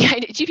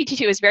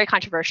GPT-2 is very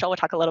controversial. We'll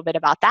talk a little bit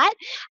about that.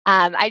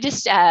 I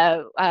just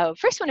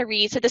first want to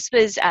read, so this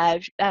was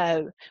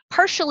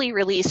partially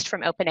released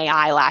from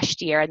OpenAI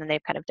last year, and then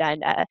they've kind of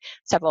done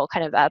several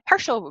kind of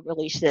partial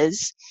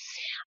releases.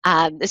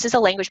 This is a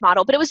language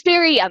model, but it was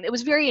very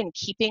in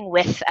keeping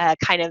with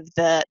kind of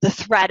the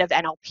thread of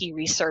NLP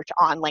research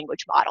on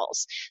language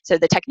models. So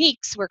the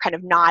techniques were kind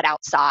of not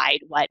outside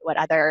what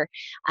other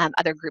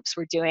groups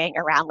were doing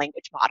around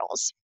language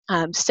models.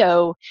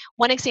 So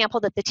one example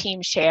that the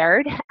team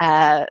shared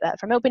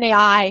from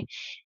OpenAI,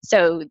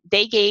 so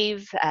they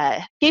gave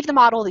the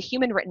model the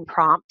human written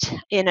prompt.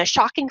 In a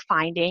shocking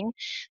finding,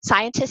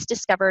 scientists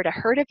discovered a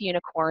herd of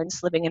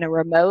unicorns living in a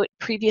remote,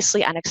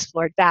 previously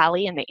unexplored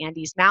valley in the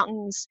Andes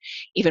Mountains.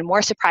 Even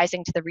more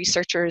surprising to the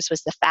researchers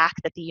was the fact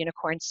that the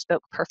unicorns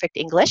spoke perfect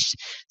English.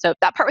 So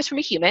that part was from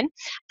a human.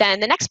 Then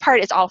the next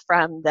part is all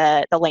from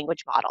the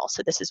language model.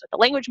 So this is what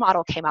the language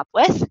model came up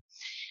with.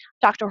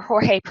 Dr.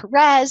 Jorge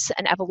Perez,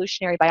 an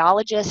evolutionary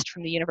biologist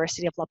from the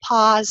University of La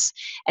Paz,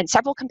 and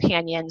several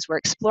companions were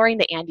exploring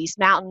the Andes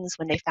Mountains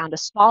when they found a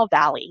small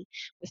valley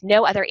with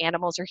no other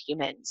animals or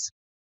humans.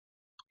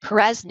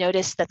 Perez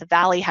noticed that the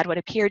valley had what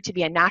appeared to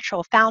be a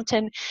natural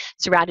fountain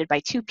surrounded by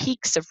two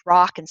peaks of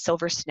rock and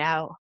silver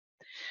snow.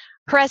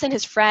 Perez and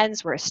his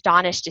friends were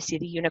astonished to see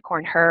the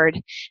unicorn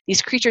herd.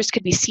 These creatures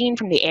could be seen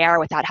from the air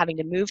without having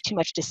to move too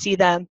much to see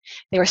them.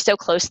 They were so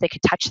close they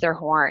could touch their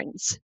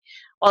horns.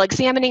 While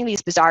examining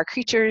these bizarre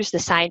creatures, the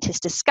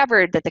scientists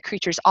discovered that the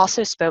creatures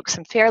also spoke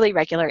some fairly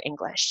regular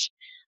English.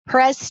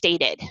 Perez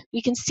stated,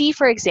 "We can see,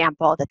 for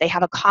example, that they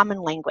have a common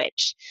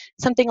language,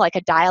 something like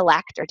a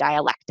dialect or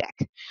dialectic."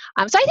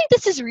 So I think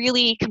this is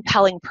really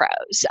compelling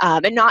prose,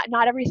 and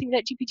not everything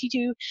that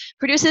GPT-2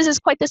 produces is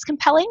quite this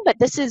compelling, but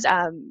this is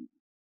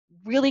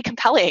really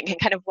compelling and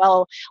kind of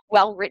well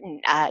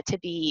written to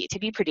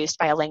be produced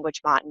by a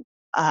language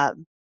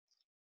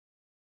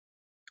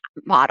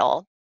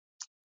model.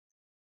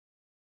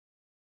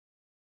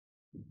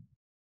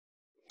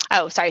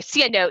 Oh, sorry,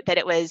 see a note that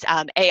it was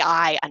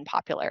AI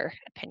unpopular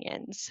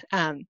opinions.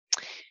 Although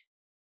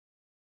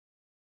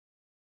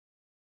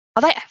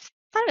I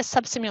thought it was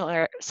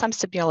subsimulator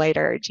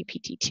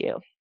GPT-2.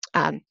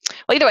 Well,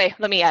 either way,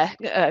 let me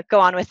go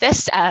on with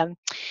this.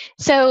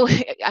 So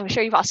I'm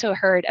sure you've also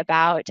heard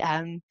about,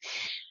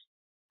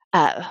 or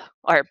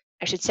I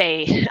should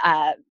say,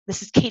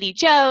 this is Katie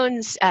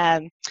Jones.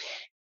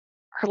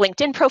 Her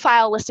LinkedIn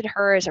profile listed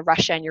her as a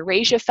Russia and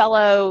Eurasia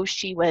fellow.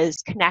 She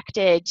was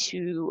connected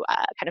to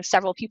kind of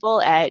several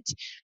people at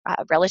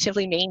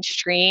relatively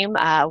mainstream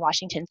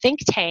Washington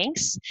think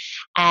tanks.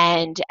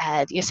 And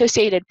the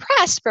Associated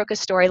Press broke a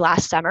story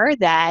last summer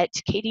that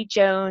Katie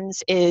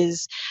Jones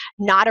is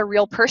not a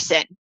real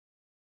person.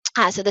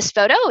 So this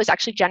photo was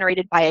actually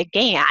generated by a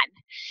GAN,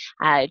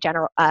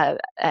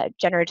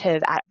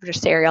 generative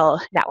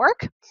adversarial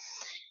network.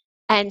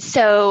 And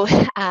so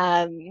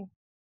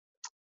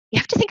you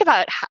have to think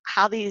about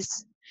how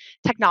these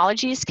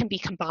technologies can be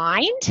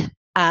combined.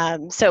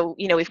 So,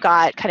 we've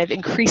got kind of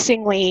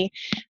increasingly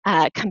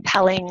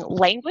compelling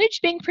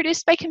language being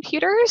produced by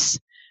computers,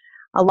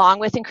 along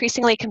with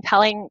increasingly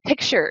compelling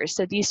pictures.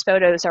 So these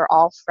photos are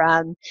all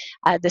from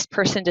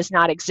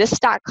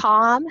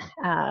thispersondoesnotexist.com.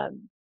 I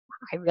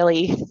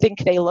really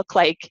think they look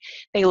like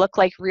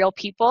real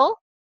people.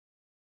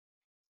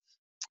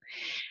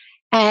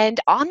 And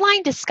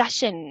online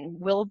discussion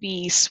will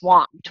be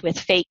swamped with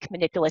fake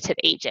manipulative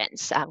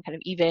agents, kind of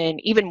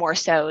even more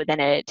so than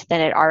it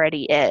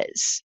already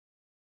is.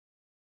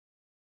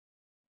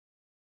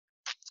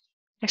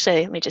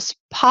 Actually, let me just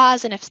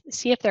pause and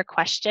see if there are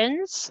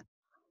questions.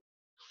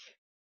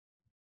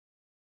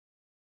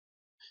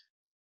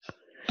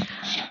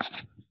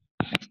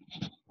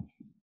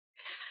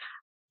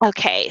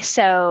 Okay,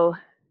 so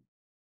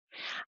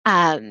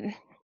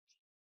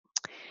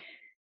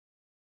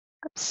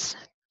oops.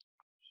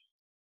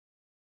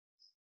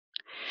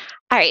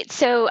 All right,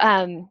 so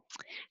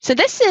so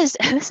this is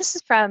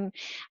from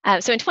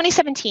so in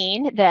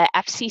 2017, the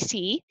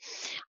FCC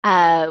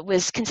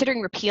was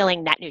considering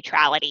repealing net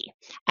neutrality,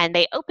 and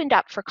they opened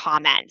up for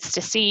comments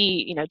to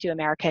see, do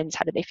Americans,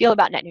 how do they feel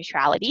about net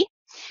neutrality?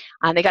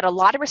 They got a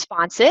lot of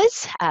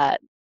responses.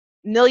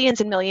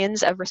 Millions and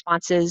millions of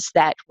responses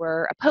that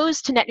were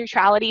opposed to net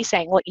neutrality,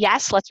 saying, well,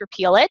 yes, let's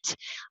repeal it,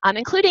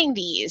 including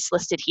these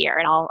listed here.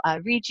 And I'll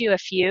read you a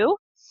few.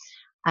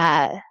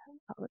 Let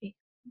me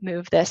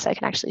move this so I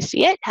can actually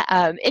see it.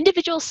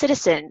 Individual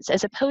citizens,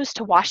 as opposed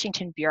to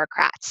Washington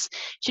bureaucrats,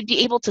 should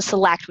be able to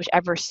select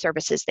whichever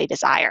services they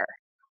desire.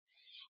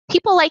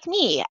 People like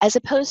me, as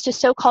opposed to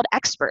so-called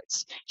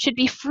experts, should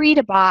be free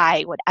to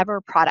buy whatever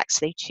products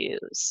they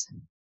choose.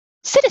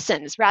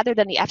 Citizens, rather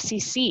than the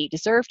FCC,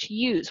 deserve to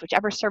use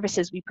whichever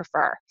services we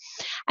prefer.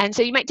 And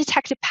so you might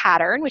detect a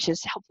pattern, which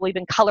has hopefully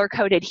been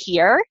color-coded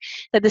here,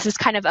 that this is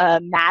kind of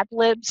a Mad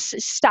Libs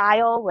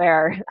style,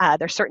 where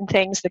there's certain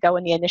things that go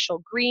in the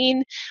initial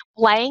green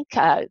blank.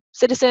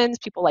 Citizens,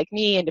 people like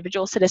me,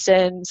 individual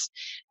citizens,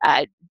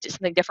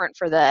 something different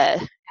for the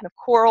kind of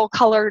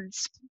coral-colored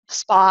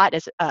spot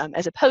as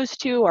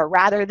opposed to or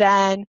rather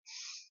than.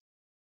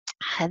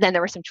 And then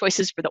there were some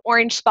choices for the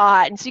orange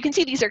spot. And so you can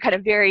see these are kind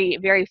of very,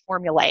 very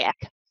formulaic.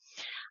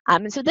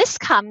 And so this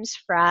comes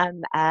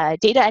from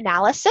data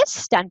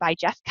analysis done by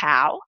Jeff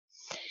Cow.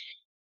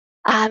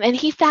 And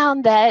he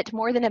found that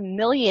more than 1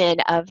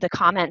 million of the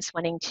comments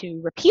wanting to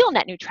repeal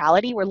net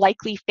neutrality were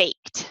likely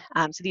faked.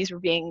 So these were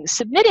being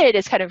submitted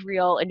as kind of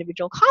real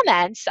individual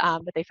comments,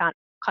 but they found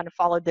kind of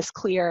followed this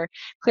clear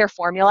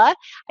formula.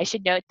 I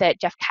should note that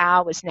Jeff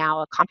Cow is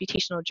now a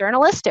computational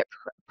journalist at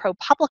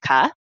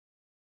ProPublica.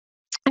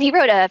 And he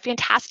wrote a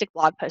fantastic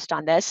blog post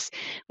on this,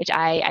 which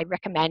I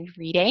recommend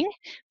reading.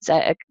 It's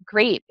a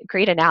great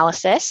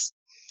analysis.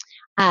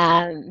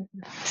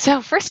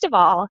 So first of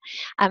all,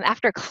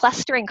 after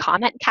clustering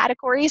comment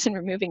categories and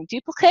removing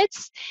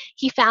duplicates,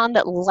 he found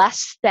that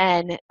less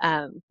than,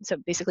 so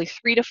basically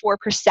 3 to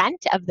 4%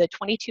 of the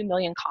 22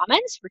 million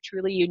comments were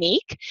truly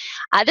unique.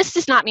 This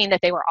does not mean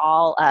that they were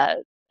all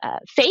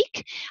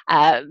fake.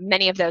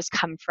 Many of those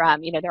come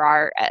from, there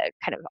are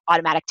kind of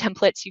automatic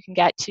templates you can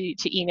get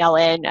to email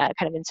in, kind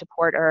of in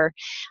support or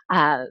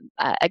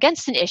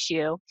against an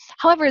issue.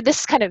 However,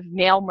 this kind of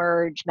mail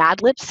merge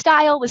Mad Lib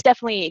style was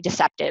definitely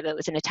deceptive. It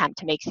was an attempt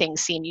to make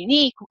things seem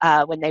unique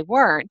when they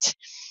weren't.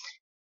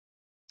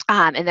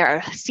 And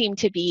there seem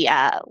to be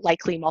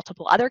likely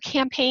multiple other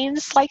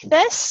campaigns like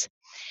this.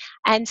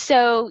 And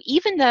so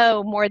even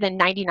though more than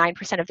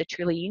 99% of the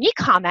truly unique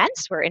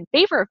comments were in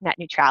favor of net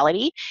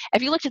neutrality,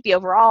 if you looked at the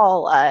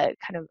overall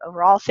kind of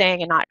overall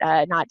thing and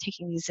not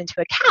taking these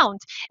into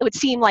account, it would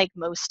seem like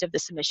most of the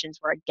submissions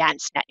were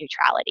against net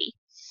neutrality.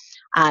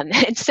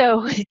 And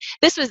so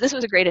this was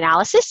a great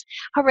analysis.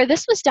 However,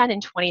 this was done in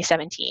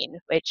 2017,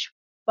 which,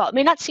 well, it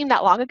may not seem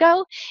that long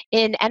ago.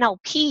 In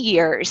NLP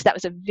years, that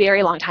was a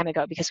very long time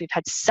ago because we've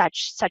had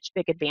such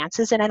big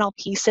advances in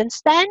NLP since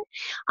then.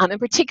 And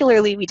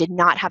particularly, we did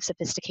not have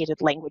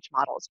sophisticated language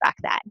models back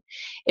then.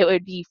 It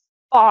would be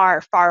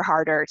far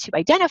harder to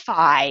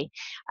identify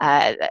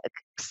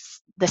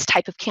this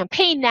type of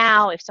campaign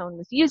now if someone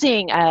was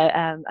using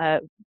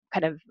a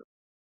kind of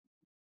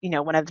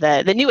one of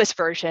the newest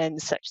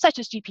versions, such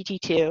as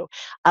GPT-2,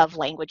 of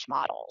language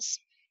models.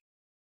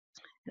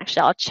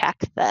 Actually, I'll check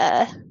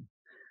the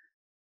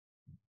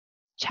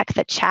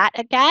chat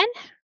again.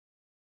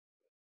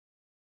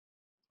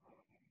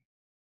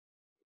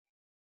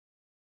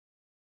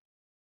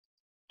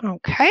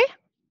 Okay.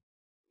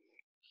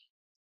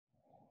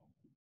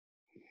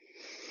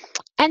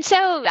 And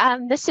so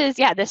this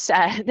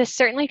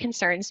certainly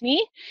concerns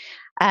me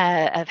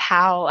of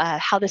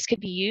how this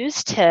could be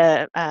used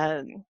to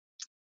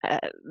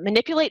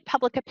manipulate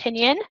public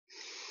opinion.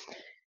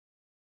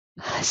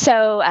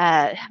 So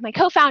my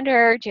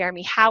co-founder,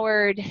 Jeremy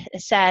Howard,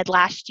 said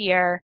last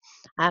year,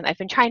 I've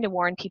been trying to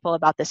warn people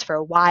about this for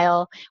a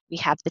while. We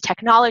have the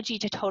technology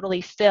to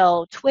totally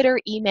fill Twitter,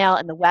 email,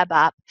 and the web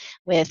up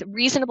with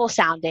reasonable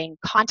sounding,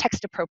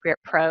 context-appropriate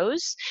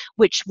prose,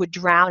 which would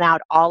drown out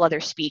all other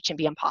speech and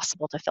be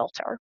impossible to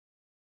filter.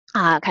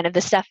 Kind of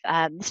the stuff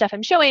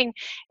I'm showing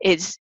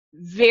is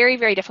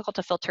very difficult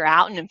to filter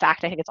out. And in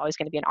fact, I think it's always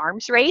going to be an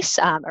arms race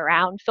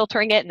around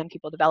filtering it and then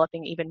people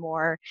developing even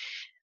more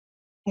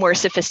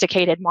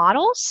sophisticated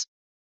models.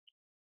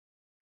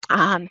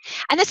 And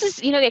this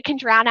is, it can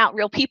drown out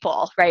real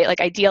people, right?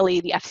 Like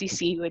ideally, the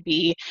FCC would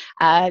be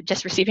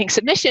just receiving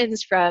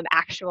submissions from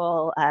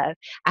actual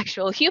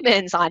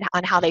humans on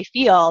how they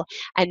feel,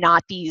 and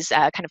not these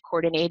kind of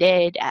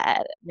coordinated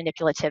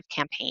manipulative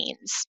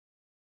campaigns.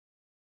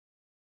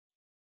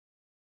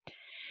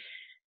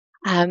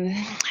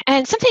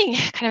 And something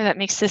kind of that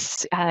makes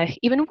this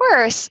even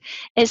worse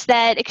is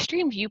that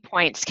extreme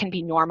viewpoints can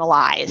be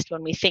normalized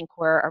when we think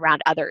we're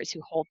around others who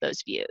hold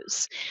those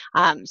views.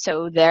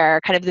 So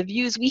they're kind of the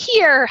views we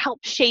hear help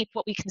shape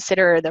what we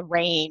consider the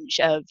range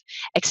of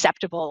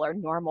acceptable or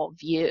normal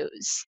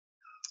views.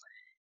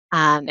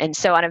 And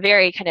so on a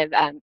very kind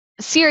of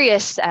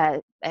serious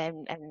and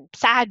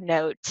sad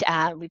note,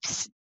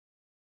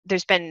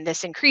 there's been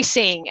this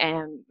increasing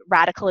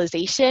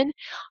radicalization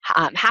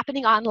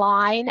happening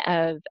online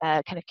of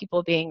kind of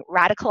people being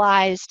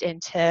radicalized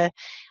into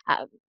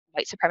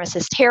white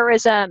supremacist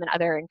terrorism and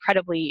other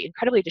incredibly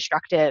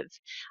destructive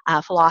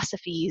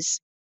philosophies.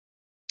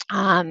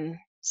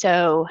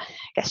 So I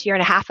guess a year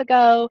and a half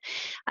ago,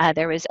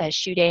 there was a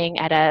shooting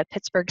at a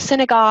Pittsburgh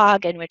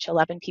synagogue in which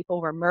 11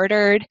 people were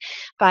murdered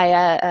by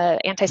a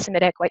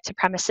anti-Semitic white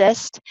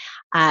supremacist.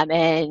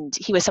 And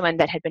he was someone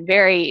that had been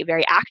very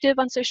active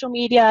on social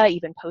media,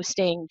 even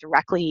posting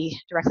directly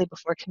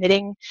before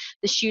committing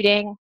the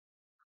shooting.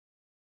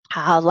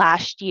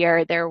 Last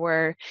year, there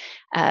were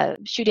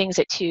shootings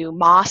at 2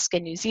 mosques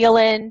in New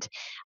Zealand.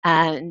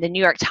 The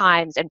New York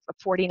Times, and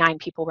 49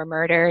 people were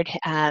murdered.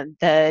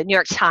 The New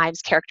York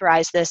Times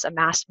characterized this a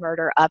mass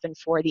murder of and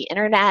for the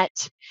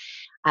internet.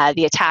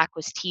 The attack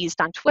was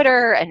teased on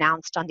Twitter,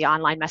 announced on the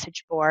online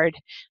message board.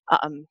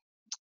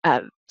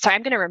 Sorry,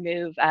 I'm going to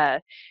remove,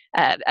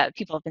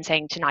 people have been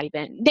saying to not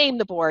even name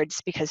the boards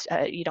because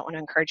you don't want to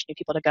encourage new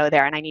people to go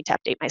there, and I need to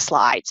update my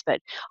slides. But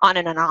on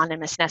an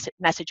anonymous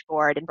message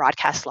board and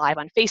broadcast live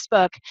on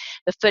Facebook,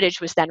 the footage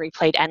was then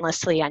replayed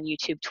endlessly on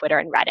YouTube, Twitter,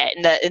 and Reddit.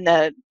 And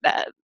the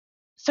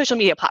social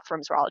media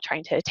platforms were all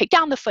trying to take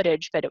down the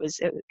footage, but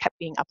it kept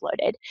being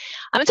uploaded.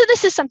 And so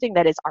this is something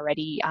that is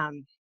already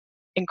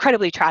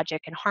incredibly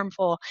tragic and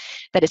harmful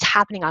that is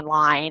happening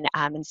online.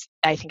 And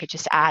I think it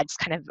just adds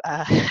kind of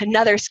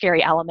another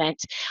scary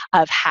element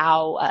of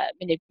how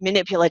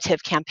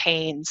manipulative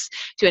campaigns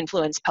to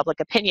influence public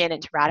opinion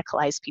and to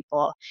radicalize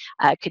people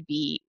could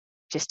be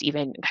just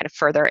even kind of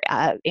further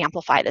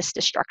amplify this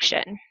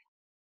destruction.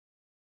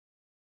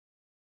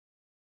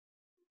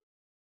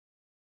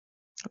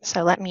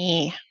 So let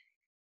me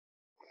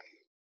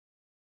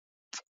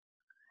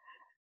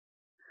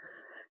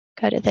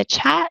go to the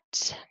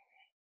chat.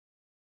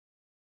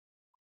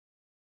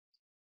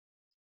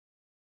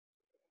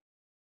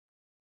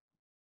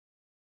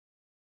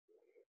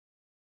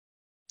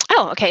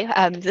 Oh, okay.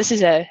 This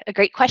is a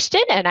great question,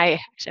 and I'm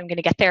going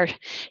to get there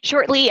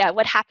shortly.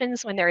 What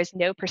happens when there is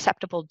no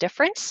perceptible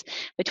difference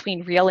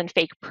between real and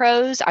fake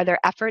prose? Are there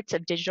efforts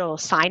of digital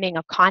signing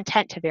of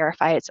content to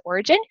verify its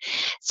origin?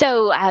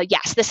 So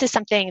yes, this is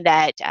something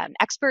that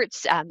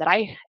experts that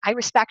I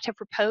respect have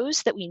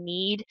proposed, that we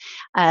need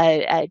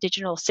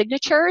digital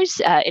signatures.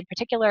 In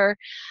particular,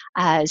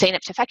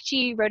 Zeynep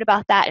Tufekci wrote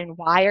about that in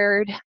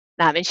Wired.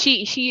 And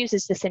she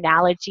uses this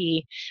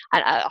analogy,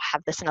 and I'll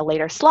have this in a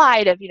later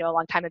slide, of, a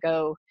long time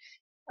ago,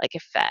 like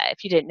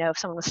if you didn't know if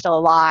someone was still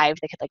alive,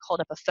 they could like hold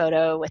up a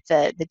photo with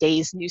the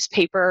day's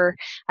newspaper,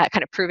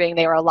 kind of proving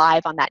they were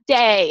alive on that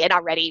day. And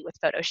already with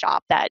Photoshop,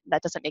 that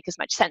doesn't make as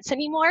much sense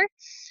anymore.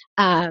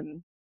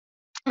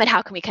 But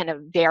how can we kind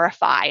of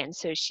verify? And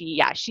so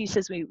she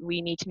says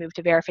we need to move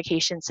to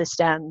verification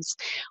systems.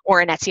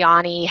 Oren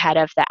Etziani, head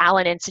of the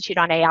Allen Institute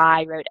on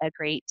AI, wrote a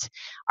great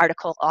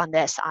article on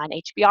this on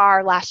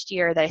HBR last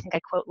year that I think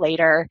I quote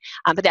later,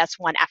 but that's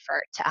one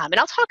effort. And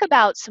I'll talk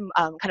about some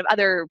kind of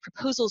other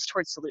proposals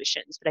towards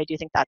solutions, but I do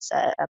think that's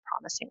a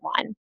promising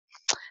one.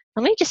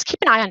 Let me just keep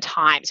an eye on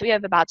time. So we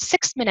have about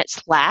 6 minutes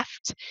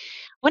left.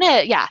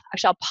 Actually,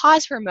 I'll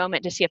pause for a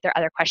moment to see if there are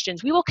other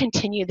questions. We will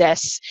continue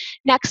this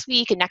next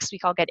week, and next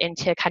week I'll get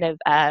into kind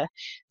of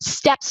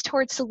steps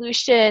towards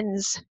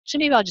solutions. So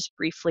maybe I'll just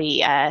briefly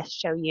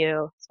show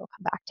you. So we'll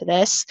come back to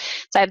this.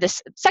 So I have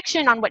this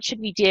section on what should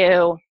we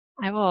do.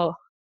 I will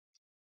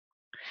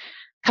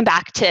come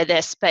back to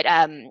this, but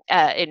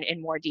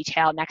in more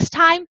detail next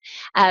time.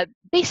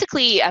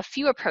 Basically, a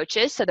few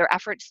approaches. So there are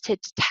efforts to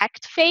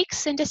detect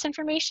fakes and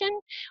disinformation,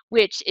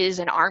 which is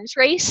an arms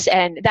race.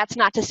 And that's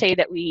not to say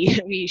that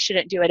we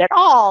shouldn't do it at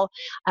all,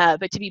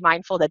 but to be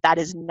mindful that that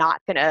is not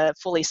going to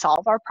fully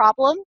solve our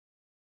problem.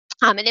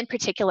 And in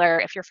particular,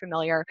 if you're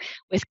familiar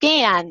with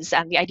GANs,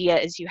 the idea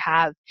is you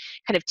have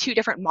kind of two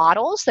different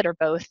models that are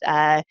both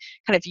kind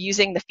of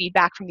using the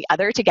feedback from the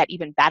other to get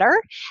even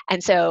better.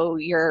 And so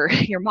your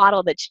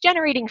model that's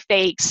generating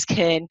fakes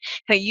can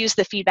kind of use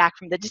the feedback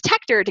from the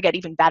detector to get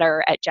even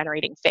better at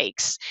generating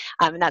fakes.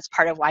 And that's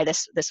part of why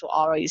this will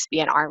always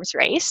be an arms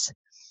race.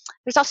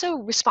 There's also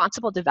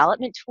responsible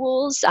development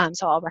tools.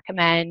 So I'll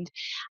recommend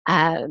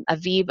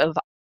Aviv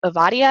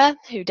Ovadia,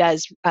 who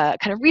does kind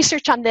of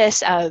research on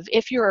this, of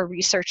if you're a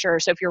researcher,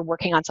 so if you're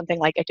working on something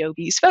like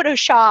Adobe's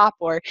Photoshop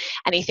or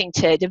anything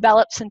to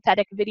develop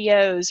synthetic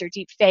videos or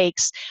deep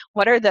fakes,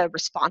 what are the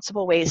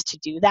responsible ways to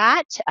do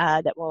that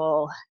that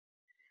will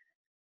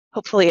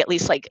hopefully, at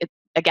least, like,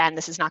 again,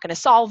 this is not going to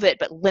solve it,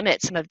 but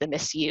limit some of the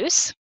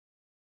misuse.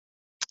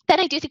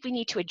 Then I do think we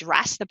need to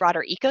address the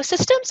broader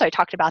ecosystem. So I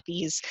talked about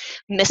these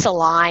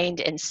misaligned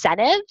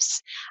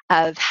incentives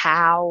of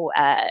how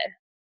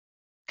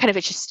kind of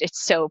it's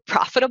so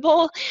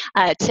profitable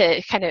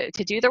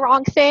to do the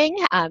wrong thing,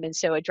 and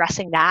so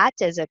addressing that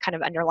as a kind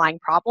of underlying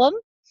problem.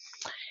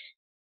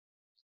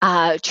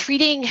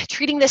 Treating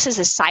this as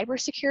a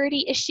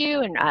cybersecurity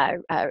issue,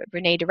 and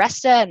Renee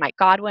DiResta and Mike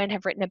Godwin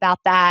have written about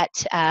that.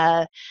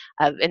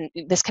 And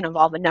this can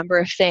involve a number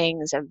of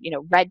things, of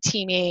red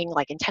teaming,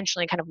 like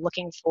intentionally kind of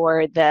looking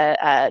for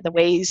the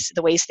ways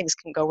things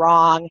can go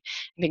wrong, and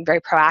being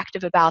very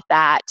proactive about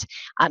that,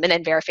 and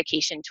then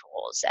verification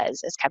tools,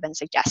 as Kevin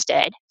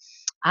suggested.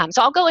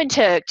 So I'll go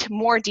into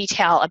more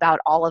detail about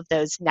all of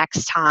those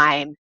next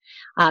time.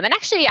 And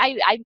actually,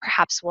 I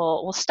perhaps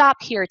will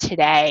stop here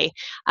today.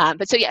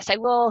 But so yes, I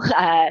will.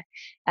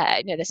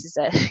 This is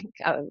a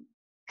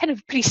kind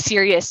of pretty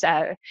serious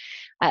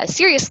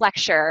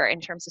lecture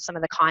in terms of some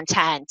of the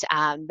content.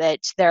 But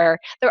there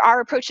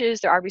are approaches,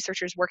 there are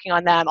researchers working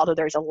on them, although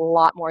there's a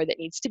lot more that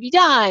needs to be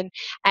done.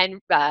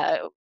 And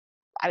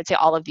I would say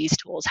all of these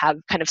tools have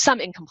kind of some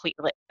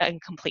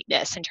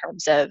incompleteness in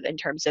terms of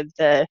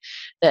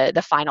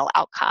the final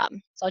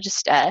outcome. So I'll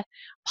just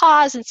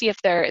pause and see if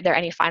there are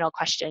any final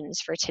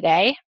questions for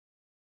today.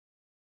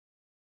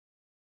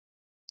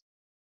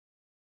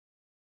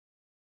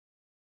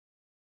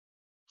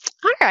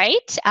 All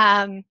right.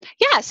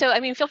 So I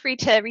mean, feel free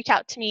to reach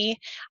out to me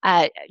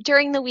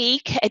during the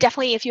week.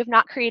 Definitely, if you have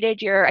not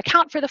created your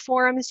account for the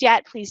forums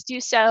yet, please do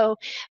so.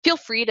 Feel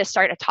free to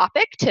start a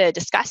topic to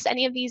discuss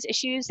any of these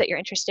issues that you're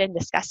interested in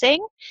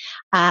discussing.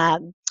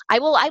 I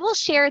will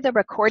share the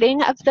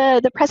recording of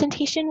the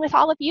presentation with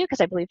all of you, because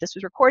I believe this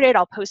was recorded.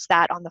 I'll post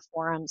that on the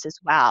forums as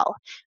well.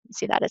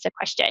 See that as a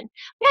question.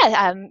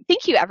 Yeah.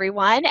 Thank you,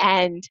 everyone.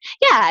 And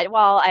yeah,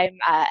 while I'm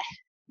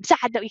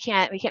sad that we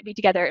can't be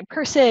together in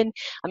person,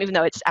 even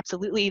though it's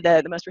absolutely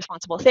the most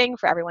responsible thing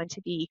for everyone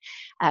to be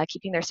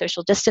keeping their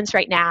social distance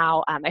right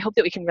now. I hope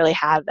that we can really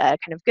have a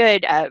kind of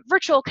good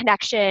virtual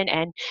connection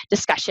and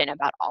discussion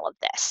about all of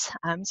this.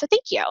 So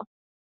thank you.